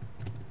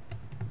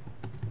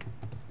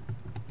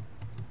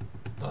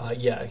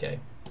 Okay.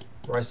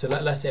 Right, so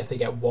let's say if they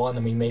get 1, I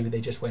mean, maybe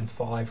they just win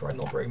 5, right?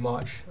 Not very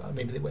much.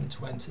 Maybe they win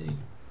 20,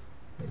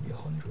 maybe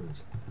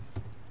 100.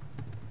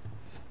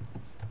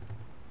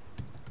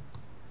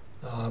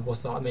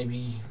 What's that?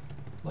 Maybe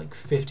like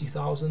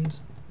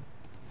 50,000.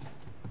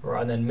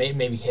 Right, and then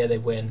maybe here they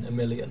win 1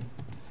 million.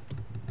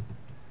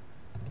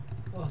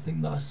 I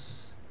think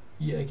that's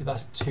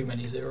that's too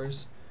many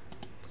zeros.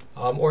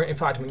 Or in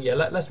fact, I mean,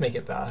 let's make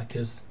it better,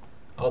 because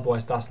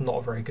otherwise that's not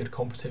a very good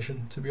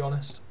competition, to be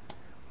honest.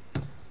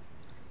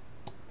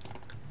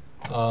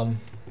 I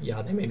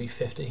think maybe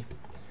 50.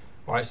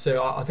 Alright,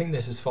 so I think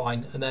this is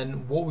fine. And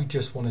then what we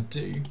just want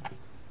to do,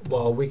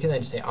 well, we can then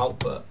just say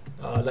output.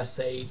 Let's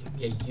say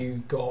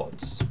you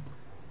got,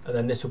 and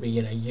then this will be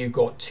you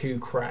got 2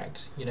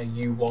 correct.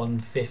 You won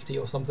 50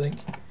 or something.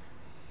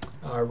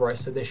 Right,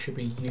 so this should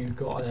be you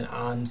got,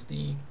 and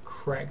the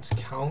correct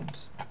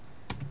count.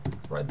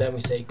 Right, then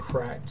we say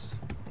correct.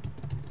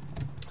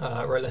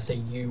 Right, let's say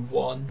you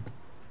won,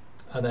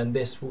 and then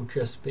this will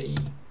just be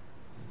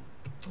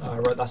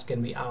right, that's going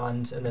to be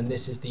and then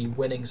this is the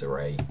winnings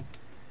array.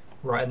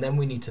 Right, and then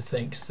we need to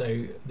think,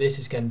 so this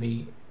is going to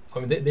be, I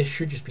mean, this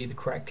should just be the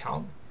correct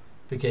count,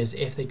 because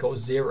if they got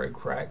 0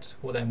 correct,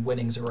 well, then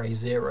winnings array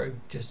 0,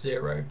 just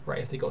 0. Right,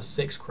 if they got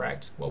 6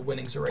 correct, well,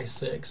 winnings array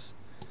 6.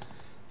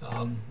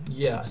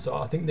 So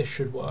I think this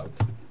should work.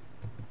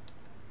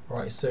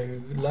 Right,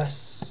 so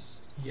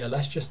let's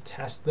just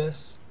test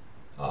this,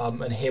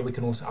 and here we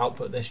can also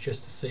output this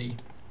just to see.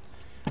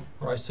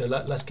 Right, so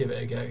let's give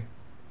it a go.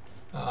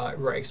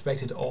 Right,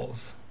 expected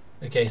of.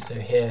 Okay, so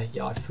here,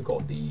 I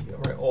forgot the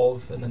array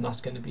of, and then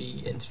that's going to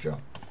be integer.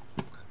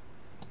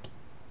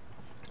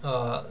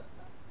 Right,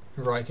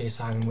 okay,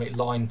 so hang on, wait,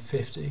 line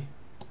 50.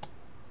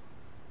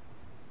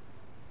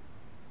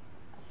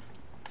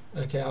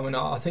 Okay, I mean,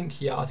 I think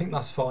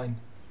that's fine.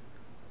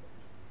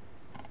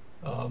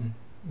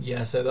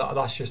 So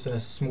that's just a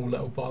small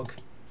little bug.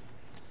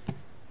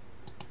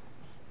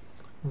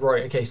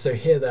 Right, okay, so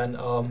here then,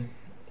 and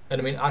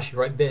I mean, actually,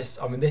 right, this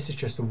is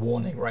just a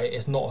warning, right?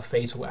 It's not a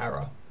fatal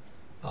error.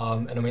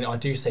 And I mean, I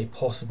do say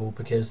possible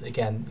because,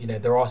 again,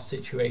 there are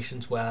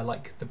situations where,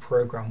 like, the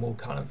program will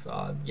kind of,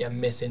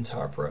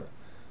 misinterpret,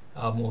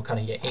 or kind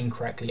of,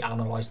 incorrectly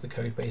analyze the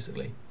code,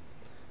 basically.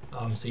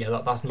 So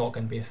that's not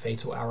going to be a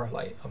fatal error.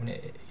 Like, I mean,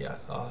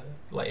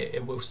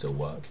 it will still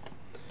work.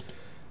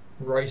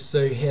 Right,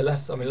 so here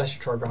let's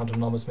just try random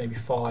numbers, maybe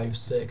 5,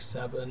 6,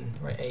 7,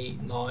 right,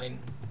 8, 9,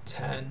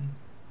 10,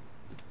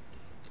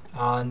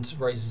 and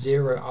right,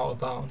 0 out of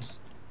bounds.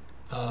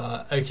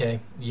 Okay,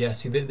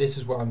 see, this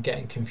is where I'm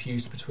getting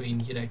confused between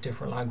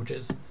different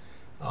languages.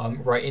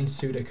 Right, in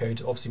pseudocode,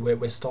 obviously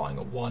we're starting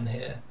at 1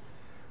 here.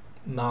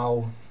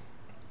 Now,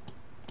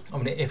 I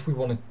mean, if we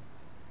want to,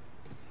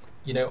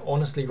 you know,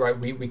 honestly, right,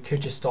 we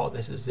could just start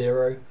this at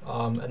 0,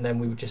 and then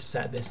we would just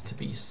set this to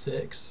be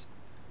 6.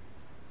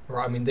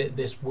 Right, I mean,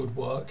 this would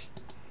work.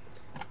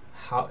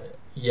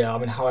 Yeah, I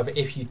mean, however,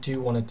 if you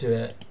do want to do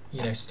it,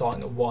 you know,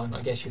 starting at 1,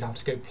 I guess you'd have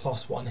to go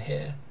 +1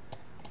 here.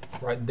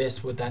 Right,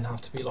 this would then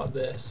have to be like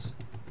this.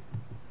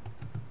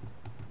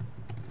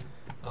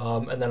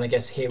 And then I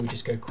guess here we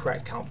just go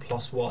correct count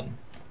 +1.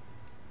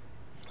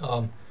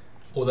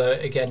 Although,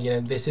 again, you know,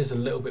 this is a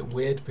little bit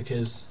weird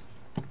because,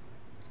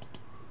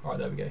 alright,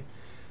 there we go.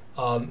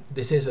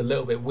 This is a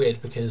little bit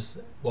weird because,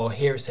 well,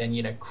 here it's saying,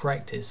 you know,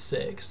 correct is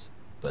 6,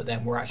 but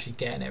then we're actually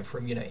getting it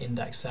from, you know,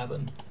 index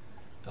 7.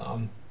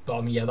 But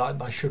I mean, yeah,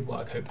 that should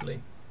work,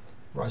 hopefully.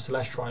 Right, so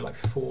let's try like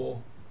 4,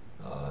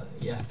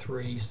 yeah,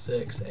 3,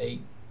 6,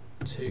 8,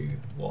 2,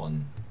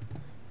 1,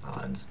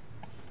 and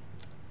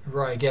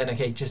right, again,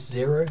 okay, just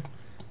 0.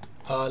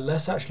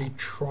 Let's actually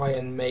try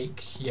and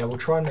make, yeah, we'll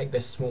try and make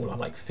this smaller,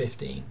 like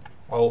 15,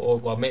 or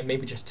well,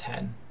 maybe just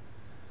 10.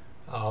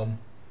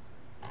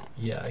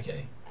 Yeah,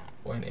 okay.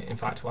 Well, in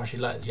fact, well,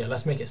 actually,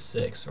 let's make it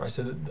 6. Right,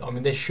 so I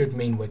mean, this should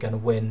mean we're going to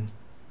win.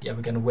 Yeah,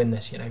 we're going to win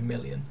this, you know,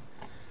 million.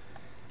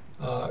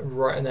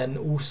 Right, and then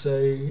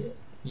also,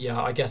 yeah,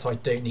 I guess I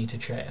don't need to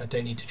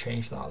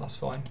change that. That's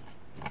fine.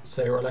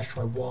 So right, let's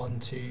try 1,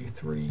 2,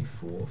 3,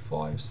 4,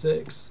 5,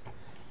 6.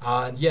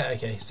 And yeah,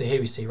 okay, so here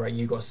we see, right,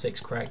 you got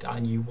 6 correct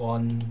and you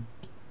won,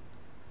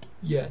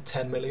 yeah,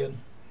 10 million.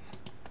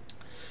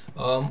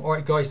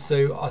 Alright guys,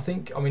 so I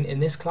think, I mean, in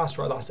this class,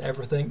 right, that's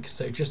everything.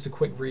 So just a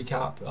quick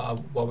recap,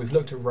 well, we've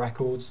looked at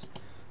records.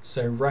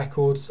 So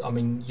records, I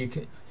mean, you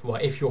can, well,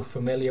 if you're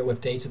familiar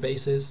with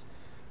databases,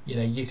 you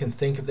know, you can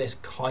think of this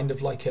kind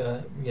of like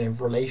a, you know,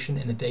 relation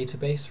in a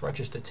database, right,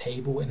 just a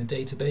table in a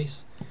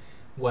database,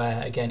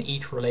 where, again,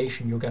 each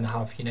relation you're going to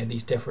have, you know,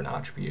 these different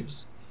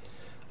attributes.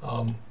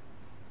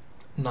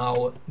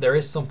 Now, there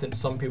is something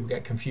some people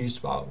get confused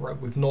about, right?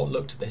 We've not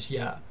looked at this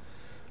yet,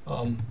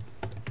 but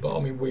I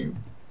mean, we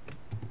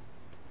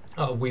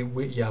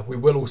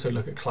will also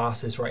look at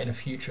classes, right, in a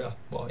future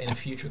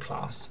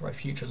class, right,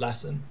 future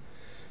lesson.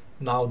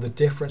 Now, the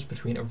difference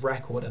between a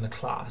record and a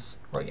class,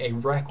 right? A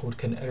record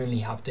can only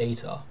have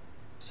data,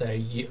 so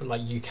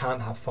you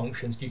can't have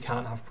functions, you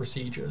can't have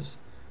procedures,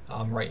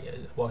 right?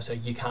 Well, so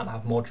you can't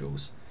have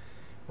modules,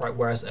 right?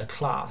 Whereas a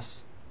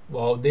class,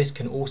 well, this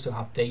can also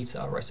have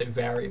data, right? So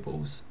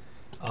variables.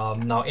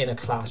 Now in a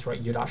class, right,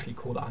 you'd actually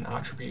call that an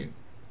attribute,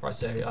 right?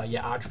 So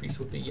yeah, attributes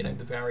would be, you know,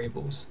 the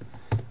variables.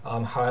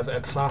 However,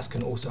 a class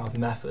can also have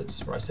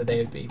methods, right? So they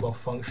would be, well,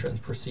 functions,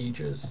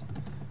 procedures,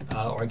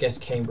 or I guess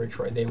Cambridge,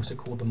 right? They also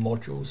call them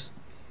modules.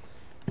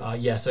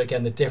 Yeah, so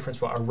again, the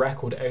difference, well, a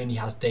record only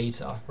has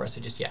data, right?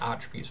 So just, yeah,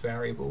 attributes,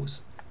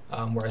 variables.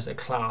 Whereas a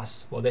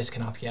class, well, this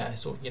can have, yeah,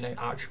 sort of, you know,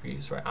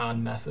 attributes, right,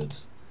 and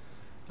methods.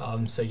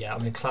 So yeah, I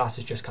mean, class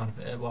is just kind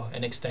of, well,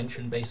 an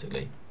extension,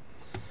 basically.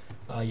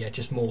 Yeah,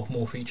 just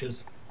more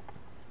features.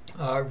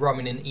 Right, I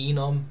mean, in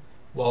enum,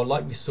 well,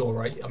 like we saw,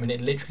 right, I mean, it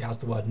literally has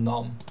the word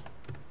num.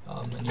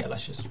 And yeah,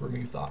 let's just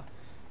remove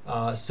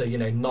that. So, you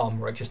know,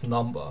 num, right, just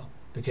number,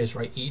 because,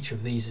 right, each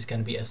of these is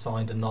going to be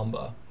assigned a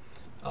number.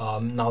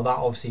 Now, that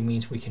obviously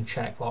means we can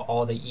check, well,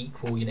 are they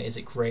equal, you know, is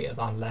it greater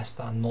than, less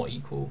than, not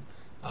equal?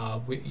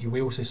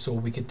 We also saw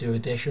we could do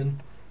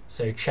addition.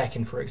 So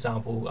checking, for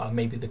example,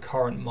 maybe the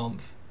current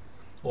month,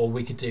 or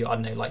we could do, I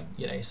don't know, like,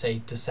 you know,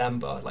 say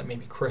December, like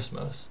maybe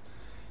Christmas.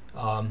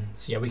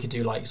 So yeah, we could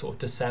do like sort of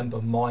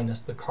December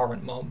minus the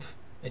current month,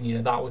 and, you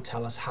know, that would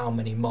tell us how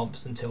many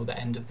months until the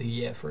end of the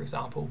year, for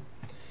example.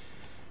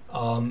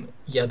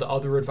 Yeah, the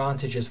other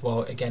advantage is,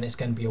 well, again, it's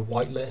going to be a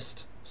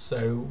whitelist.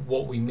 So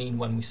what we mean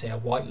when we say a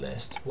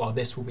whitelist, well,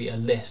 this will be a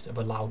list of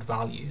allowed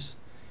values.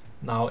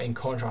 Now, in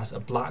contrast, a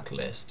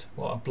blacklist,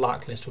 well, a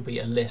blacklist will be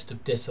a list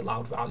of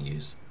disallowed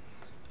values.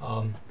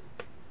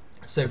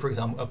 So, for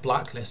example, a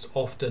blacklist,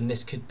 often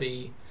this could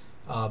be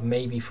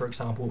maybe, for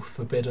example,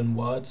 forbidden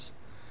words.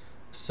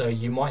 So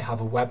you might have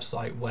a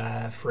website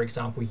where, for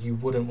example, you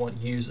wouldn't want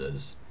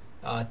users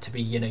to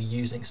be, you know,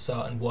 using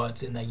certain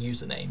words in their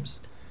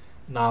usernames.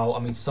 Now, I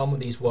mean, some of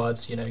these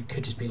words, you know,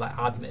 could just be like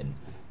admin,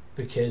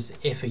 because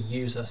if a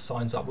user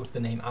signs up with the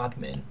name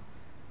admin,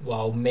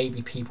 well,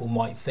 maybe people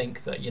might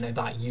think that, you know,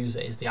 that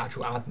user is the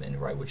actual admin,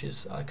 right, which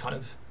is kind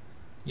of,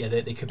 yeah,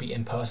 they could be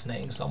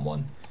impersonating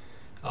someone.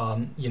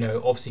 You know,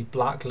 obviously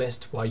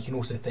blacklist, well, you can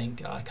also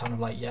think kind of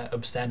like, yeah,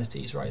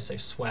 obscenities, right, so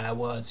swear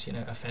words, you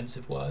know,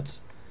 offensive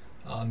words.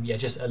 Yeah,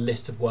 just a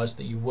list of words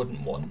that you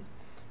wouldn't want.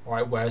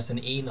 Alright, whereas an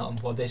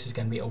enum, well, this is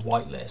going to be a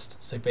whitelist,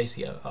 so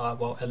basically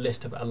well, a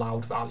list of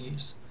allowed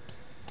values.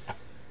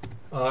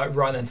 Right,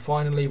 and then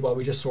finally, well,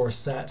 we just saw a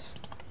set.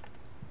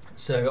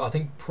 So I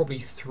think probably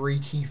 3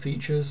 key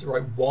features,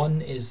 right?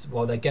 One is,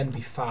 well, they're going to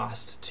be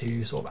fast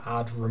to sort of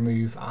add,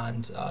 remove,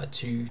 and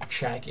to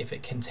check if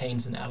it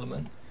contains an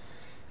element.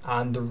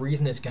 And the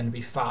reason it's going to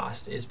be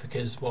fast is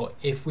because, well,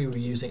 if we were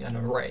using an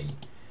array,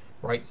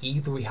 right,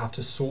 either we have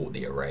to sort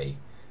the array,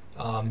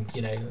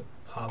 you know,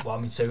 well,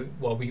 I mean, so,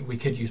 well, we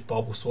could use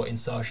bubble sort,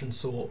 insertion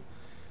sort,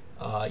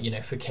 you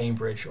know, for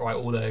Cambridge, right?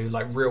 Although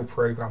like real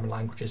programming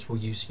languages will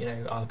use, you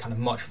know, kind of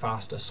much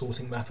faster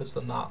sorting methods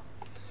than that.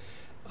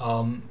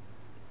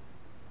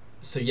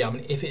 So yeah, I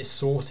mean, if it's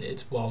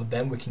sorted, well,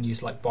 then we can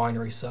use like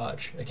binary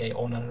search, okay,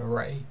 on an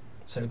array.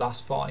 So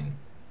that's fine.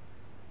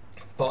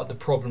 But the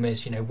problem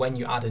is, you know, when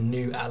you add a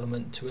new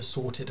element to a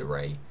sorted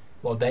array,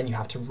 well, then you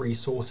have to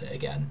resort it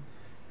again.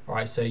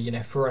 Right, so you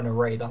know, for an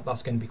array,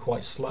 that's going to be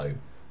quite slow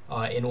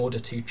in order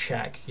to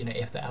check, you know,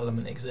 if the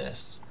element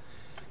exists.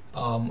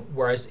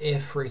 Whereas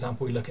if, for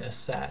example, we look at a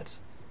set,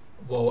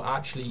 well,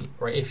 actually,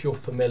 right, if you're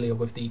familiar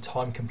with the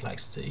time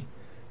complexity,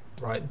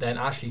 right, then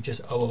actually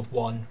just O of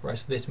 1, right,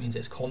 so this means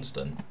it's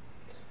constant.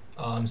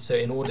 So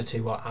in order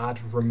to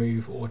add,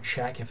 remove, or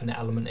check if an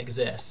element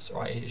exists,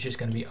 right, it's just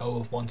going to be O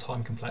of 1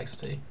 time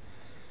complexity.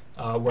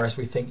 Whereas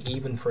we think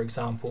even, for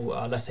example,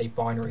 let's say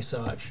binary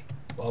search,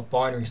 well,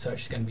 binary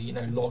search is going to be, you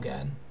know, log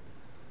n,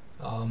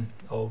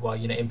 or well,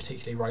 you know, in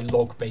particular, right,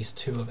 log base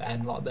 2 of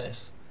n, like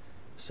this.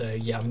 So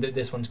yeah, I mean,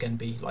 this one's going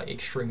to be like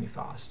extremely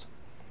fast.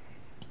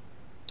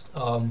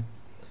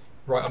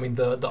 Right, I mean,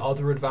 the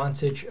other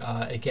advantage,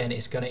 again,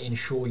 it's going to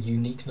ensure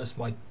uniqueness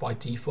by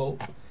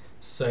default.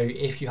 So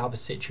if you have a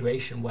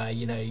situation where,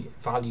 you know,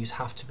 values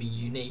have to be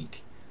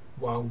unique,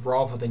 well,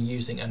 rather than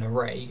using an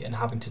array and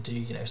having to do,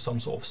 you know, some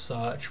sort of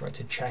search, right,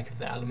 to check if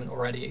the element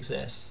already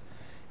exists,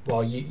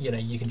 well, you know,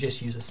 you can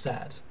just use a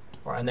set,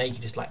 right, and then you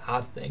can just like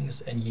add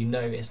things, and you know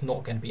it's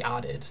not going to be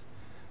added,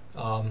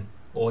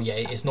 or yeah,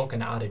 it's not going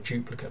to add a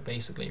duplicate,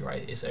 basically,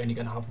 right? It's only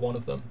going to have one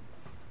of them.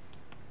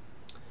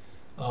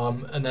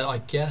 And then I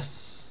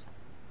guess,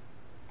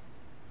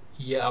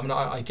 yeah, I mean,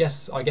 I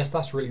guess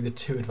that's really the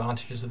two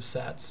advantages of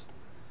sets.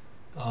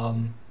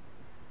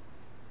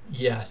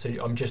 Yeah, so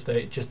I'm just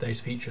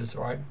those features,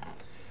 right?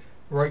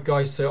 Right,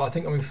 guys. So I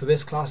think, I mean, for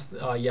this class,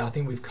 yeah, I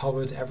think we've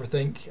covered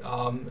everything.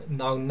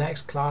 Now,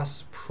 next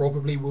class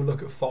probably we'll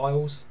look at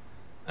files,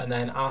 and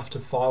then after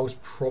files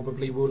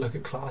probably we'll look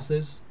at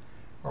classes.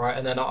 All right,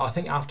 and then I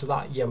think after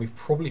that, yeah, we've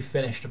probably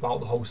finished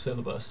about the whole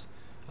syllabus.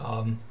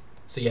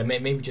 So yeah,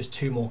 maybe just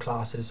 2 more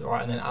classes. All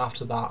right, and then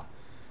after that,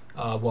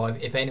 well,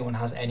 if anyone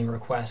has any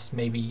requests,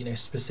 maybe, you know,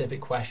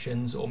 specific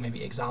questions or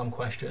maybe exam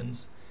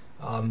questions,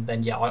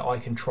 then yeah, I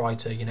can try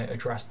to, you know,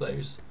 address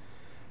those.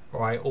 All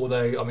right,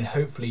 although, I mean,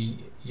 hopefully,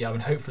 yeah, I mean,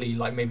 hopefully,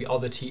 like maybe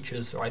other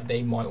teachers, right,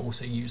 they might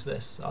also use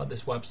this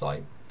this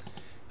website,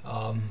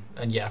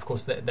 and yeah, of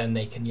course, then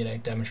they can, you know,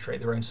 demonstrate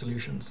their own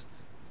solutions.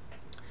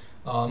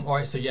 All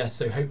right, so yeah,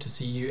 so hope to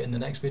see you in the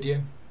next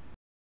video.